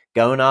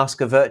 go and ask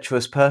a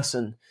virtuous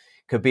person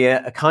could be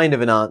a kind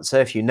of an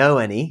answer if you know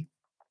any.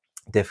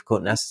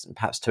 Difficultness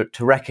perhaps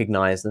to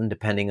recognize them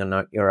depending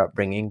on your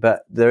upbringing.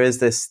 But there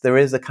is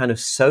a kind of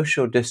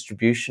social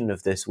distribution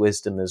of this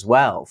wisdom as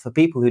well for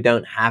people who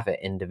don't have it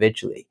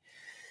individually.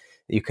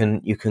 You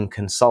can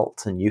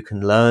consult and you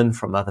can learn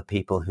from other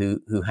people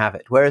who have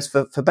it. Whereas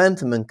for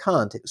Bentham and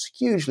Kant, it was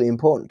hugely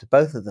important to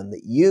both of them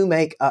that you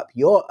make up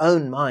your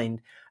own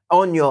mind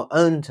on your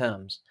own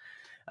terms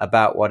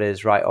about what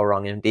is right or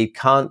wrong. Indeed,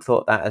 Kant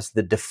thought that as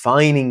the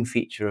defining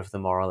feature of the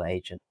moral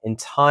agent,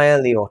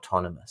 entirely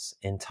autonomous,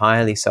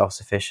 entirely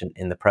self-sufficient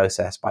in the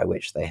process by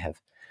which they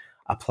have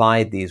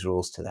applied these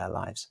rules to their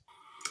lives.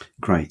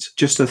 Great.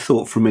 Just a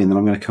thought from me, and then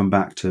I'm going to come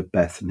back to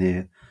Beth and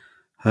hear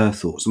her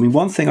thoughts. I mean,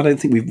 one thing I don't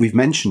think we've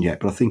mentioned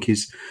yet, but I think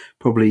is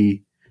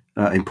probably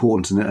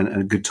important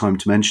and a good time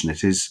to mention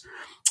it is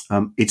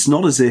it's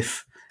not as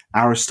if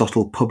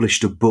Aristotle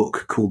published a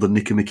book called the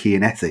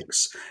Nicomachean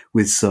Ethics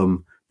with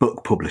some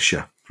book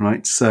publisher,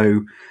 right?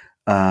 So,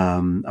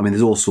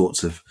 there's all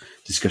sorts of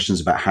discussions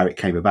about how it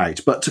came about.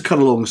 But to cut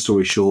a long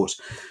story short,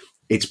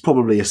 it's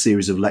probably a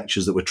series of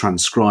lectures that were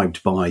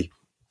transcribed by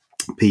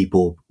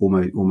people,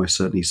 almost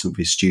certainly some of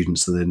his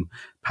students, and then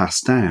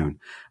passed down.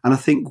 And I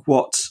think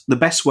what the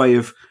best way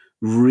of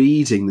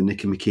reading the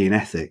Nicomachean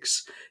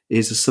Ethics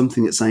is as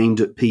something that's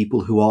aimed at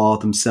people who are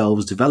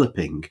themselves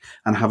developing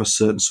and have a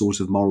certain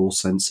sort of moral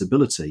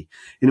sensibility.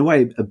 In a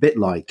way, a bit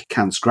like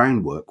Kant's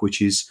groundwork,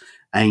 which is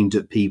aimed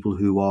at people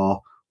who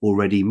are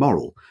already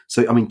moral.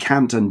 So,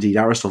 Kant and indeed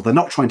Aristotle, they're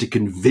not trying to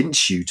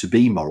convince you to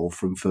be moral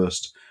from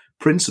first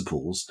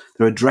principles.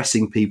 They're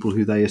addressing people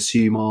who they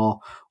assume are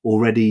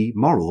already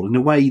moral. In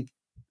a way,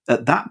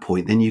 at that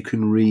point, then you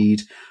can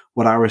read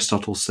what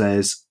Aristotle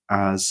says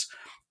as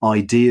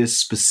ideas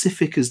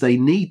specific as they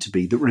need to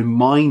be that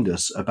remind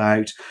us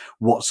about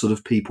what sort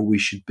of people we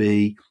should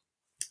be,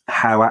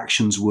 how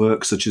actions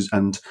work,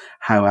 and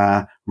how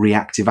our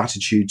reactive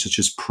attitudes, such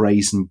as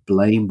praise and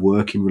blame,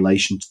 work in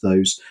relation to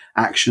those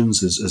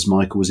actions, as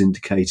Michael was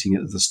indicating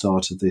at the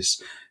start of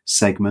this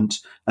segment,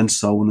 and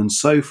so on and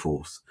so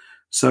forth.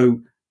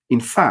 So, in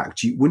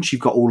fact, once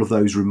you've got all of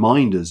those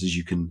reminders, as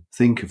you can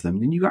think of them,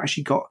 then you've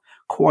actually got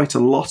quite a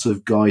lot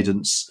of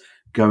guidance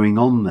going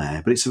on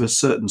there. But it's of a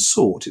certain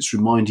sort. It's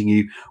reminding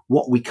you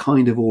what we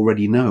kind of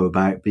already know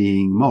about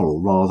being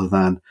moral, rather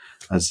than,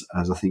 as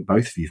I think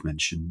both of you've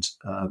mentioned,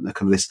 kind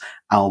of this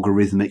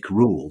algorithmic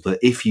rule that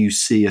if you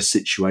see a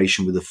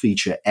situation with a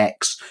feature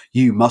X,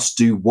 you must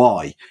do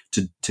Y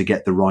to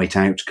get the right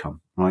outcome.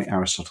 Right?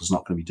 Aristotle's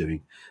not going to be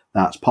doing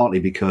that, partly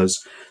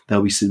because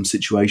there'll be some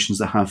situations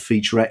that have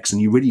feature X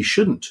and you really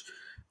shouldn't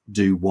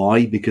do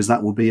Y because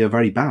that will be a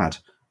very bad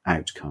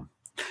outcome.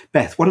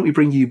 Beth, why don't we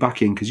bring you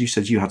back in, because you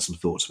said you had some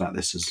thoughts about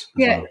this as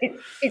well.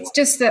 It's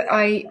just that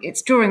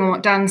it's drawing on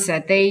what Dan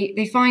said.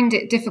 They find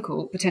it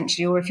difficult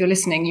potentially, or if you're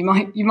listening,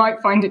 you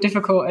might find it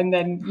difficult, and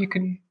then you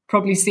can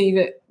probably see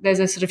that there's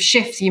a sort of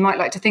shift you might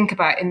like to think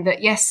about in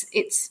that. Yes,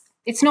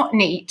 it's not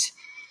neat,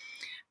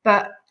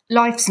 but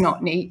life's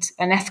not neat,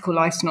 and ethical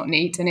life's not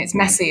neat, and it's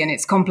messy and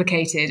it's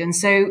complicated. And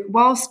so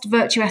whilst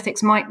virtue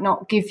ethics might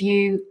not give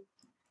you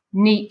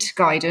neat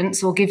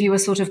guidance or give you a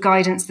sort of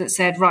guidance that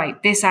said,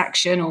 right, this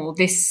action or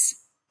this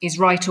is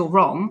right or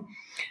wrong,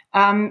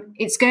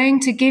 it's going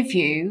to give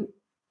you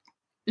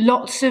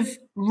lots of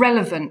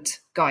relevant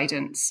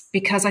guidance,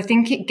 because I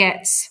think it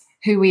gets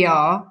who we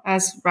are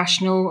as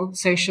rational,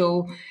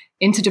 social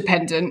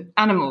interdependent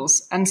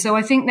animals. And so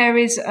I think there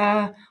is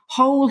a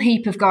whole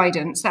heap of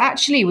guidance that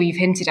actually we've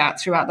hinted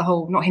at throughout the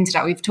whole, not hinted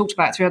at, we've talked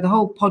about throughout the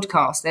whole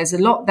podcast. There's a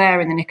lot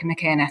there in the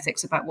Nicomachean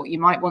Ethics about what you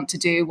might want to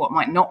do, what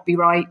might not be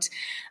right.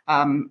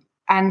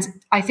 And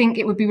I think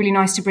it would be really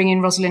nice to bring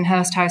in Rosalind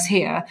Hursthouse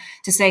here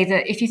to say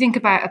that if you think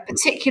about a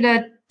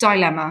particular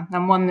dilemma,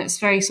 and one that's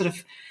very sort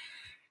of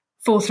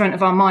forefront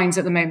of our minds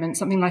at the moment,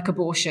 something like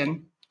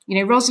abortion,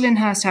 Rosalind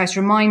Hursthouse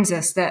reminds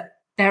us that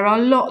there are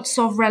lots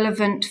of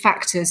relevant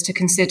factors to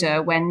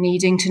consider when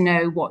needing to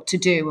know what to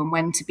do and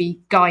when to be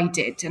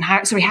guided, and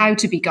how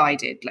to be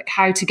guided, like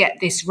how to get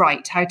this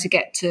right, how to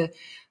get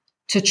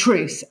to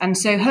truth. And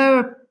so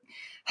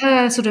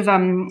her sort of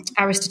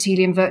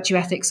Aristotelian virtue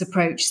ethics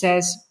approach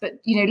says, but,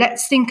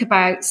 let's think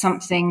about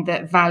something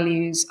that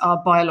values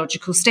our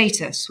biological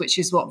status, which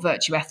is what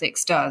virtue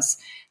ethics does.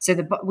 So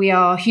we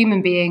are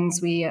human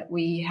beings,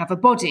 we have a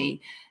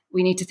body.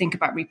 We need to think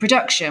about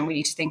reproduction. We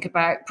need to think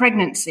about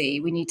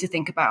pregnancy. We need to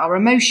think about our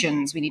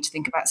emotions. We need to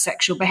think about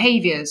sexual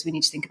behaviors. We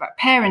need to think about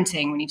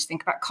parenting. We need to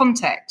think about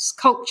context,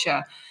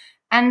 culture.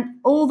 And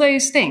all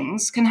those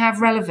things can have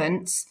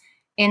relevance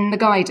in the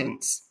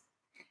guidance.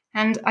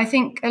 And I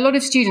think a lot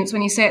of students,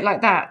 when you say it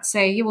like that,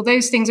 say, yeah, well,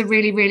 those things are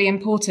really, really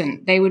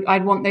important.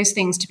 I'd want those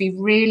things to be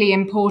really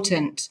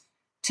important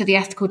to the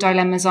ethical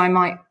dilemmas I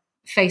might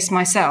face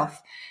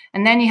myself.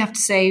 And then you have to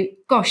say,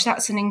 gosh,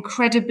 that's an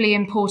incredibly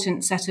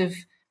important set of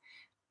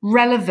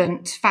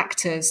relevant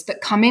factors that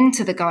come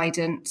into the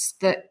guidance,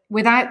 that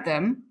without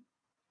them,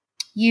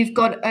 you've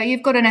got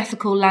an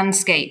ethical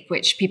landscape,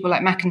 which people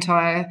like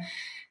McIntyre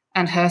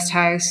and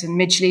Hursthouse and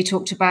Midgley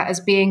talked about as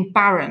being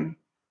barren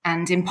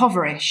and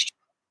impoverished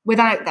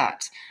without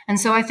that. And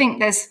so I think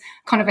there's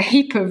kind of a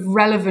heap of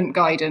relevant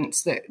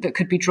guidance that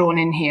could be drawn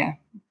in here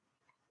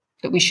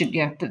that we should,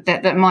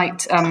 that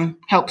might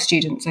help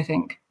students, I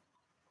think.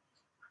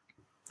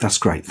 That's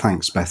great.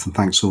 Thanks, Beth, and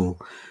thanks all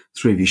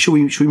three of you. Should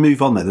we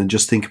move on then and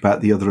just think about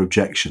the other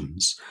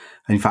objections?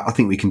 And in fact, I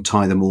think we can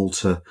tie them all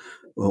to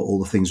all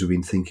the things we've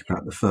been thinking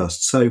about the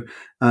first. So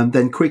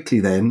then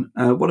quickly then,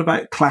 what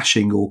about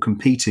clashing or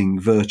competing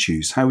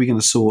virtues? How are we going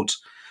to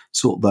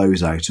sort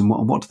those out, and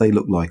what do they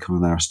look like on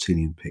an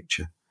Aristotelian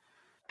picture?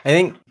 I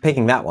think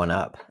picking that one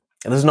up,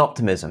 there's an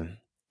optimism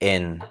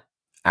in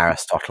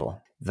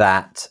Aristotle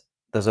that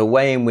there's a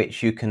way in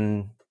which you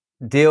can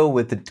deal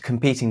with the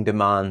competing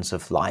demands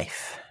of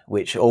life,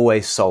 which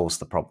always solves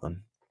the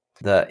problem.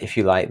 That, if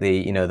you like,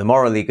 the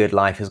morally good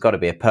life has got to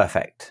be a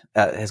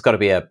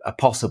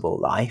possible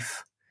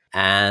life.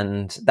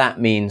 And that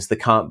means there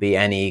can't be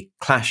any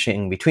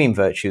clashing between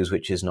virtues,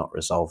 which is not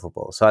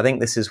resolvable. So I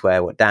think this is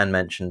where what Dan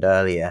mentioned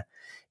earlier,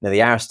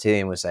 the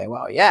Aristotelian would say,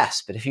 well,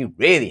 yes, but if you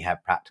really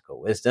have practical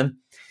wisdom,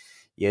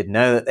 you'd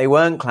know that they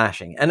weren't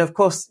clashing. And of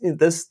course,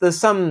 there's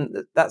some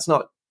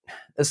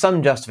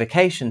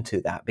justification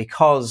to that,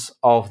 because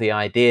of the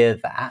idea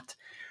that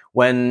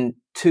when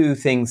two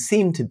things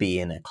seem to be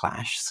in a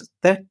clash,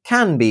 there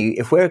can be,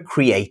 if we're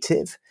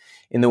creative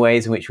in the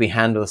ways in which we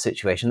handle a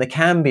situation, there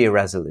can be a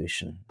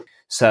resolution.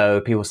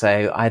 So people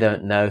say, I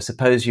don't know,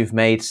 suppose you've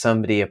made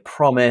somebody a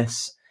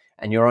promise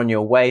and you're on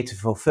your way to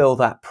fulfill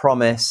that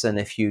promise. And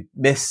if you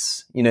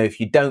if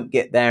you don't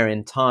get there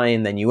in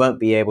time, then you won't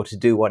be able to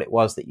do what it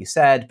was that you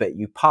said, but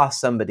you pass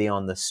somebody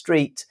on the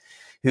street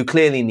who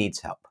clearly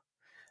needs help.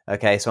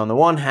 Okay, so on the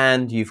one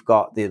hand, you've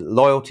got the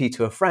loyalty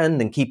to a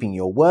friend and keeping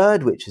your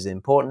word, which is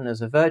important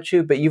as a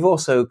virtue, but you've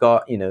also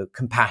got,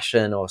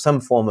 compassion or some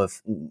form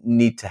of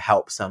need to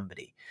help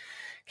somebody,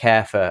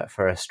 care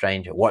for a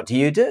stranger. What do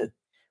you do?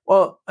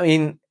 Well, I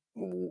mean,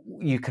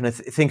 you can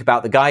think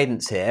about the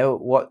guidance here.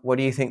 What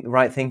do you think the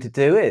right thing to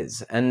do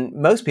is? And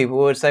most people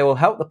would say, well,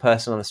 help the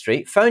person on the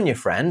street, phone your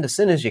friend as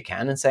soon as you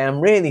can and say, I'm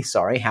really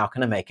sorry, how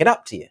can I make it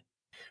up to you?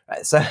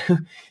 Right, so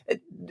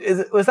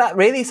was that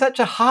really such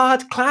a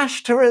hard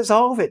clash to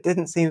resolve? It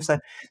didn't seem so.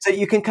 So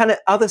you can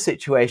other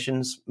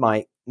situations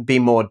might be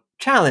more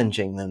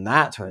challenging than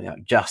that, or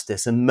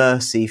justice and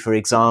mercy, for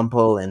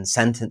example, in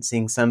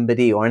sentencing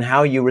somebody, or in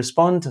how you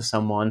respond to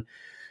someone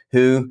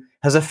who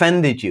has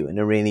offended you in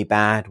a really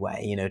bad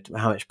way.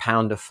 How much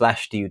pound of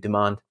flesh do you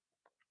demand?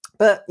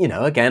 But,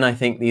 again, I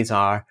think you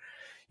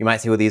might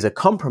say, well, these are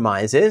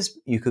compromises.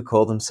 You could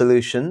call them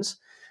solutions.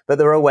 But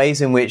there are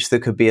ways in which there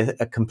could be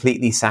a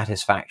completely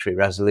satisfactory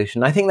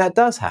resolution. I think that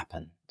does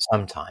happen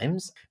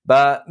sometimes.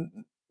 But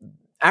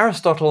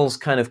Aristotle's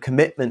kind of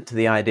commitment to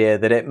the idea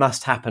that it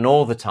must happen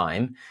all the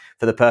time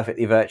for the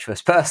perfectly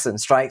virtuous person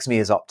strikes me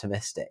as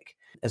optimistic.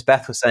 As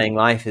Beth was saying,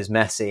 life is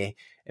messy.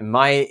 In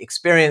my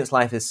experience,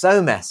 life is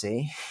so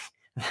messy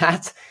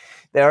that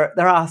there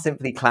are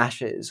simply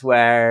clashes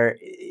where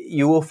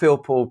you will feel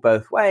pulled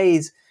both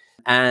ways,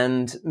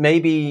 and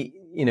maybe,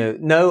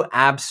 no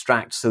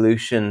abstract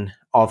solution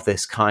of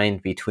this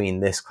kind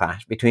between this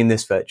clash, between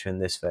this virtue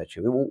and this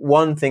virtue.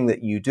 One thing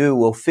that you do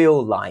will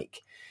feel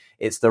like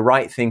it's the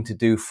right thing to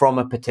do from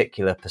a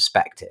particular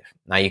perspective.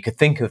 Now, you could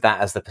think of that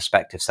as the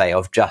perspective, say,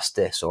 of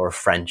justice or of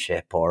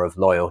friendship or of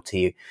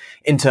loyalty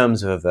in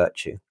terms of a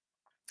virtue.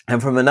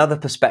 And from another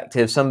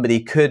perspective,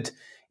 somebody could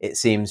it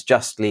seems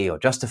justly or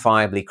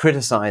justifiably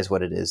criticize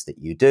what it is that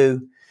you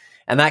do.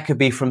 And that could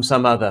be from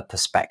some other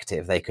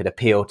perspective. They could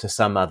appeal to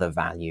some other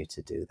value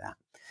to do that.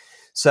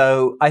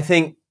 So I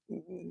think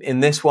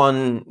in this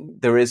one,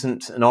 there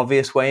isn't an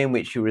obvious way in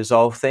which you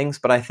resolve things,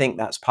 but I think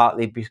that's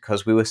partly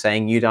because we were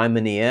saying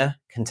eudaimonia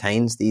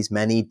contains these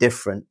many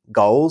different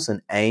goals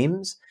and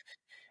aims.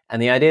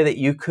 And the idea that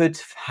you could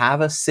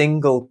have a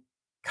single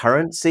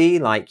currency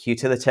like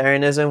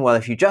utilitarianism, well,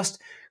 if you just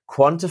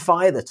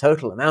quantify the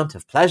total amount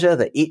of pleasure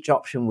that each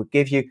option would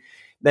give you,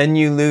 then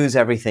you lose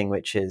everything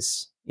which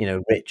is,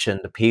 rich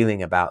and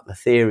appealing about the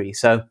theory.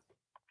 So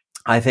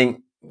I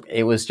think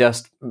it was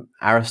just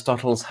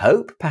Aristotle's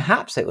hope,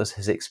 perhaps it was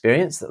his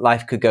experience, that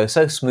life could go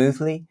so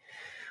smoothly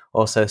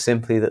or so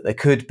simply that there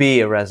could be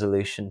a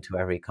resolution to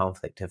every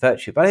conflict of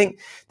virtue. But I think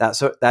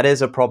that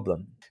is a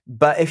problem.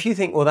 But if you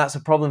think, well, that's a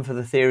problem for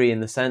the theory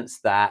in the sense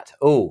that,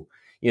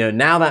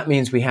 now that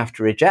means we have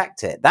to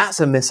reject it, that's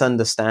a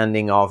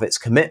misunderstanding of its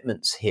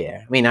commitments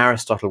here. I mean,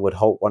 Aristotle would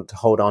want to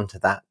hold on to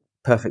that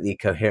perfectly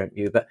coherent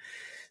view. But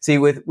see,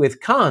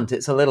 with Kant,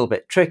 it's a little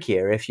bit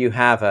trickier. If you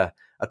have a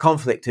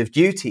conflict of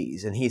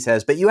duties and he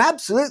says, but you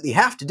absolutely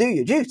have to do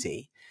your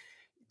duty,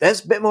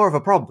 there's a bit more of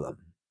a problem.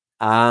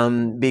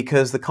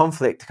 Because the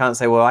conflict can't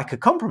say, well, I could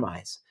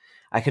compromise.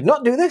 I could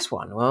not do this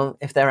one. Well,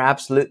 if they're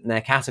absolute and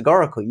they're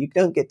categorical, you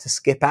don't get to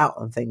skip out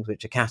on things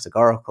which are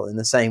categorical in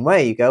the same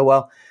way. You go,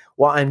 well,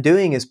 what I'm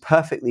doing is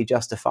perfectly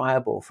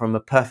justifiable from a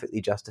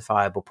perfectly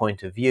justifiable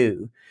point of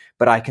view,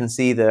 but I can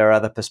see there are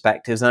other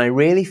perspectives, and I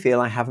really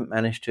feel I haven't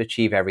managed to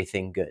achieve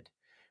everything good.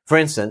 For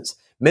instance,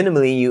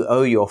 minimally, you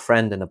owe your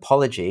friend an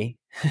apology,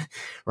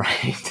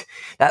 right?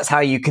 That's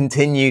how you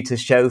continue to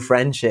show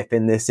friendship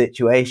in this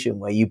situation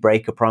where you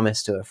break a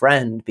promise to a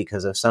friend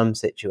because of some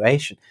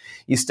situation.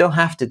 You still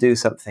have to do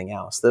something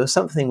else. There was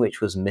something which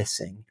was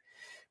missing.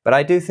 But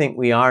I do think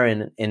we are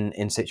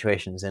in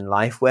situations in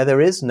life where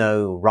there is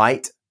no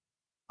right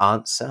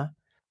answer.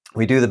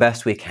 We do the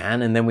best we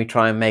can, and then we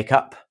try and make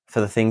up for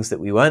the things that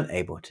we weren't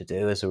able to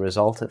do as a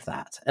result of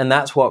that. And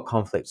that's what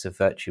conflicts of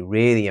virtue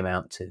really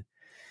amount to.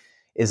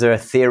 Is there a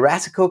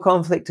theoretical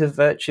conflict of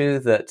virtue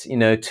that,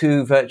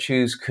 two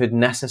virtues could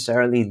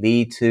necessarily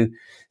lead to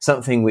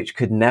something which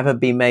could never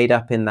be made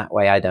up in that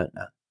way? I don't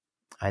know.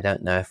 I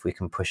don't know if we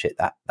can push it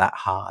that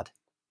hard.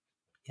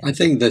 Yeah. I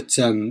think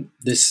that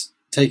this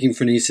taking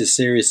phronesis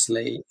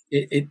seriously,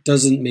 it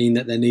doesn't mean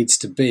that there needs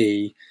to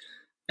be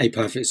a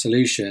perfect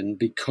solution,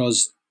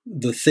 because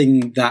the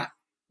thing that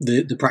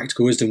the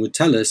practical wisdom would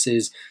tell us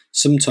is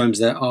sometimes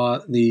there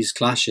are these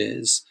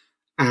clashes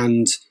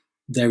and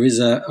there is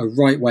a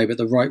right way, but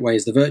the right way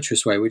is the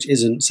virtuous way, which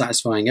isn't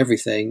satisfying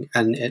everything.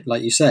 And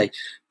like you say,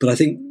 but I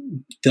think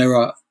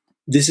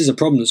this is a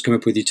problem that's come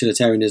up with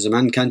utilitarianism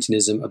and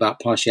Kantianism about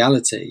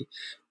partiality,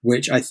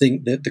 which I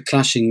think that the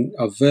clashing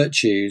of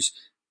virtues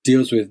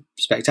deals with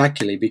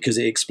spectacularly, because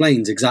it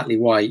explains exactly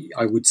why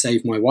I would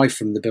save my wife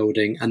from the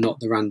building and not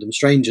the random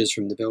strangers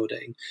from the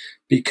building,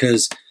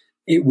 because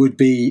it would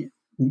be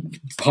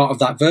part of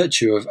that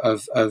virtue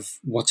of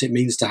what it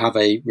means to have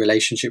a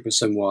relationship with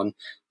someone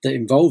that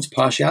involves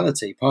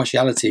partiality.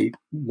 Partiality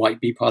might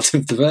be part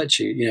of the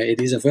virtue.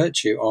 It is a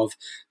virtue of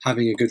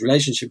having a good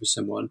relationship with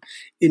someone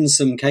in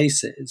some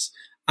cases,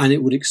 and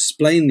it would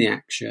explain the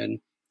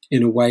action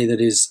in a way that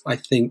is, I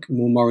think,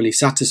 more morally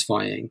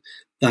satisfying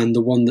than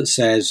the one that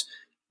says,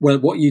 well,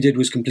 what you did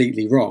was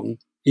completely wrong,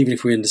 even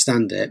if we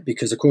understand it,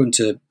 because according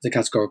to the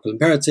categorical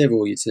imperative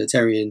or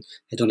utilitarian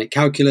hedonic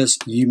calculus,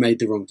 you made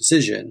the wrong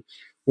decision.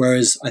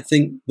 Whereas I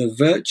think the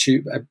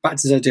virtue, back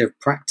to this idea of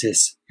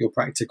practice, your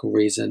practical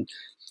reason,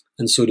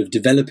 and sort of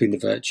developing the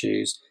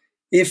virtues,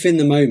 if in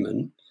the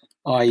moment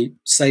I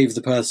save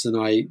the person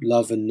I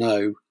love and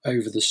know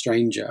over the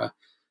stranger,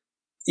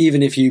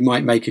 even if you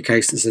might make a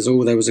case that says,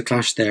 oh, there was a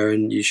clash there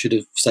and you should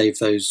have saved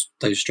those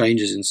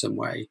strangers in some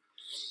way,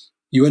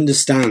 you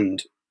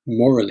understand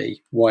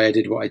morally why I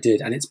did what I did.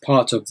 And it's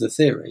part of the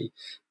theory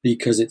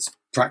because it's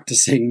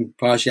practicing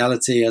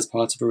partiality as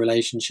part of a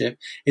relationship.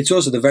 It's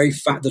also the very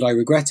fact that I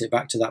regret it,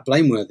 back to that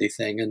blameworthy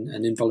thing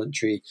and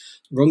involuntary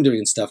wrongdoing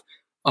and stuff.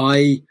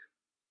 I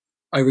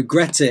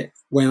regret it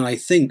when I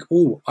think,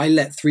 oh, I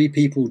let 3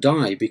 people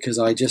die because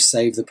I just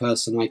saved the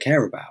person I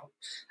care about.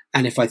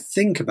 And if I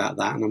think about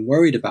that and I'm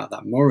worried about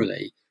that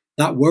morally,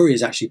 that worry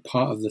is actually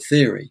part of the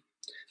theory,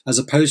 as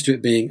opposed to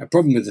it being a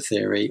problem with the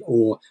theory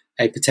or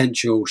a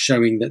potential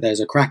showing that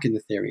there's a crack in the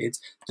theory. It's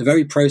the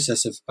very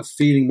process of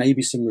feeling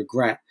maybe some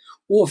regret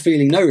or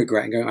feeling no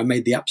regret and going, I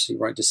made the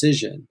absolute right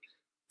decision.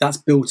 That's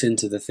built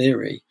into the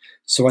theory.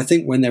 So I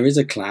think when there is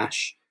a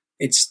clash,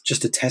 it's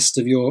just a test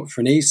of your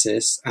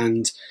phronesis,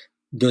 and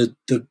the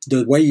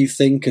way you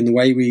think and the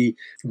way we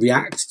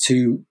react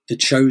to the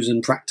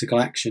chosen practical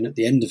action at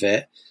the end of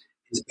it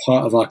is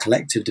part of our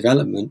collective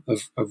development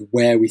of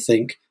where we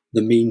think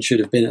the mean should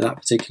have been at that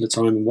particular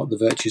time and what the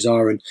virtues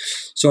are. And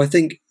so I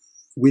think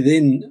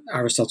within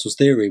Aristotle's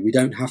theory, we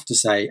don't have to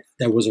say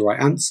there was a right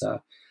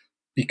answer,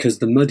 because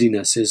the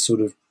muddiness is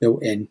sort of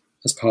built in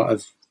as part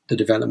of the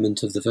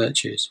development of the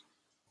virtues.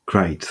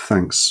 Great,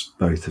 thanks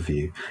both of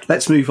you.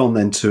 Let's move on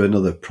then to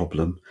another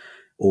problem,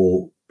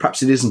 or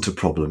perhaps it isn't a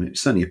problem. It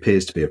certainly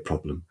appears to be a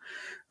problem.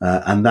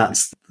 And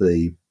that's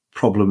the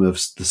problem of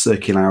the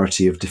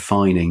circularity of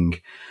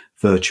defining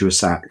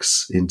virtuous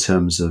acts in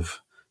terms of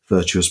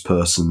virtuous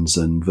persons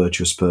and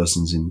virtuous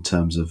persons in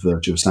terms of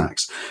virtuous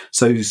acts.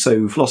 So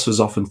philosophers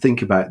often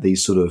think about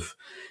these sort of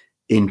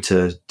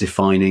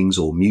interdefinings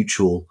or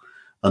mutual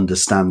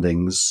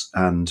understandings,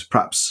 and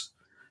perhaps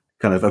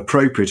kind of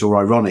appropriate or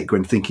ironic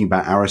when thinking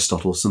about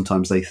Aristotle.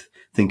 Sometimes they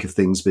think of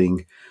things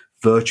being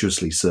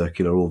virtuously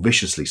circular or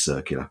viciously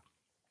circular.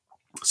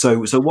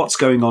 So what's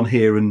going on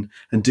here, and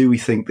do we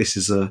think this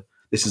is a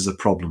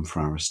problem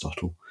for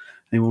Aristotle?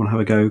 Anyone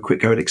want to have a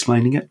quick go at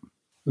explaining it?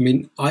 I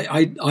mean,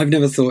 I've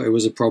never thought it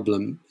was a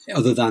problem,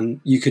 other than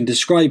you can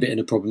describe it in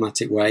a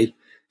problematic way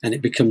and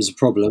it becomes a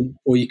problem,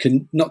 or you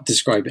can not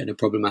describe it in a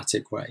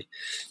problematic way.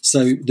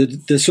 So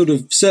the sort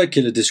of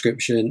circular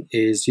description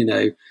is,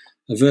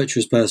 a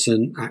virtuous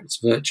person acts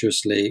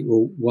virtuously.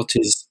 Well, what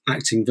is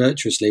acting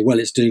virtuously? Well,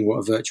 it's doing what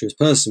a virtuous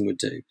person would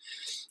do.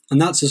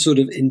 And that's a sort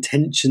of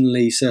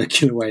intentionally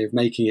circular way of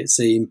making it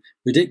seem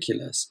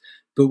ridiculous.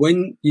 But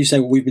when you say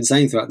what we've been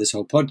saying throughout this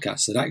whole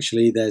podcast, that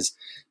actually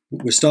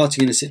we're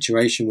starting in a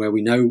situation where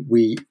we know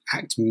we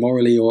act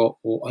morally or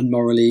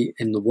unmorally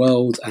in the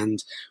world,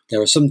 and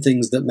there are some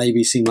things that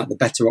maybe seem like the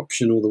better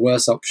option or the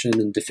worse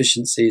option, and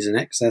deficiencies and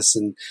excess,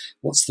 and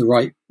what's the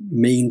right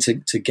mean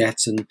to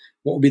get, and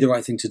what would be the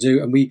right thing to do,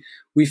 and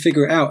we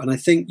figure it out. And I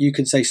think you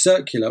could say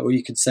circular, or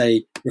you could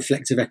say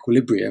reflective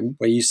equilibrium,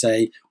 where you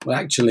say, well,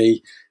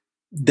 actually,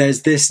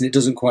 there's this and it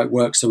doesn't quite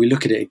work, so we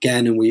look at it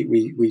again and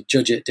we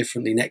judge it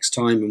differently next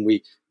time, and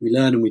we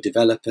learn and we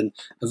develop. And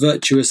a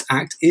virtuous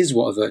act is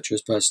what a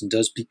virtuous person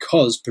does,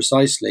 because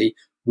precisely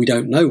we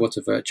don't know what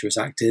a virtuous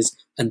act is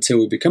until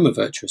we become a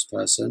virtuous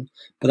person.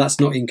 But that's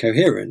not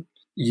incoherent.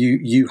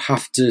 You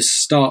have to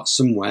start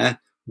somewhere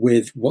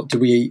with what's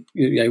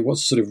a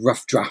sort of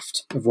rough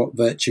draft of what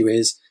virtue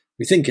is.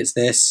 We think it's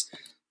this.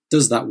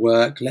 Does that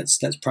work? Let's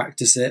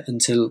practice it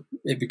until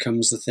it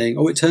becomes the thing.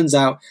 Oh, it turns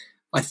out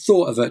I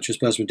thought a virtuous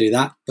person would do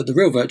that, but the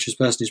real virtuous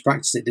person who's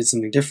practiced it did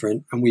something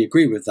different, and we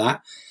agree with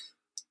that.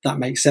 That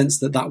makes sense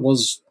that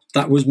was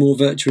more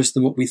virtuous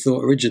than what we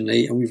thought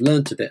originally, and we've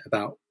learnt a bit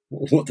about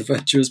what the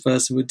virtuous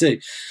person would do.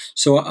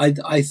 So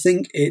I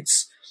think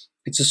it's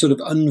a sort of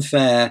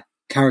unfair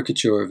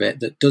caricature of it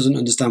that doesn't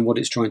understand what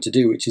it's trying to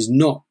do, which is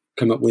not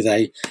come up with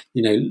a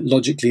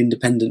logically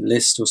independent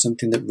list or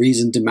something that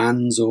reason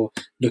demands, or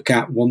look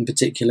at one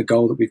particular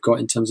goal that we've got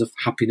in terms of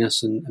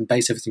happiness and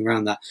base everything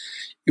around that.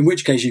 In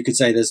which case you could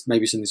say there's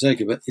maybe something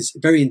circular, but it's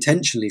very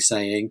intentionally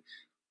saying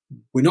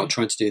we're not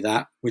trying to do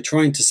that. We're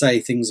trying to say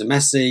things are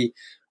messy.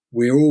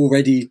 We're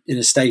already in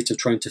a state of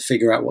trying to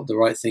figure out what the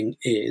right thing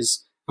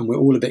is, and we're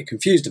all a bit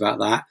confused about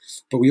that,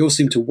 but we all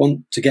seem to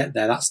want to get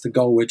there. That's the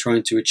goal we're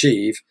trying to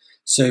achieve.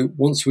 So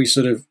once we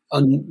sort of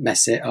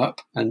unmess it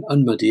up and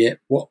unmuddy it,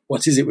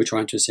 what is it we're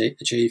trying to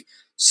achieve?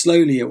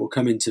 Slowly it will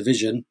come into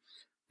vision,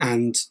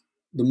 and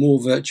the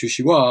more virtuous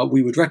you are,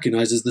 we would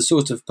recognize as the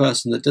sort of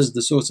person that does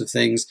the sort of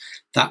things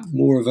that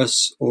more of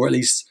us, or at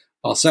least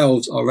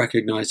ourselves, are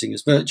recognizing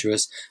as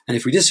virtuous. And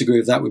if we disagree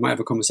with that, we might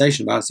have a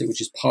conversation about it, which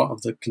is part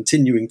of the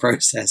continuing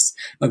process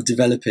of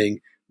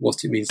developing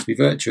what it means to be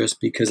virtuous,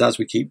 because as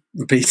we keep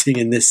repeating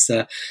in this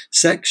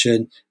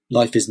section,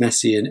 life is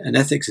messy and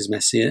ethics is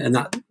messy, and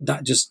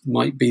that just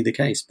might be the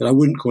case. But I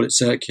wouldn't call it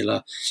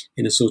circular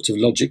in a sort of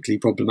logically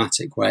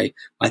problematic way.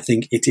 I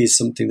think it is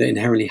something that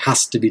inherently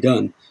has to be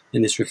done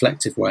in this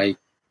reflective way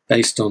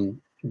based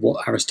on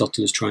what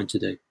Aristotle is trying to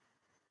do.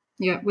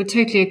 Yeah, we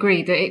totally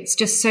agree that it's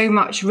just so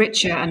much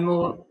richer and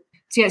more.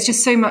 So yeah, it's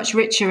just so much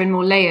richer and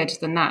more layered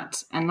than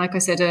that. And like I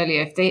said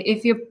earlier,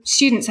 if your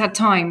students had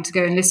time to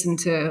go and listen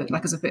to,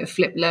 like as a bit of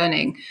flip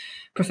learning,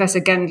 Professor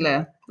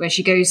Gendler, where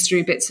she goes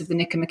through bits of the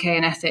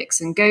Nicomachean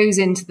Ethics and goes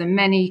into the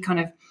many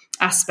kind of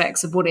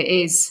aspects of what it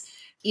is,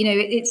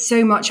 it's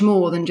so much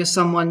more than just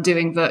someone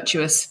doing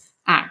virtuous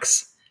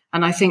acts.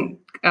 And I think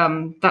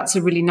that's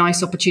a really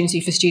nice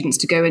opportunity for students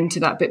to go into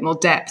that bit more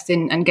depth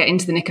and get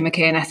into the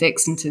Nicomachean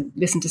Ethics and to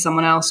listen to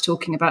someone else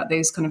talking about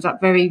those kind of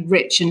that very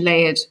rich and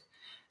layered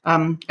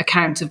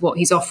account of what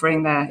he's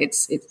offering there.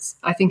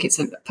 I think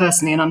it's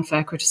personally an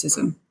unfair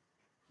criticism.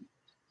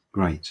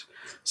 Great.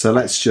 So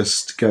let's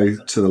just go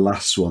to the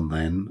last one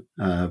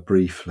then,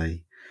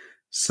 briefly.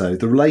 So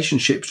the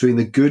relationship between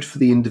the good for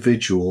the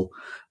individual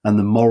and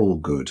the moral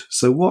good.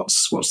 So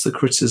what's the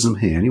criticism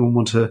here? Anyone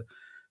want to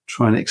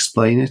try and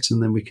explain it,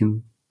 and then we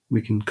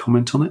can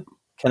comment on it?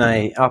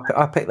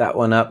 I'll pick that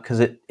one up, because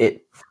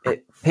it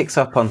picks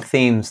up on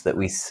themes that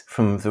we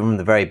from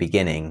the very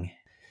beginning.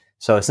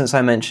 So since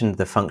I mentioned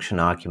the function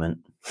argument,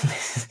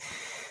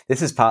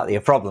 this is partly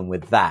a problem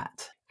with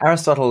that.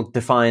 Aristotle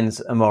defines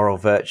a moral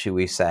virtue,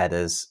 we've said,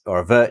 or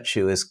a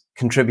virtue as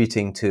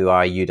contributing to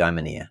our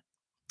eudaimonia.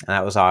 And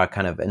that was our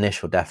kind of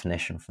initial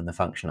definition from the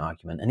function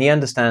argument. And he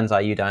understands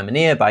our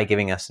eudaimonia by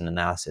giving us an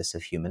analysis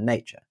of human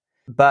nature.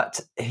 But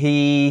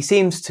he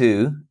seems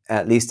to,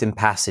 at least in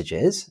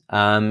passages,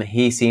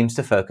 he seems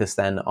to focus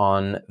then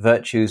on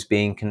virtues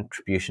being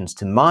contributions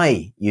to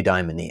my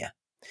eudaimonia,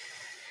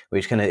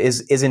 which kind of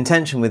is in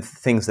tension with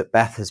things that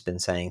Beth has been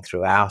saying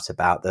throughout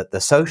about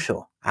the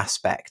social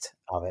aspect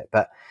of it.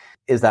 But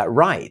is that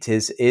right?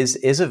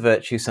 Is a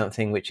virtue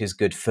something which is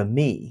good for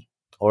me?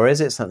 Or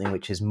is it something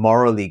which is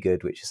morally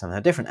good, which is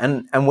somehow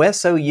different? And we're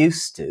so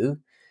used to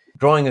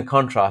drawing a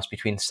contrast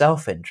between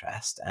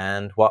self-interest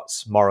and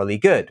what's morally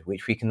good,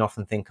 which we can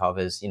often think of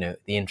as, the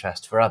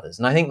interest for others.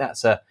 And I think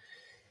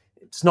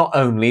it's not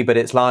only, but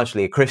it's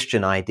largely a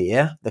Christian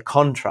idea, the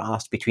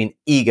contrast between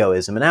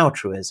egoism and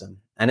altruism.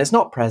 And it's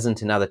not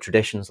present in other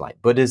traditions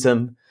like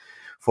Buddhism,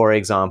 for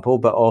example,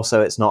 but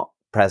also it's not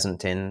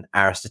present in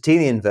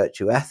Aristotelian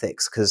virtue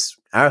ethics, because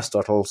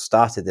Aristotle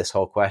started this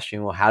whole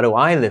question, well, how do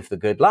I live the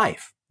good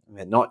life? I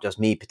mean, not just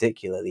me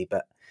particularly,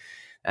 but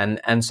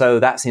and so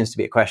that seems to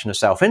be a question of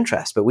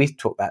self-interest, but we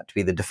talk that to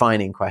be the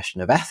defining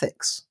question of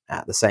ethics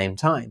at the same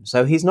time.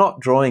 So he's not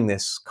drawing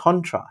this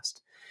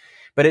contrast.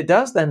 But it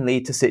does then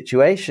lead to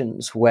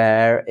situations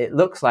where it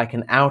looks like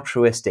an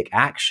altruistic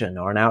action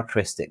or an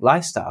altruistic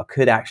lifestyle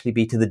could actually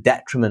be to the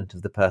detriment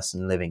of the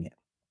person living it.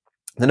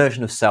 The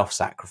notion of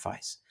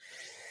self-sacrifice.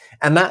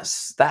 And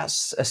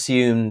that's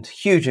assumed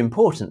huge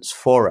importance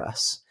for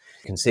us.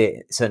 You can see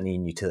it certainly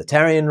in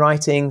utilitarian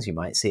writings. You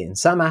might see it in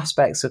some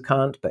aspects of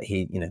Kant, but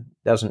he,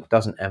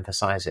 doesn't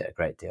emphasize it a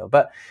great deal.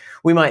 But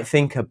we might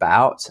think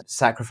about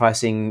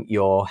sacrificing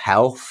your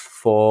health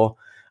for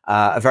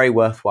a very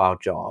worthwhile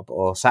job,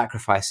 or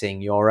sacrificing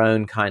your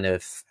own kind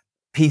of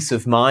peace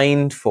of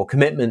mind for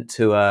commitment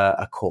to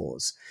a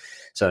cause.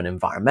 So an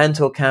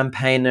environmental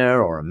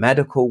campaigner or a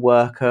medical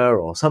worker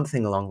or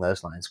something along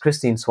those lines.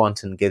 Christine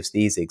Swanton gives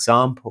these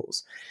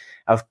examples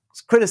of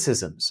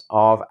criticisms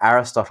of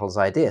Aristotle's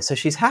idea. So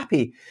she's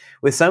happy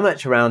with so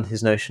much around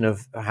his notion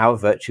of how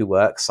virtue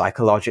works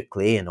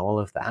psychologically and all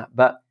of that.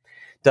 But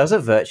does a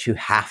virtue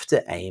have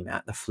to aim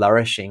at the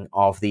flourishing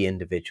of the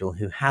individual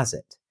who has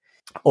it?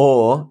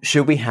 Or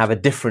should we have a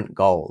different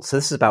goal? So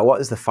this is about what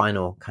is the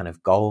final kind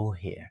of goal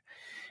here.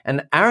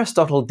 And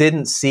Aristotle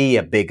didn't see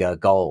a bigger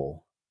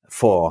goal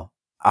for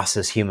us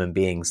as human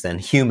beings than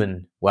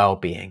human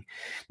well-being.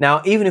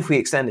 Now, even if we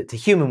extend it to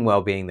human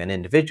well-being than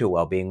individual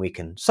well-being, we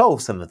can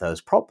solve some of those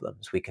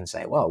problems. We can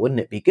say, well, wouldn't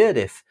it be good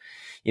if,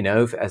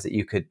 as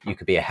you could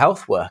be a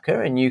health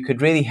worker and you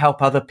could really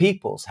help other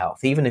people's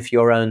health, even if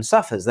your own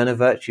suffers, then a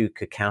virtue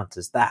could count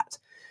as that.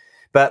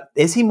 But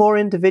is he more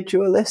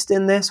individualist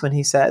in this when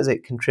he says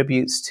it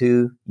contributes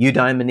to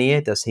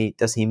eudaimonia?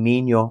 Does he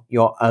mean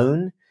your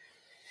own?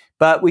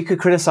 But we could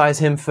criticize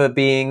him for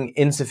being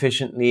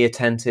insufficiently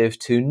attentive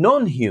to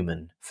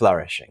non-human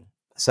flourishing.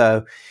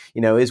 So,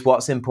 is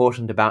what's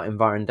important about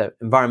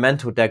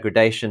environmental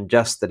degradation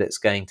just that it's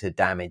going to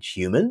damage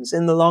humans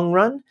in the long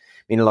run?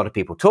 I mean, a lot of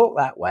people talk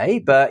that way,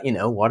 but,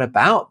 what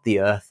about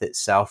the earth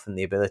itself and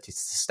the ability to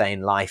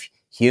sustain life?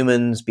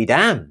 Humans be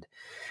damned.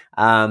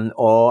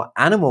 Or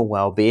animal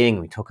well-being,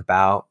 we talk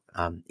about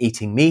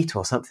eating meat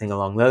or something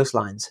along those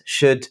lines.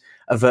 Should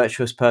a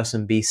virtuous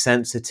person be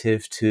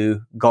sensitive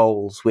to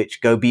goals which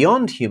go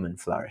beyond human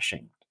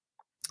flourishing,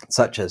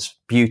 such as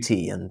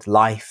beauty and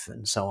life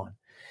and so on?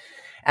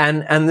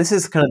 And this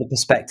is kind of the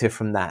perspective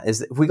from that, is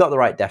that if we got the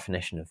right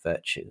definition of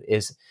virtue,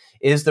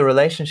 is the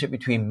relationship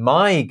between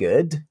my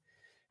good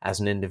as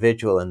an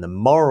individual and the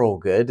moral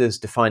good as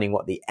defining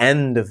what the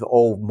end of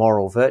all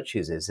moral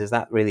virtues is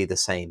that really the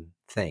same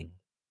thing?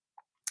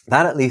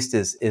 That at least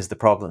is the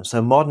problem.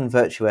 So modern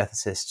virtue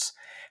ethicists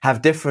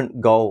have different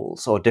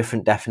goals or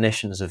different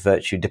definitions of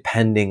virtue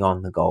depending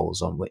on the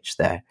goals on which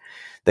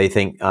they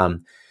think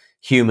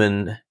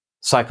human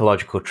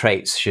psychological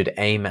traits should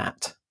aim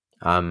at.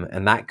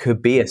 And that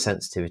could be a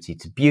sensitivity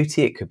to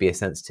beauty. It could be a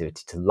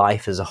sensitivity to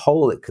life as a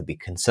whole. It could be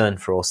concern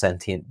for all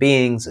sentient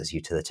beings, as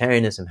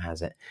utilitarianism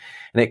has it.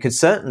 And it could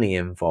certainly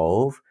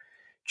involve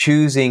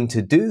choosing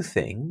to do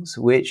things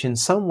which in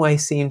some way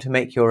seem to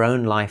make your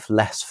own life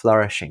less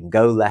flourishing,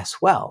 go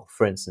less well.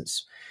 For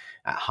instance,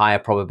 a higher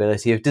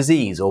probability of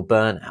disease or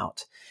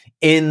burnout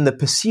in the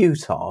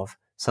pursuit of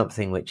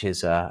something which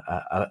is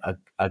a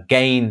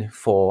gain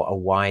for a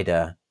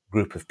wider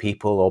group of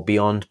people or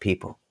beyond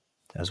people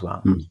as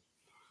well.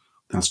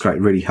 That's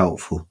great. Really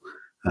helpful,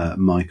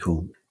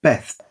 Michael.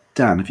 Beth,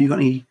 Dan, have you got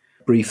any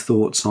brief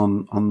thoughts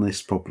on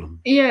this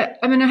problem? Yeah,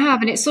 I mean, I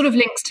have, and it sort of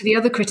links to the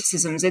other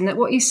criticisms in that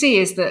what you see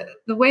is that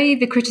the way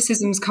the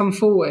criticisms come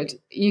forward,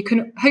 you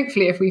can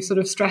hopefully, if we sort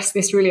of stress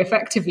this really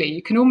effectively,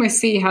 you can almost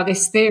see how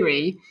this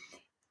theory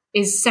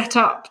is set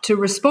up to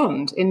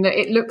respond, in that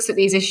it looks at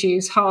these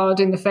issues hard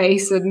in the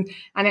face and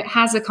it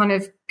has a kind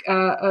of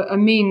a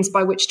means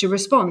by which to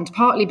respond,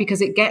 partly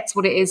because it gets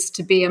what it is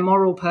to be a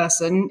moral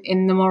person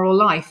in the moral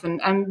life. And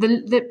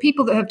the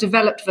people that have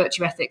developed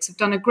virtue ethics have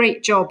done a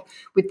great job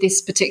with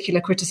this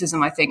particular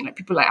criticism, I think. Like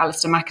people like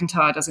Alistair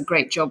McIntyre does a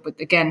great job with,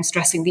 again,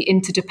 stressing the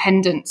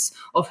interdependence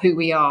of who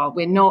we are.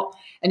 We're not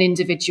an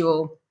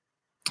individual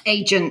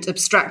agent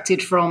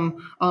abstracted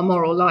from our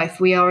moral life.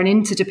 We are an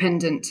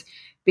interdependent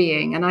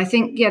being. And I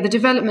think, the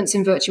developments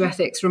in virtue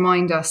ethics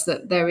remind us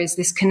that there is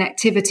this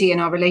connectivity in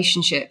our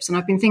relationships. And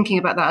I've been thinking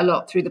about that a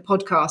lot through the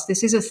podcast.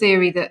 This is a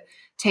theory that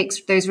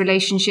takes those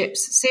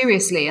relationships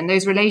seriously, and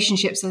those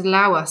relationships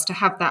allow us to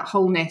have that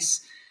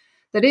wholeness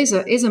that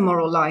is a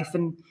moral life.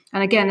 And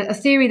again, a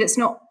theory that's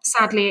not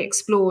sadly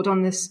explored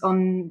on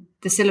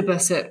the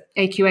syllabus at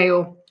AQA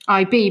or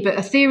IB, but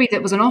a theory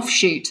that was an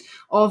offshoot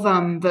of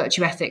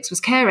virtue ethics was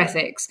care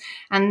ethics.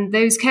 And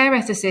those care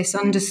ethicists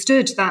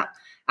understood that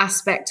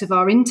aspect of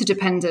our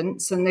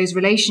interdependence and those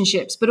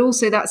relationships, but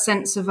also that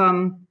sense of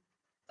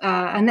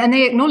and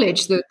they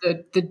acknowledge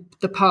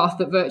the path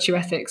that virtue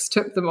ethics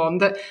took them on,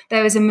 that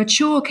there is a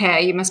mature care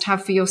you must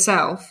have for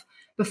yourself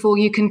before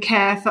you can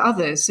care for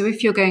others. So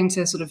if you're going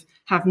to sort of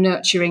have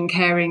nurturing,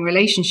 caring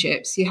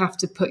relationships, you have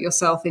to put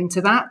yourself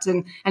into that.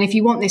 And if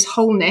you want this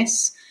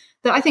wholeness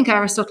that I think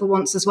Aristotle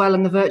wants as well,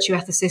 and the virtue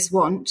ethicists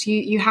want,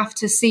 you have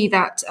to see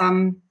that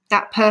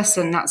that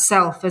person, that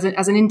self, as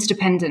an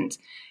interdependent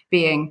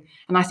being.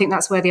 And I think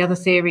that's where the other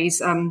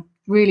theories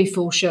really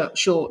fall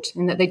short,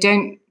 in that they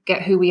don't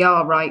get who we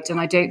are right, and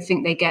I don't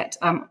think they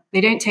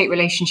don't take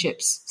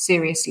relationships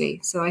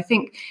seriously. So I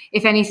think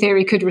if any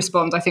theory could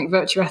respond, I think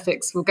virtue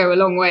ethics will go a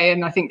long way,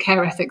 and I think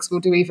care ethics will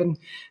do even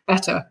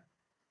better.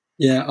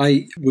 Yeah,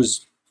 I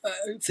was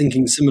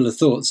thinking similar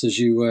thoughts as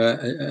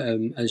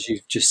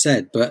you've just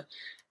said, but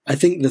I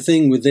think the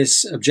thing with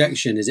this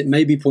objection is it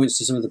maybe points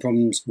to some of the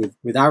problems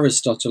with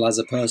Aristotle as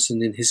a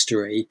person in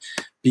history,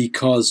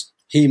 because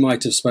he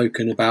might have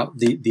spoken about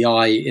the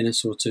I in a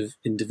sort of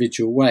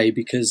individual way,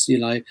 because,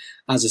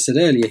 as I said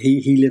earlier,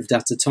 he lived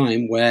at a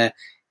time where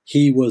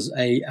he was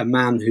a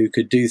man who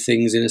could do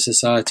things in a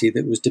society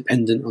that was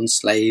dependent on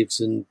slaves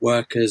and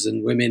workers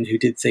and women who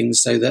did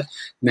things so that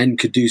men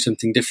could do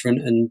something different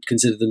and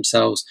consider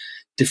themselves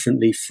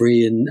differently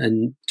free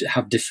and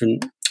have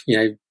different,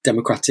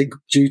 democratic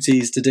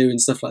duties to do and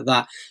stuff like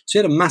that. So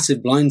he had a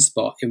massive blind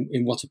spot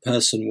in what a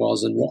person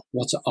was and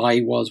what an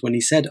I was when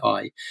he said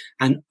I.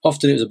 And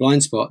often it was a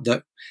blind spot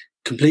that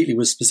completely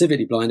was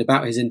specifically blind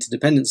about his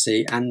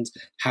interdependency and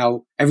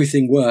how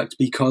everything worked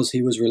because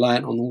he was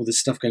reliant on all this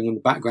stuff going on in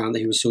the background that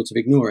he was sort of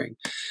ignoring.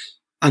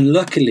 And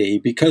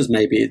luckily, because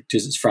maybe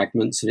it's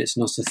fragments and it's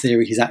not a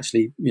theory he's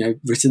actually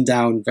written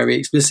down very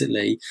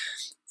explicitly,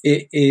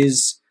 it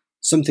is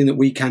something that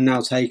we can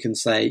now take and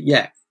say,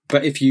 yeah,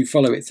 but if you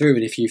follow it through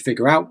and if you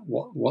figure out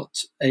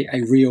what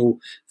a real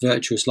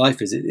virtuous life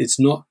is, it's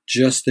not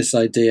just this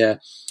idea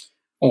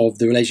of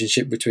the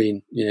relationship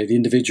between the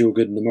individual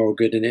good and the moral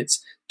good, and it's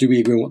do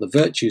we agree on what the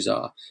virtues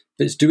are,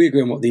 but it's do we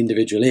agree on what the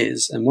individual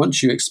is. And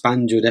once you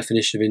expand your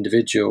definition of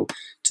individual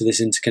to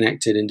this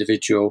interconnected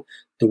individual,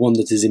 the one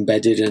that is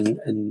embedded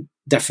and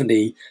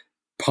definitely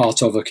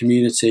part of a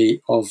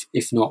community of,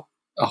 if not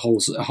a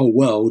whole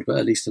world, but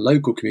at least a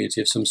local community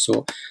of some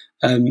sort,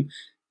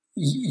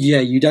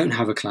 you don't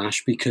have a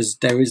clash, because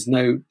there is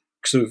no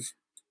sort of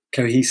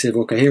cohesive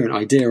or coherent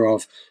idea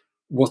of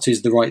what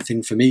is the right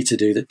thing for me to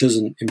do that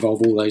doesn't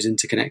involve all those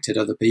interconnected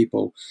other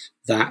people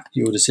that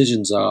your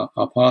decisions are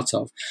part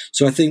of.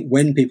 So I think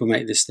when people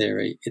make this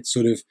theory, it's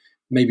sort of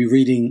maybe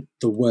reading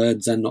the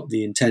words and not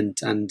the intent,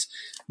 and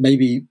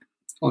maybe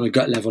on a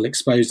gut level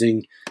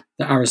exposing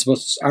that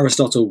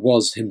Aristotle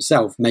was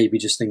himself maybe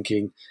just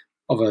thinking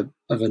of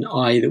an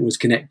I that was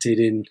connected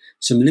in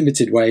some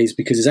limited ways,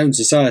 because his own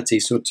society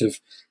sort of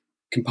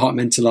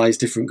compartmentalized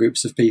different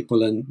groups of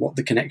people and what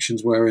the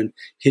connections were and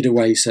hid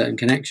away certain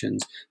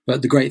connections.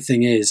 But the great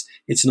thing is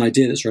it's an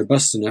idea that's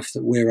robust enough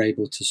that we're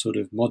able to sort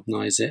of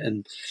modernize it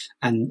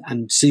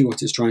and see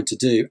what it's trying to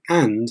do.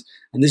 And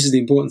this is the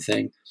important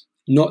thing,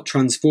 not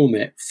transform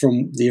it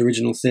from the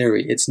original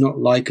theory. It's not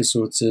like a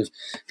sort of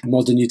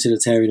modern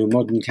utilitarian or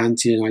modern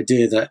Kantian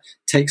idea that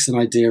takes an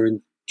idea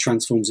and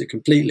transforms it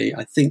completely.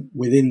 I think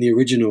within the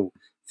original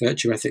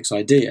virtue ethics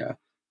idea,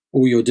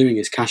 all you're doing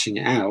is cashing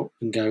it out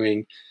and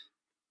going,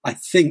 I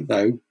think,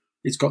 though,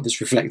 it's got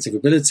this reflective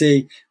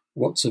ability.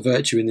 What's a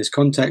virtue in this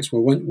context?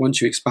 Well,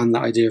 once you expand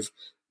that idea of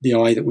the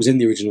I that was in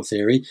the original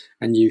theory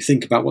and you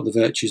think about what the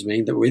virtues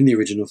mean that were in the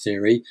original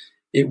theory,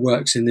 it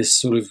works in this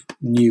sort of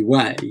new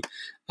way.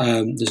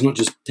 There's not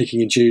just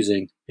picking and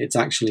choosing. It's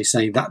actually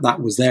saying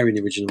that was there in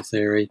the original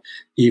theory,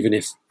 even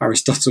if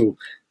Aristotle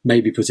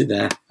maybe put it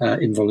there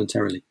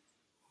involuntarily.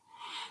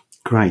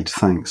 Great,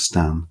 thanks,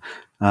 Dan.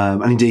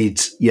 And indeed,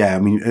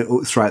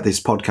 throughout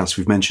this podcast,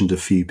 we've mentioned a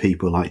few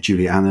people like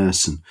Julia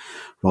Annis and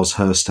Ros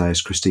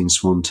Hursthouse, Christine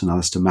Swanton,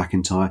 Alistair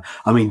McIntyre.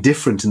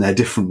 Different in their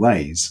different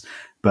ways,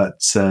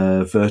 but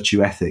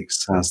virtue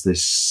ethics has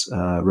this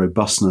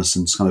robustness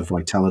and kind of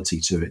vitality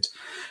to it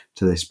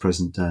to this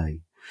present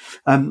day.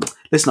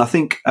 Listen, I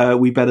think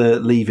we better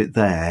leave it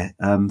there.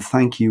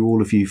 Thank you,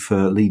 all of you,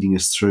 for leading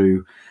us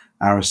through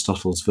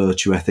Aristotle's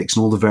virtue ethics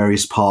and all the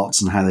various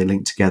parts and how they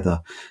link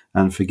together,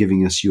 and for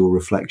giving us your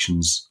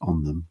reflections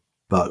on them.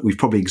 But we've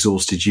probably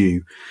exhausted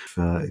you,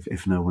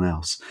 if no one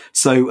else.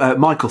 So,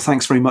 Michael,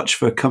 thanks very much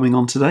for coming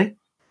on today.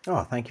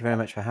 Oh, thank you very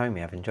much for having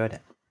me. I've enjoyed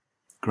it.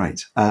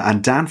 Great.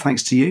 And Dan,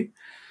 thanks to you.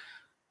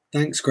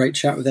 Thanks. Great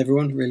chat with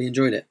everyone. Really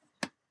enjoyed it.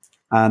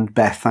 And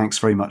Beth, thanks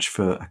very much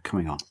for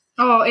coming on.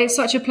 Oh, it's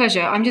such a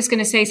pleasure. I'm just going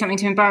to say something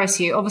to embarrass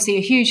you. Obviously,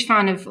 a huge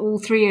fan of all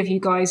three of you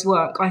guys'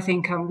 work. I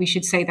think we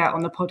should say that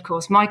on the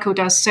podcast. Michael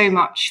does so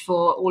much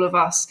for all of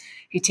us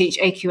who teach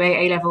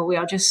AQA A-level. We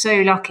are just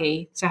so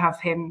lucky to have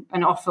him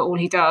and offer all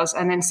he does.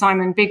 And then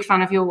Simon, big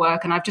fan of your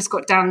work. And I've just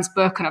got Dan's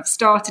book and I've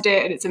started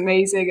it and it's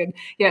amazing. And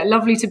yeah,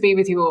 lovely to be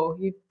with you all.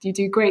 You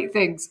do great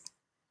things.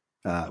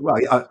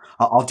 Well,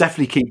 I'll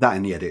definitely keep that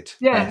in the edit.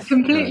 Yeah,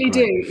 completely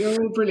do.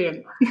 You're all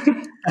brilliant.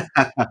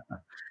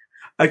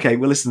 Okay,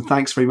 well, listen,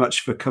 thanks very much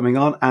for coming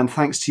on, and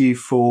thanks to you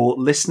for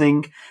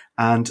listening,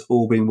 and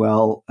all being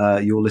well,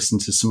 you'll listen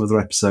to some other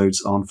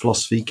episodes on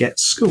Philosophy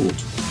Gets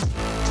Schooled.